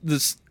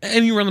this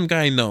any random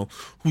guy I know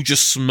who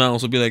just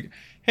smells will be like,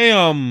 hey,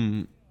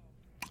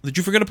 did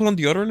you forget to put on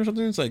deodorant or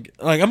something? It's like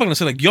I'm not gonna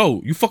say like,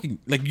 yo, you fucking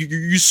like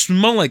you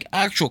smell like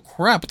actual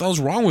crap. What the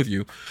hell's wrong with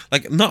you?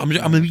 Like, no, I'm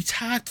gonna be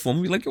tactful. I'm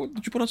gonna be like, yo,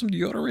 did you put on some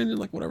deodorant and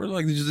like whatever?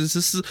 Like, did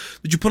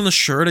you put on a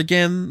shirt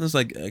again? It's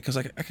like, because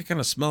I can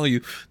kind of smell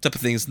you type of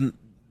things.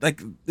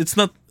 Like, it's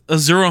not a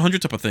 0-100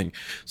 type of thing.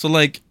 So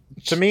like,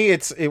 to me,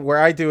 where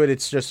I do it.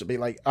 It's just to be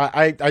like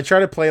I try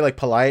to play like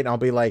polite, and I'll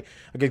be like,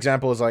 a good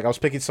example is like I was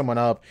picking someone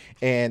up,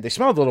 and they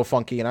smelled a little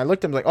funky, and I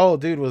looked at them like, oh,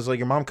 dude, was like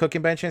your mom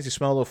cooking by any chance? You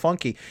smell a little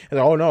funky. And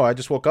they're, oh no, I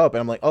just woke up, and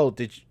I'm like, oh,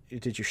 did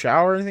you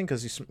shower or anything?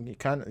 Because you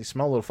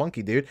smell a little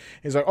funky, dude.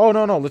 He's like, oh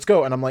no, let's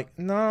go. And I'm like,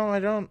 no, I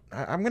don't.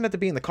 I'm gonna have to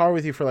be in the car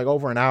with you for like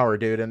over an hour,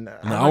 dude. And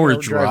an hour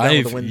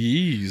drive,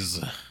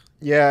 jeez.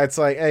 Yeah, it's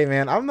like, hey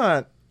man, I'm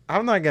not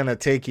gonna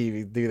take you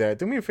to do that.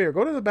 Do me a favor,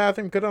 go to the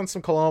bathroom, put on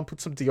some cologne,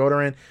 put some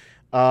deodorant.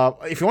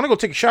 If you want to go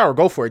take a shower,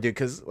 go for it, dude.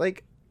 Because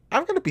like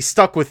I'm gonna be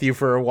stuck with you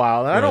for a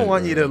while, and I don't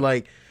want you to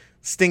like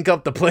stink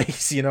up the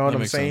place. You know what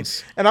I'm saying?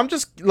 Sense. And I'm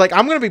just like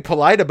I'm gonna be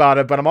polite about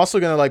it, but I'm also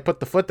gonna like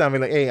put the foot down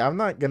and be like, hey, I'm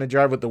not gonna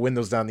drive with the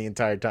windows down the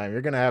entire time.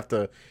 You're gonna have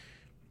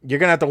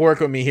to work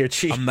with me here,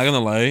 Chief. I'm not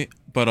gonna lie,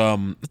 but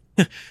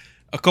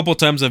a couple of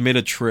times I've made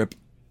a trip,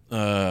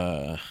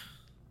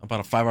 about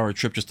a 5-hour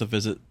trip just to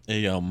visit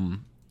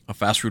a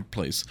fast food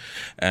place,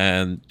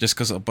 and just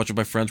because a bunch of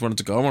my friends wanted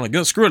to go, I'm like,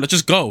 yeah, screw it, let's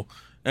just go,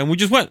 and we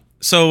just went.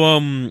 So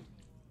on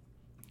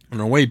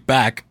our way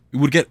back,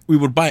 we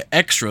would buy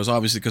extras,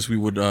 obviously, because we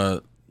would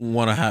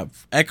want to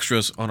have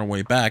extras on our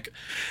way back,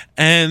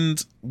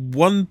 and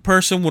one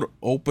person would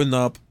open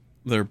up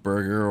their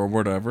burger or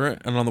whatever,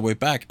 and on the way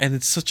back, and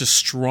it's such a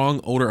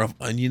strong odor of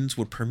onions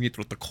would permeate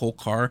with the whole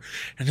car,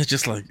 and it's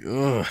just like,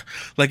 ugh,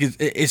 like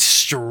it's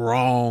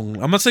strong.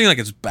 I'm not saying like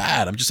it's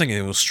bad, I'm just saying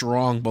it was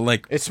strong, but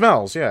like it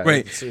smells, yeah,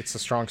 right, it's a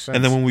strong scent.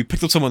 And then when we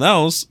picked up someone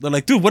else, they're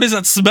like, dude, what is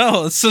that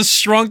smell? It's a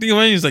strong thing of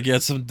onions. Like, yeah,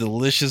 it's some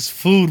delicious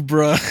food,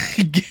 bro.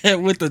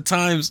 Get with the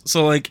times.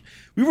 So like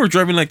we were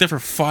driving like that for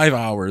 5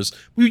 hours.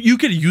 You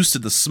get used to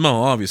the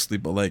smell, obviously,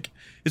 but like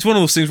it's one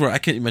of those things where I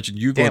can't imagine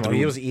you going through.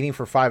 He was eating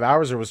for 5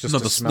 hours, or was just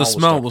the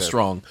smell was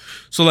strong.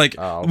 So like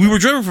we were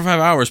driving for 5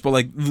 hours, but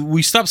like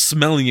we stopped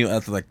smelling you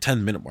at the like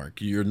 10-minute mark.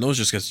 Your nose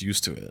just gets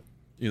used to it,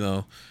 you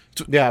know.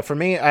 Yeah, for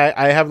me,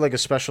 I have like a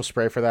special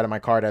spray for that in my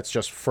car that's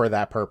just for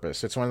that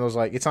purpose. It's one of those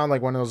like, it's not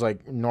like one of those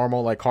like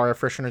normal like car air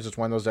fresheners. It's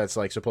one of those that's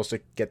like supposed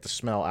to get the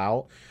smell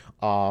out.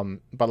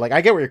 But like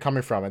I get where you're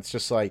coming from. It's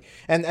just like,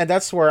 and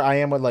that's where I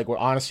am with like with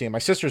honesty. And my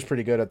sister's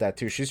pretty good at that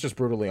too. She's just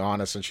brutally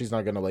honest, and she's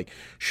not gonna like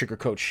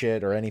sugarcoat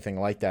shit or anything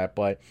like that.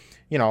 But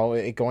you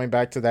know, going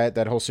back to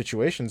that whole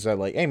situation is that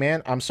like, hey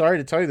man, I'm sorry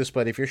to tell you this,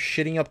 but if you're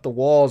shitting up the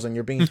walls and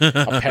you're being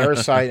a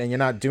parasite and you're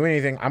not doing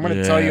anything, I'm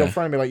gonna tell you up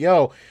front and be like,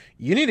 yo,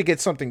 you need to get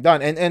something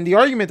done. And the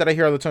argument that I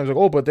hear all the time is like,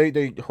 oh, but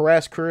they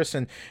harass Chris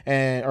and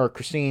or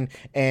Christine,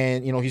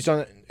 and you know he's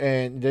done,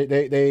 and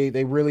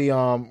they really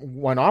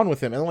went on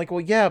with him. And I'm like,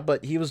 well, yeah,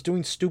 but he was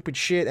doing stupid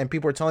shit, and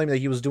people are telling me that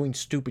he was doing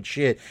stupid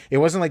shit. It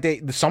wasn't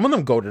like some of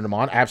them goaded him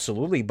on,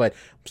 absolutely, but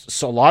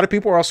so a lot of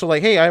people are also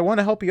like, hey, I want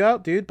to help you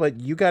out, dude, but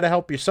you got to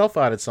help yourself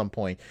out at some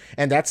point.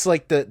 And that's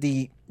like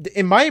the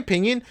in my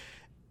opinion,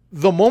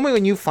 the moment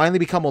when you finally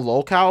become a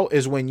local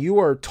is when you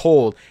are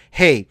told,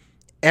 hey,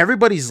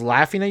 everybody's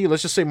laughing at you.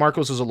 Let's just say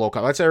Marcos is a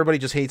local. Let's say everybody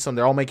just hates him.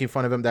 They're all making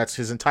fun of him. That's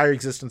his entire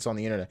existence on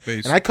the internet.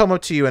 Peace. And I come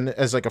up to you and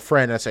as like a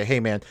friend, and I say, hey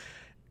man,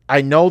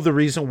 I know the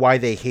reason why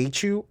they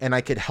hate you, and I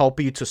could help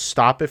you to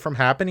stop it from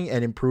happening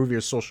and improve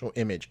your social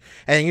image.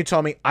 And then you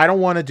tell me, I don't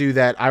want to do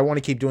that. I want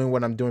to keep doing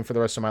what I'm doing for the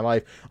rest of my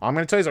life. I'm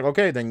going to tell you, like,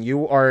 okay, then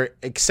you are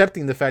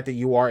accepting the fact that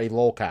you are a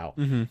local.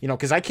 Mm-hmm. You know,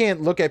 because I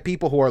can't look at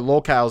people who are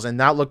locals and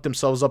not look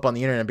themselves up on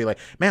the internet and be like,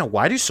 man,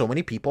 why do so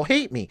many people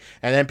hate me?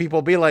 And then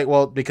people be like,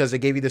 well, because they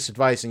gave you this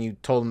advice and you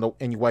told them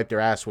and you wiped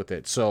their ass with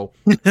it. So...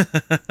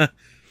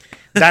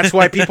 That's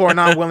why people are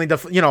not willing to,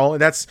 you know,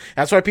 that's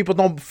why people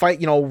don't fight,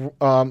 you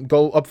know,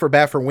 go up for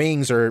bat for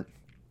Wings or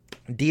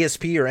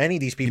DSP or any of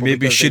these people. He may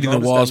be shitting the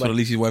walls, but at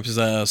least he wipes his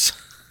ass.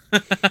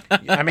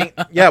 I mean,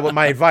 yeah, but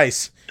my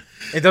advice,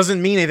 it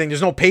doesn't mean anything.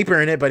 There's no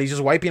paper in it, but he's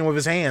just wiping it with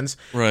his hands.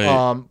 Right.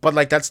 But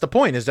like, that's the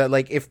point, is that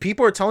like, if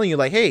people are telling you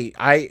like, hey,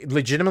 I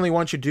legitimately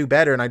want you to do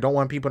better and I don't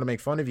want people to make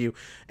fun of you,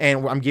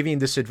 and I'm giving you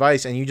this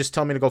advice and you just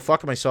tell me to go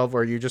fuck myself,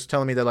 or you're just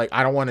telling me that like,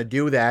 I don't want to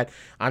do that,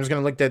 I'm just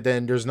going to look at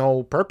then there's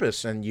no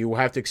purpose, and you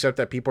have to accept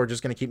that people are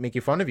just going to keep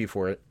making fun of you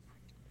for it.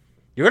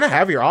 You're going to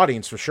have your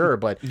audience for sure,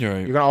 but you're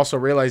going to also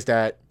realize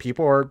that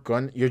people are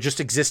you're just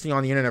existing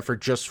on the internet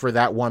for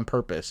that one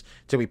purpose,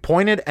 to be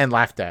pointed and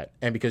laughed at,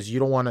 and because you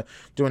don't want to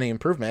do any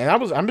improvement. And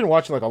I've been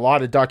watching like a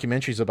lot of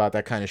documentaries about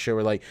that kind of shit,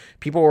 where like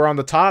people were on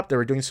the top, they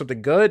were doing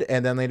something good,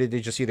 and then later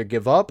they just either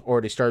give up or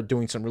they started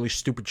doing some really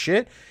stupid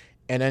shit.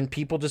 And then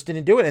people just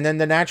didn't do it. And then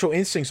the natural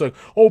instincts like,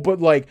 oh, but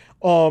like,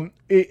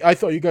 I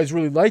thought you guys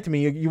really liked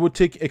me. You would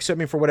accept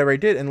me for whatever I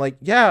did. And like,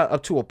 yeah,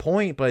 up to a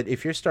point. But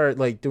if you start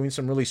like doing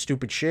some really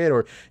stupid shit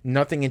or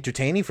nothing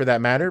entertaining for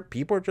that matter,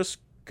 people are just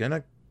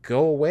gonna go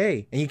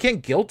away. And you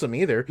can't guilt them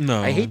either.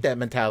 No. I hate that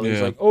mentality. Yeah.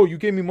 It's like, oh, you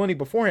gave me money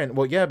beforehand.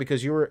 Well, yeah,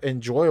 because you were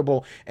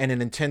enjoyable and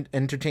an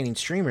entertaining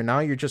streamer. Now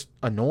you're just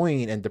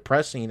annoying and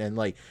depressing and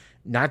like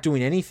not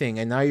doing anything,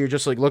 and now you're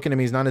just like looking at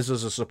me as not as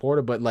a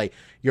supporter, but like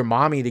your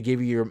mommy to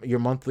give you your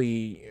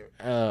monthly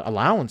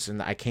allowance,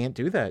 and I can't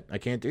do that.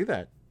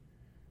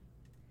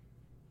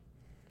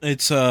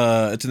 It's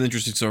an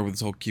interesting story with this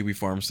whole Kiwi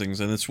Farms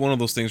things, and it's one of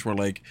those things where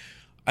like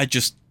I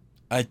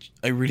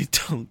really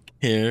don't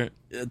care,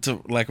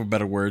 to lack of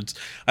better words.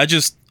 I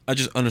I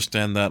just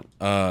understand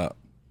that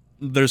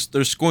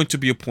there's going to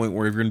be a point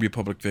where if you're going to be a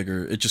public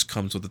figure, it just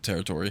comes with the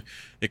territory.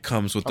 It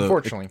comes with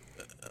unfortunately.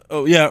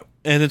 Oh yeah,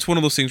 and it's one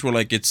of those things where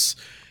like it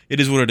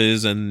is what it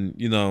is, and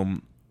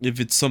if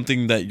it's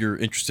something that you're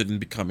interested in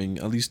becoming,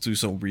 at least do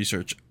some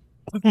research,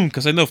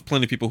 because I know of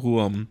plenty of people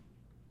who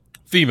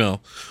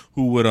female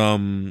who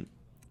would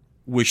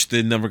wish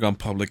they'd never gone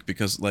public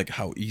because like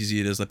how easy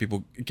it is that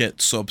people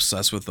get so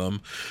obsessed with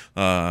them,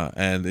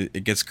 and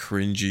it gets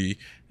cringy,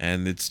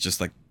 and it's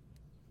just like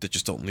they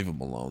just don't leave them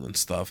alone and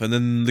stuff. And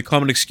then the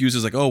common excuse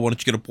is like, oh, why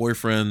don't you get a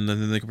boyfriend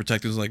and then they can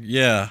protect you? It's like,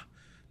 yeah.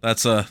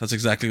 That's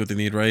exactly what they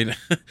need, right?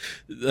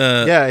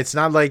 Yeah, it's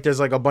not like there's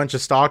like a bunch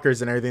of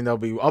stalkers and everything that'll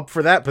be up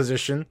for that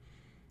position.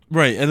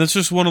 Right, and it's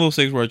just one of those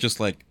things where I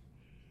just like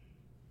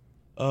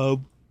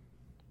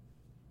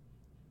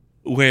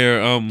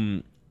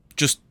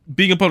just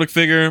being a public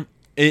figure,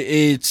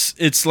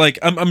 it's like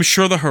I'm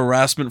sure the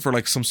harassment for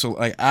like some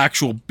like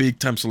actual big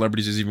time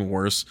celebrities is even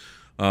worse.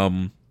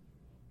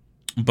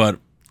 But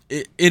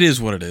it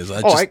is what it is.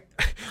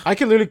 I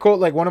can literally quote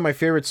like one of my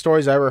favorite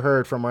stories I ever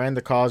heard from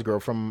Miranda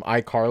Cosgrove from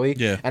iCarly.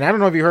 Yeah. And I don't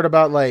know if you heard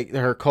about like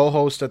her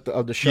co-host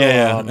of the show.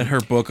 Yeah, and her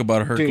book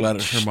about her glad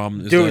her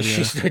mom is dude,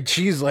 dead, yeah.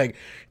 she's like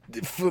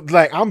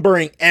I'm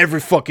burning every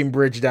fucking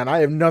bridge down. I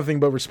have nothing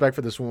but respect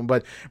for this woman.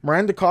 But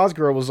Miranda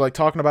Cosgrove was like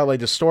talking about like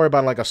the story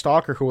about like a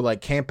stalker who would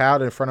like camp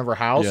out in front of her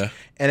house. Yeah.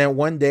 And then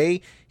one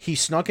day he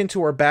snuck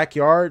into her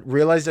backyard,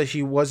 realized that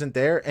she wasn't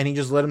there, and he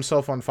just lit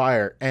himself on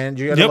fire. And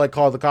you got to like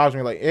call the cops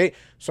and be like, hey,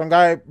 some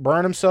guy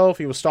burned himself.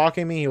 He was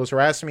stalking me. He was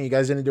harassing me. You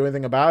guys didn't do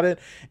anything about it.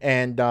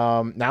 And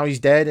now he's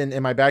dead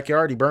in my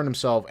backyard. He burned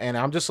himself. And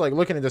I'm just like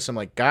looking at this. I'm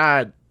like,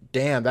 God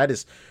damn, that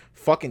is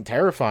fucking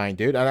terrifying,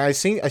 dude. And I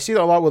see that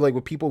a lot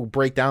with people who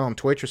break down on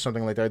Twitch or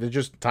something like that. They're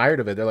just tired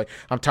of it. They're like,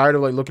 I'm tired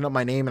of like looking up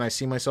my name and I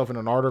see myself in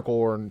an article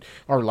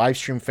or live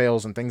stream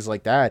fails and things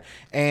like that.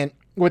 And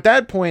with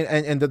that point,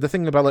 and the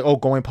thing about like, oh,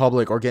 going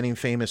public or getting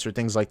famous or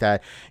things like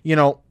that,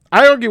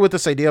 I argue with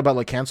this idea about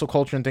like cancel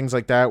culture and things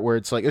like that, where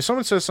it's like if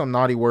someone says some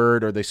naughty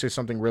word or they say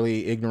something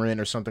really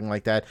ignorant or something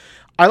like that,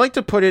 I like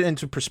to put it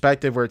into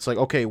perspective where it's like,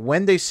 okay,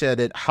 when they said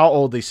it, how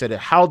old they said it,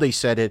 how they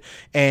said it,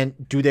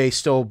 and do they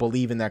still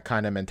believe in that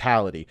kind of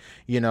mentality?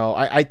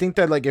 I think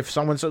that like if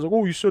someone says like,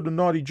 oh, you said a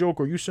naughty joke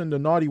or you said a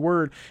naughty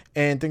word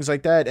and things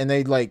like that, and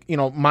they like,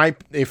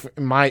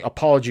 my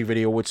apology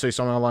video would say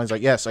something along the lines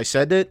like, yes, I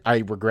said it, I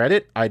regret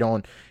it, I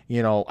don't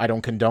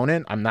condone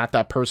it. I'm not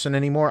that person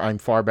anymore. I'm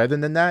far better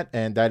than that,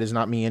 and that is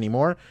not me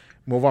anymore.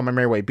 Move on my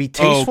merry way. Be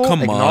tasteful. Oh,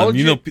 come on.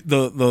 It.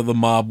 The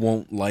mob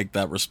won't like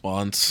that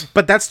response.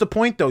 But that's the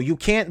point, though. You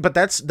can't. But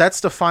that's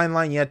the fine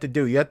line you have to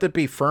do. You have to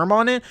be firm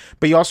on it,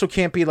 but you also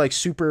can't be like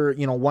super,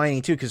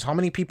 whiny too. Because how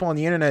many people on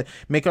the internet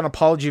make an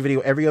apology video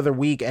every other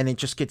week, and it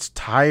just gets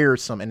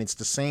tiresome, and it's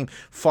the same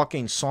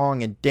fucking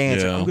song and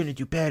dance. Yeah. I'm gonna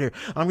do better.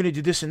 I'm gonna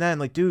do this and that. And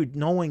like, dude,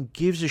 no one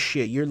gives a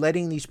shit. You're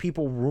letting these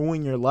people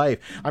ruin your life.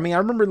 I mean, I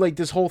remember like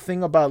this whole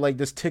thing about like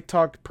this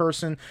TikTok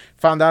person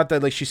found out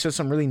that like she said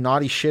some really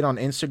naughty shit on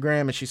Instagram.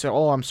 And she said,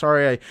 oh, I'm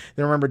sorry, I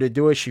didn't remember to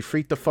do it. She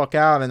freaked the fuck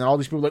out. And then all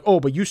these people were like, oh,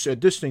 but you said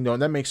this thing, though,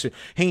 and that makes it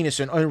heinous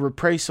and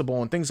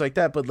irreplaceable and things like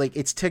that. But, like,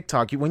 it's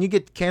TikTok. When you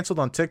get canceled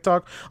on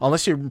TikTok,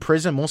 unless you're in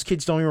prison, most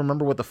kids don't even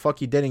remember what the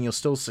fuck you did, and you'll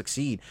still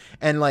succeed.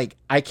 And, like,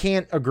 I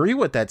can't agree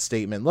with that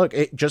statement. Look,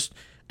 it just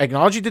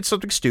acknowledge you did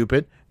something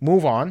stupid,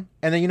 move on,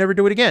 and then you never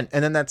do it again.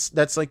 And then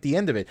that's like the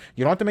end of it.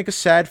 You don't have to make a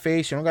sad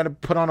face. You don't got to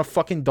put on a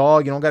fucking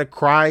dog. You don't got to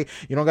cry.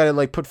 You don't got to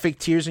like put fake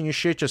tears in your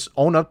shit. Just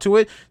own up to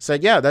it. Say,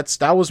 yeah,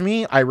 that was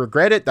me. I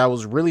regret it. That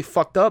was really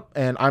fucked up,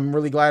 and I'm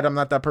really glad I'm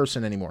not that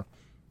person anymore.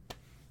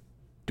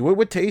 Do it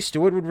with taste,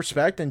 do it with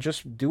respect, and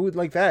just do it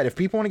like that. If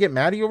people want to get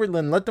mad at you over it,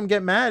 then let them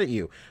get mad at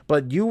you.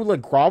 But you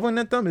like groveling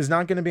at them is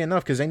not going to be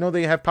enough because they know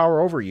they have power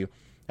over you.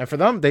 And for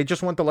them, they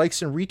just want the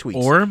likes and retweets.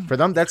 Or for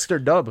them, that's their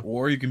dub.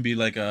 Or you can be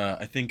like,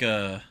 I think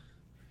it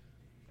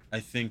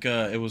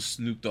was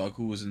Snoop Dogg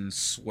who was in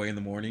Sway in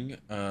the Morning.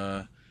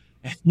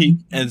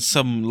 And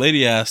some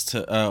lady asked,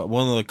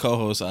 one of the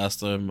co-hosts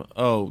asked him,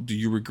 "Oh, do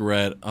you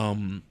regret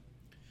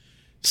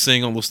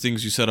saying all those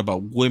things you said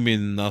about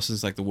women now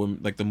since like the women,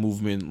 like the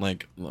movement,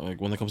 like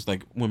when it comes to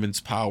like women's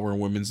power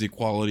and women's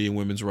equality and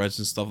women's rights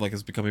and stuff, like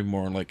it's becoming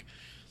more like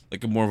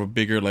a more of a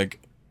bigger like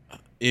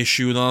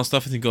issue and all that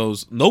stuff?" And he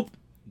goes, "Nope.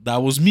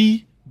 That was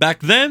me back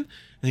then." And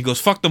he goes,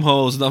 "Fuck them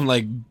hoes." And I'm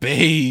like,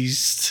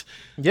 based.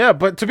 Yeah,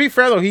 but to be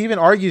fair though, he even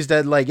argues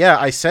that like, yeah,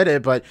 I said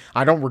it, but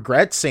I don't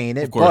regret saying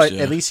it. Of course, but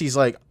yeah. At least he's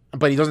like,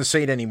 but he doesn't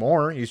say it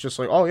anymore. He's just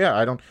like, oh yeah,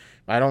 I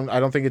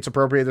don't think it's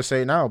appropriate to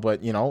say it now.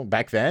 But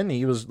back then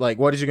he was like,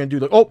 what is he gonna do?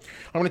 Like, oh,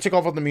 I'm gonna take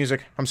off all the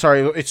music. I'm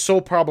sorry, it's so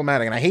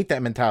problematic, and I hate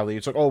that mentality.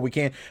 It's like, oh, we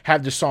can't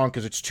have this song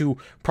because it's too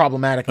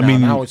problematic. Now. I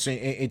mean, now it's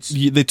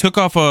they took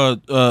off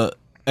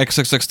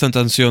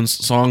XXXTentacion's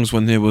songs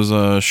when it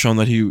was shown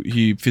that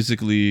he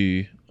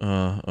physically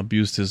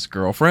abused his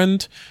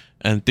girlfriend,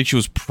 and I think she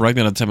was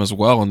pregnant at the time as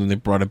well, and then they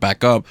brought it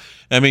back up.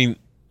 I mean,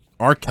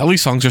 R. Kelly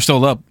songs are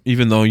still up,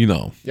 even though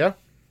yeah,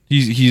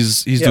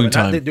 he's doing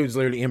time. That dude's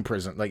literally in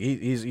prison. Like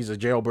he's a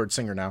jailbird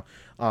singer now.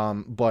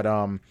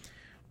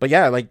 But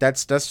yeah, like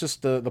that's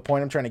just the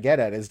point I'm trying to get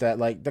at, is that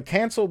like the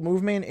cancel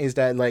movement is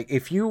that like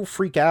if you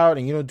freak out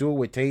and you don't do it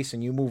with taste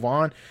and you move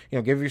on,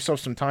 give yourself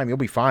some time, you'll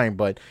be fine.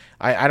 But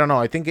I don't know.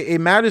 I think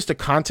it matters the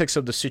context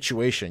of the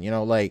situation.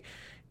 Like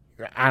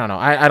I don't know.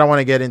 I don't want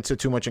to get into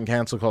too much in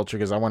cancel culture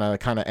because I want to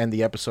kind of end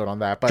the episode on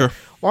that. But Sure.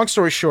 Long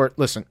story short,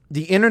 listen,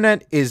 the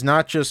internet is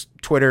not just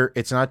Twitter.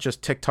 It's not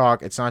just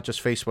TikTok. It's not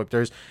just Facebook.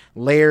 There's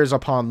layers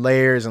upon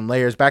layers and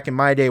layers. Back in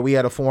my day, we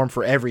had a forum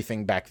for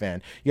everything back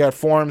then. You had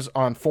forums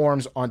on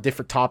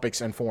different topics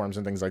and forums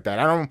and things like that.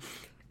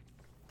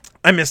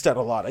 I missed that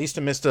a lot. I used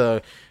to miss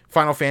the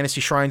Final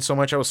Fantasy Shrine so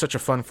much. That was such a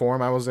fun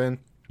forum I was in.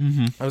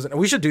 Mm-hmm.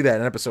 We should do that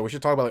in an episode. We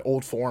should talk about like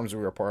old forums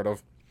we were a part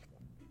of.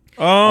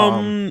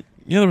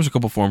 Yeah, there was a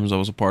couple forums I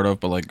was a part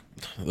of, but like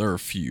there are a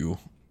few.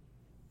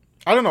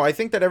 I don't know. I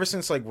think that ever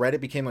since like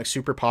Reddit became like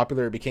super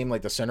popular, it became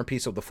like the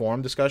centerpiece of the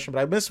forum discussion. But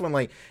I miss when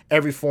like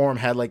every forum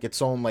had like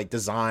its own like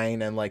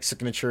design and like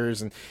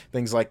signatures and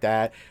things like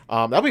that.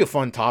 That'll be a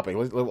fun topic.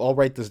 I'll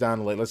write this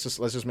down. Like let's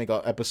just make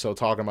an episode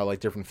talking about like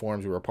different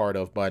forums we were a part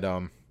of.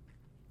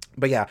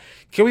 But yeah,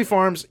 Kiwi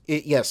Farms,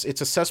 yes, it's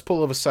a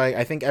cesspool of a site.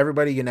 I think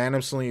everybody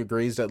unanimously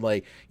agrees that,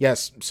 like,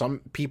 yes, some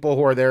people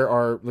who are there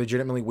are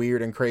legitimately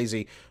weird and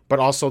crazy, but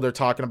also they're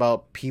talking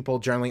about people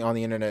generally on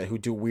the internet who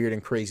do weird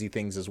and crazy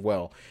things as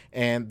well.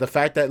 And the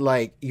fact that,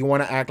 like, you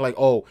want to act like,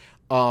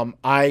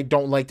 I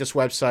don't like this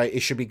website, it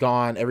should be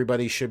gone,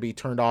 everybody should be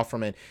turned off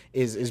from it,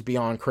 is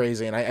beyond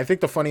crazy. And I think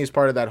the funniest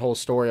part of that whole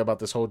story about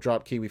this whole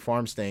Drop Kiwi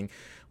Farms thing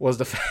was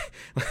the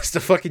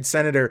fucking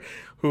senator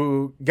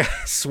who got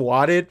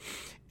swatted.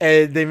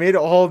 And they made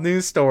a whole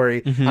news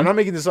story. Mm-hmm. I'm not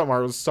making this up,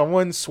 Mark.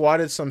 Someone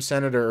swatted some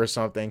senator or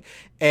something.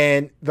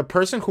 And the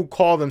person who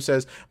called them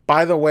says,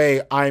 by the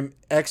way, I'm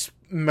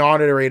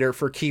ex-moderator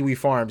for Kiwi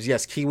Farms.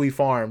 Yes, Kiwi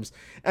Farms.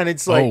 And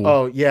it's like,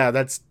 oh yeah,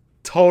 that's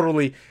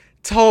totally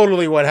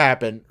what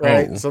happened,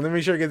 right? So let me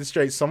make sure I get this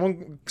straight.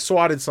 Someone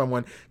swatted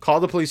someone,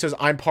 called the police, says,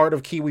 I'm part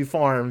of Kiwi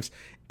Farms.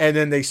 And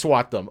then they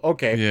swat them.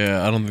 Okay.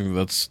 Yeah, I don't think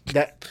that's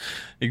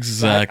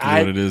exactly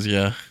what it is,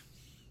 yeah.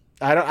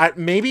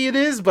 Maybe it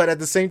is, but at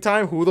the same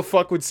time, who the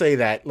fuck would say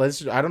that?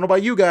 I don't know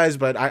about you guys,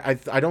 but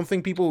I don't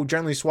think people who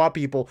generally swap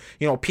people,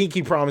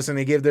 pinky promise and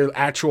they give their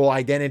actual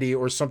identity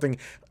or something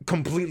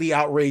completely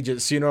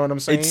outrageous. You know what I'm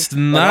saying? It's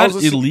not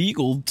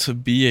illegal to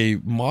be a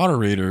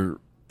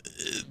moderator,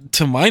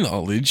 to my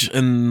knowledge.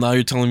 And now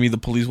you're telling me the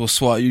police will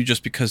swat you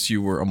just because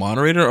you were a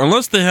moderator?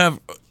 Unless they have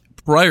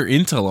prior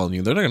intel on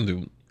you, they're not going to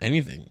do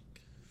anything.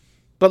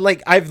 But,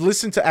 like, I've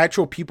listened to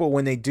actual people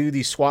when they do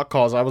these SWAT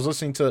calls. I was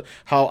listening to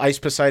how Ice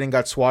Poseidon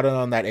got swatted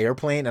on that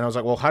airplane, and I was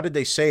like, well, how did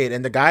they say it?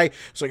 And the guy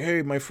was like,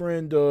 hey, my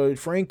friend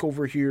Frank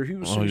over here, he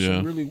was saying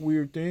some really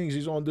weird things.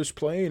 He's on this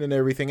plane and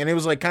everything. And it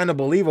was, like, kind of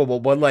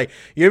believable. But, like,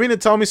 you mean to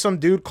tell me some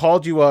dude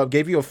called you up,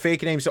 gave you a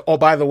fake name, said, oh,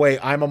 by the way,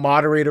 I'm a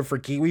moderator for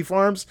Kiwi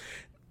Farms?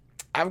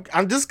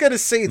 I'm just going to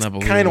say it's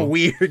kind of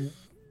weird.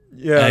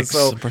 Yeah, X,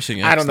 so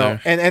I don't know.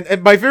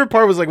 And my favorite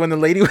part was like when the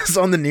lady was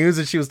on the news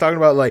and she was talking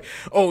about like,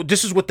 oh,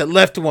 this is what the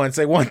left wants.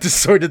 They want this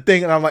sort of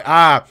thing. And I'm like,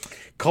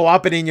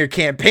 co-opting in your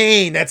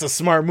campaign. That's a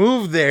smart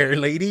move there,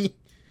 lady.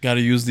 Got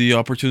to use the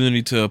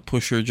opportunity to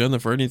push your agenda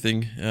for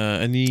anything.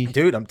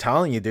 Dude, I'm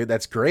telling you, dude,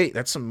 that's great.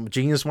 That's some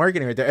genius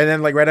marketing right there. And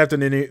then, like, right after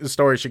the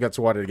story, she got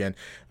swatted again.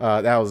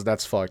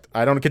 That's fucked.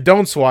 I don't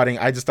condone swatting.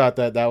 I just thought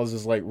that was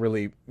just like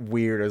really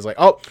weird. It was like,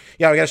 oh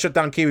yeah, we gotta shut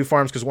down Kiwi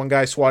Farms because one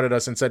guy swatted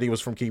us and said he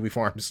was from Kiwi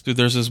Farms. Dude,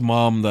 there's this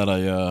mom that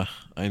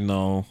I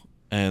know,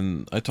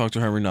 and I talk to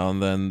her every now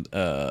and then.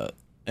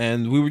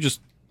 And we were just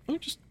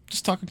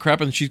talking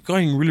crap, and she's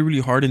going really,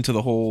 really hard into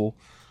the whole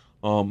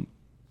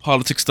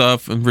politics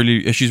stuff, and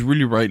she's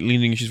really right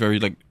leaning. She's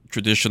very like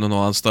traditional and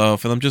all that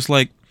stuff, and I'm just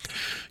like,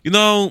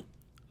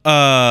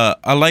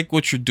 I like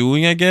what you're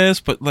doing, I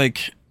guess, but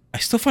like I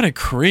still find it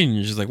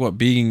cringe. It's like, what,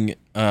 being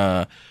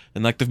an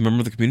active member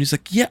of the community? It's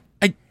like, yeah,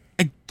 I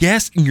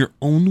guess in your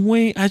own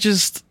way.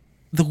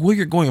 The way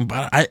you're going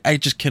about it, I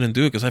just can't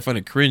do it because I find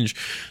it cringe.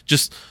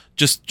 Just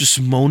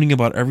moaning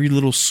about every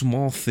little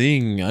small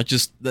thing.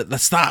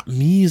 That's not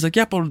me. It's like,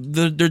 yeah, but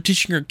they're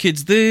teaching our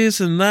kids this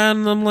and that,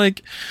 and I'm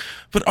like,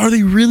 but are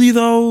they really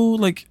though?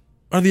 Like,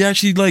 are they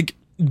actually like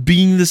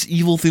being this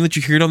evil thing that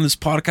you heard on this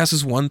podcast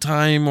this one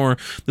time, or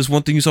this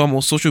one thing you saw on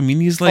most social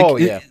media? Is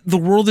like, the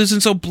world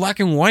isn't so black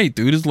and white,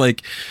 dude. It's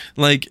like,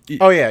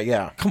 oh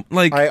yeah.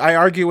 I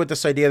argue with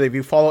this idea that if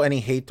you follow any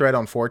hate thread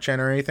on 4chan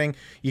or anything,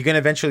 you can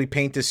eventually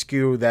paint the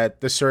skew that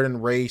the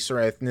certain race or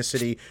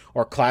ethnicity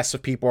or class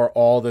of people are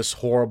all this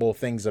horrible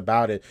things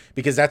about it,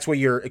 because that's what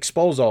you're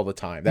exposed all the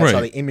time. That's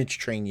how they image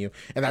train you,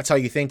 and that's how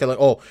you think that, like,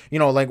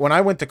 like when I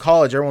went to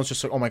college, everyone's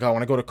just like, oh my god,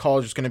 when I go to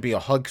college, it's going to be a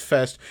hug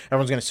fest.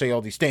 Everyone's going to say all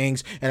these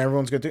things. and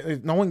everyone's gonna do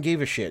it. No one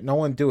gave a shit. No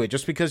one do it.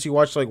 Just because you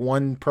watch like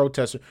one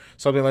protest or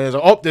something like that,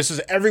 oh, this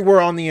is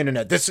everywhere on the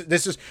internet. This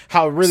is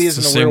how it really is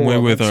in the real world.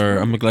 Same way with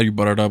I'm glad you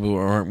brought it up.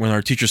 When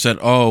our teacher said,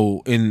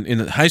 "Oh,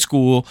 in high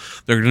school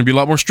they're going to be a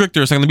lot more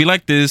stricter. It's not going to be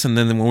like this." And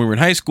then when we were in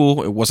high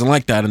school, it wasn't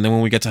like that. And then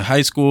when we get to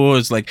high school,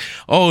 it's like,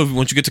 "Oh,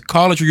 once you get to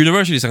college or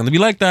university, it's not going to be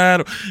like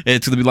that.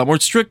 It's going to be a lot more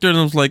stricter." And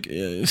I was like,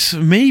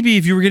 maybe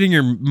if you were getting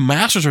your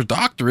master's or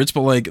doctorates,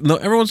 but like, no,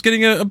 everyone's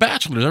getting a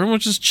bachelor's.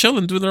 Everyone's just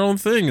chilling, doing their own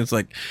thing. It's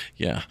like,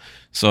 yeah.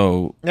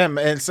 So yeah,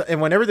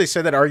 and whenever they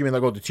said that argument,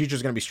 like, "Oh, the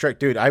teacher's gonna be strict,"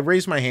 dude, I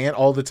raise my hand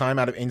all the time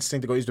out of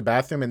instinct to go use the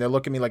bathroom, and they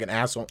look at me like an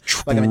asshole,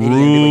 like I'm an idiot.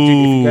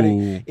 And like,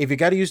 dude, if you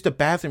gotta use the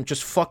bathroom,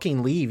 just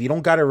fucking leave. You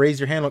don't gotta raise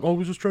your hand like, "Oh, I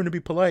was just trying to be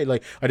polite."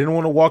 Like, I didn't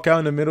want to walk out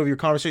in the middle of your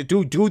conversation,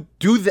 dude. Do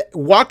that.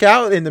 Walk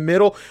out in the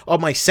middle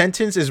of my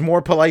sentence is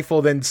more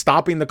politeful than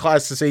stopping the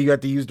class to say you have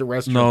to use the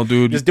restroom. No,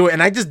 dude, just do it.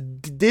 And I just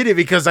did it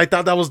because I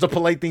thought that was the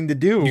polite thing to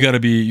do. You gotta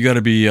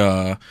be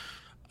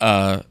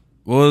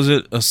what was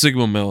it? A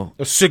Sigma male.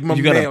 A Sigma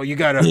male. You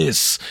gotta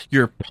piss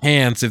your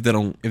pants if they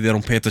don't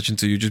pay attention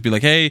to you. Just be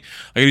like, "Hey, I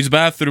gotta use the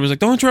bathroom." It's like,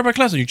 "Don't interrupt my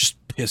class," and you just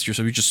piss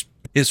yourself. You just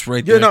piss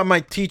right there. You're not my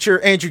teacher.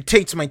 Andrew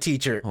Tate's my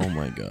teacher. Oh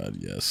my god,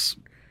 yes.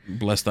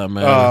 Bless that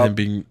man. Him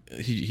being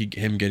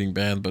him getting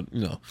banned, but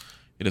you know,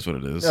 it is what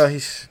it is.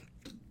 He's.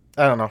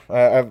 I don't know.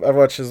 I've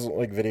watched his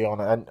like video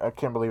on it. I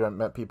can't believe I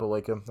met people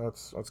like him.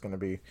 That's gonna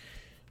be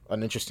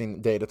an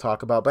interesting day to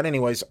talk about. But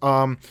anyways,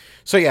 so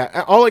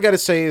yeah, all I gotta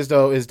say is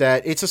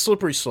that it's a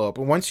slippery slope.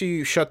 Once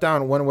you shut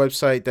down one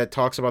website that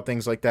talks about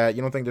things like that,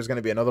 you don't think there's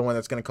gonna be another one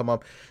that's gonna come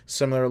up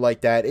similar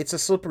like that. It's a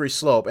slippery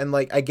slope, and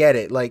like I get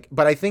it, like,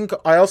 but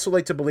I also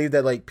like to believe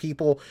that like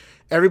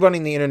everybody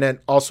in the internet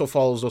also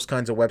follows those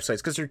kinds of websites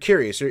because they're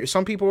curious.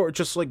 Some people are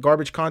just like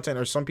garbage content,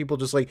 or some people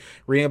just like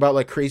reading about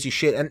like crazy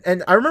shit.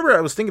 And I remember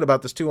I was thinking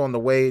about this too on the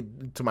way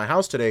to my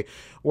house today,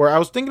 where I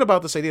was thinking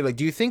about this idea, like,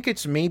 do you think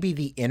it's maybe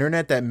the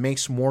internet that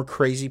makes more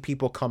crazy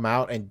people come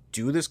out and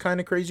do this kind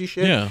of crazy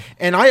shit? Yeah.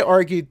 And I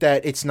argued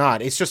that it's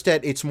not. It's just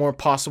that it's more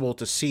possible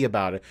to see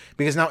about it,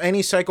 because now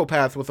any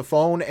psychopath with a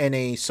phone and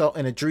a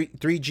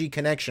 3G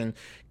connection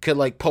could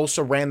like post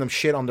a random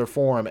shit on their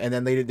forum, and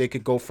then they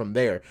could go from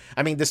there.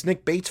 I mean, this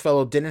Nick Bates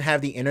fellow didn't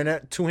have the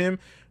internet to him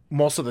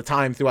most of the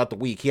time throughout the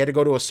week. He had to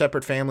go to a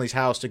separate family's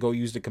house to go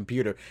use the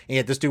computer, and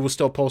yet this dude was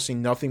still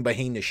posting nothing but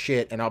heinous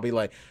shit. And I'll be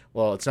like,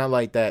 well, it's not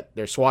like that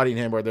they're swatting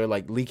him or they're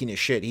like leaking his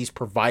shit. He's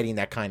providing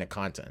that kind of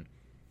content.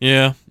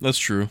 Yeah, that's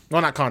true.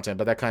 Well, not content,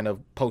 but that kind of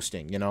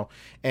posting, you know?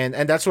 And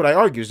that's what I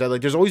argue, is that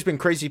like there's always been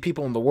crazy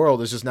people in the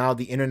world. It's just now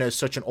the internet is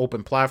such an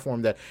open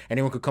platform that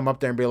anyone could come up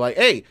there and be like,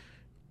 "Hey,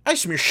 I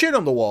smear shit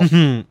on the wall.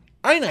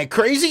 Ain't I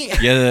crazy?"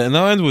 Yeah, and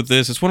I'll end with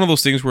this. It's one of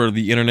those things where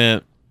the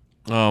internet,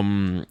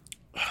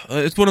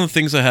 it's one of the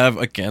things I have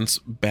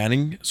against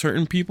banning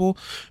certain people,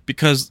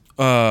 because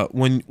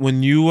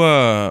when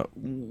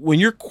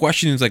you're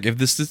questioning, like, if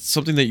this is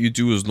something that you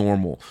do is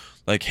normal,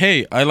 like,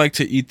 hey, I like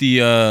to eat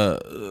the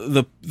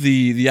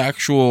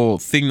actual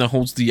thing that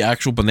holds the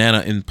actual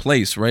banana in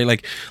place, right?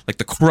 Like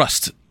the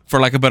crust, for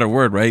lack of a better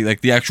word, right?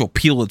 Like the actual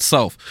peel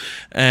itself.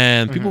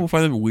 And people will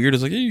find it weird.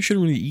 It's like, hey, you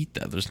shouldn't really eat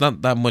that. There's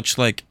not that much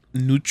like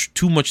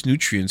too much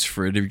nutrients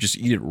for it if you just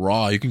eat it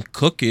raw. You can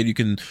cook it, you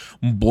can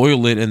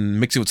boil it and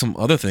mix it with some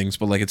other things,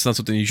 but like it's not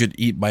something you should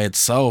eat by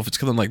itself. It's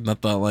kind of like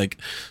not that like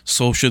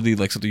socially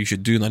like something you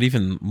should do. Not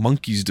even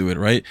monkeys do it,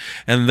 right?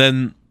 And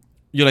then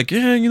you're like,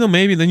 yeah, you know,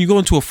 maybe. Then you go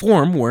into a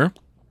forum where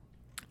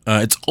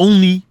it's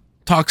only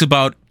talks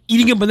about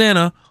eating a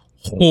banana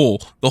the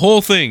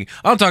whole thing.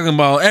 I'm talking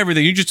about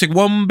everything. You just take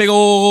one big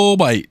old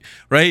bite,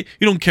 right?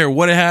 You don't care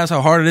what it has,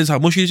 how hard it is, how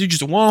mushy it is. You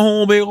just one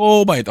whole big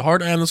old bite, the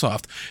hard and the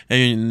soft.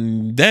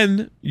 And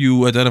then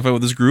you identify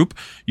with this group.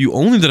 You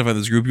only identify with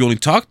this group. You only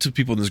talk to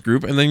people in this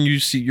group, and then you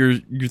see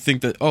you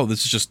think that, oh,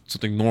 this is just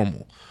something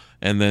normal.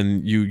 And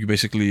then you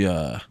basically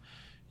what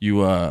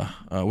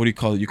do you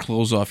call it? You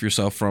close off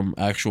yourself from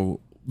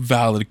actual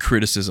valid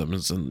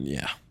criticisms, and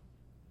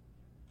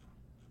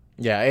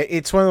yeah,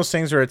 it's one of those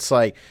things where it's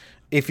like,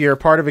 if you're a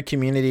part of a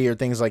community or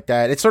things like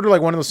that, it's sort of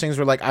like one of those things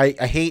where like I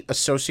hate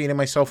associating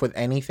myself with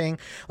anything.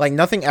 Like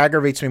nothing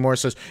aggravates me more. It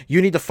says you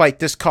need to fight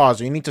this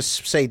cause, or you need to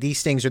say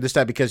these things or this,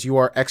 that, because you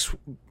are X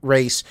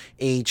race,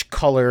 age,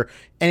 color,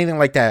 anything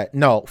like that.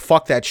 No,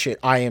 fuck that shit.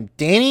 I am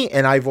Danny,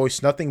 and I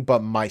voice nothing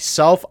but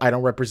myself. I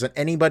don't represent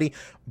anybody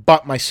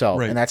but myself,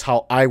 right. And that's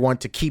how I want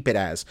to keep it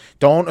as.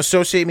 Don't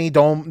associate me.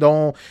 Don't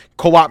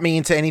co-opt me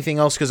into anything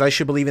else because I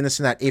should believe in this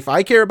and that. If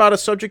I care about a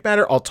subject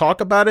matter, I'll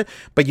talk about it,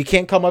 but you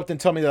can't come up and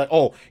tell me that,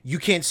 oh, you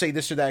can't say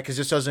this or that because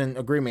this doesn't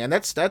agree with me. And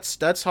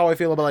that's how I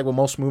feel about like with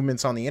most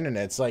movements on the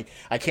internet. It's like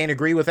I can't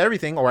agree with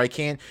everything, or I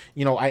can't,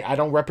 I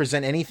don't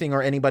represent anything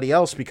or anybody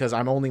else because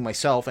I'm only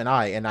myself and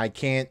I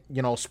can't,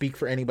 speak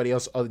for anybody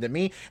else other than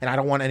me, and I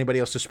don't want anybody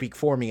else to speak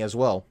for me as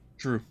well.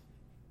 True.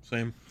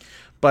 Same.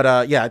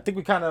 But yeah, I think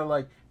we kind of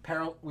like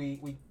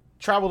we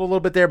traveled a little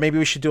bit there. Maybe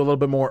we should do a little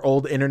bit more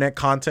old internet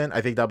content.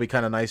 I think that'll be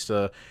kind of nice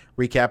to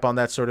recap on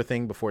that sort of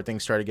thing before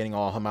things started getting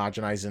all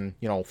homogenized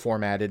and,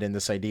 formatted in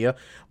this idea.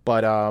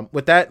 But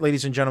with that,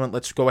 ladies and gentlemen,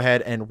 let's go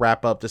ahead and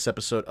wrap up this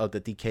episode of the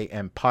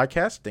DKM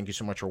podcast. Thank you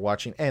so much for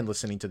watching and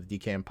listening to the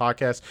DKM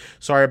podcast.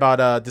 Sorry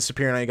about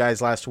disappearing on you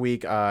guys last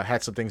week.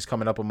 Had some things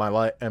coming up in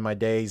my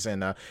days,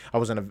 and I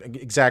wasn't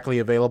exactly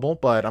available,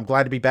 but I'm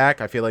glad to be back.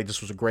 I feel like this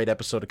was a great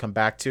episode to come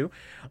back to.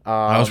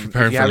 I was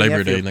preparing for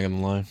Labor Day, not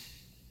gonna lie.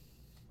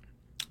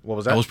 What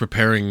was that? I was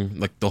preparing,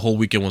 like, the whole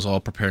weekend was all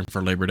preparing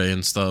for Labor Day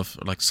and stuff,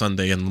 like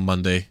Sunday and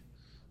Monday.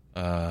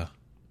 Why?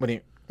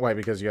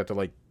 Because you have to,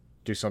 like,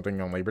 do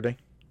something on Labor Day?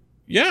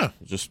 Yeah,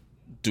 just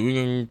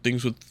doing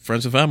things with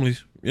friends and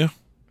families. Yeah.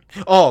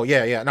 Oh,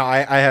 yeah. No,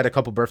 I had a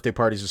couple birthday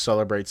parties to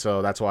celebrate,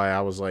 so that's why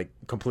I was, like,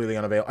 completely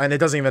unavailable. And it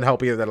doesn't even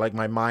help either that, like,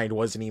 my mind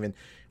wasn't even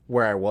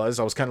where I was.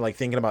 I was kind of, like,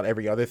 thinking about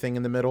every other thing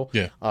in the middle.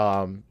 Yeah.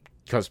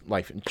 Because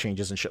life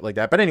changes and shit like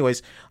that. But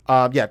anyways,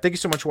 thank you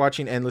so much for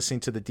watching and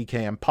listening to the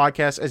DKM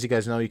podcast. As you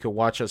guys know, you can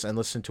watch us and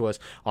listen to us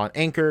on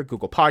Anchor,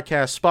 Google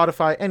Podcasts,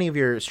 Spotify, any of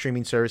your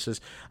streaming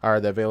services are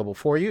available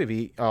for you. If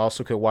you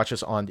also could watch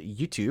us on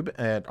YouTube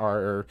at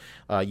our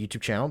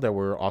YouTube channel that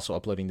we're also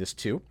uploading this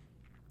to.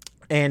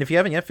 And if you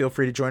haven't yet, feel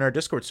free to join our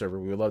Discord server.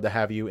 We would love to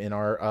have you in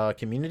our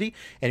community.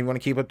 And if you want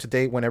to keep up to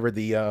date whenever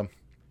the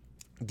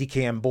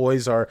DKM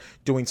boys are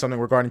doing something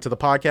regarding to the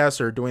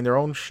podcast or doing their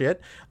own shit,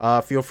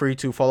 feel free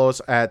to follow us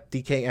at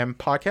DKM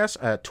Podcast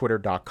at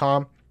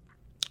twitter.com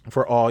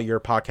for all your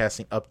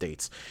podcasting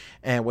updates.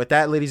 And with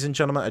that, ladies and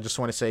gentlemen, I just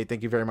want to say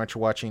thank you very much for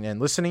watching and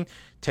listening.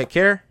 Take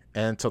care,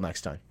 and until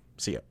next time.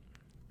 See ya.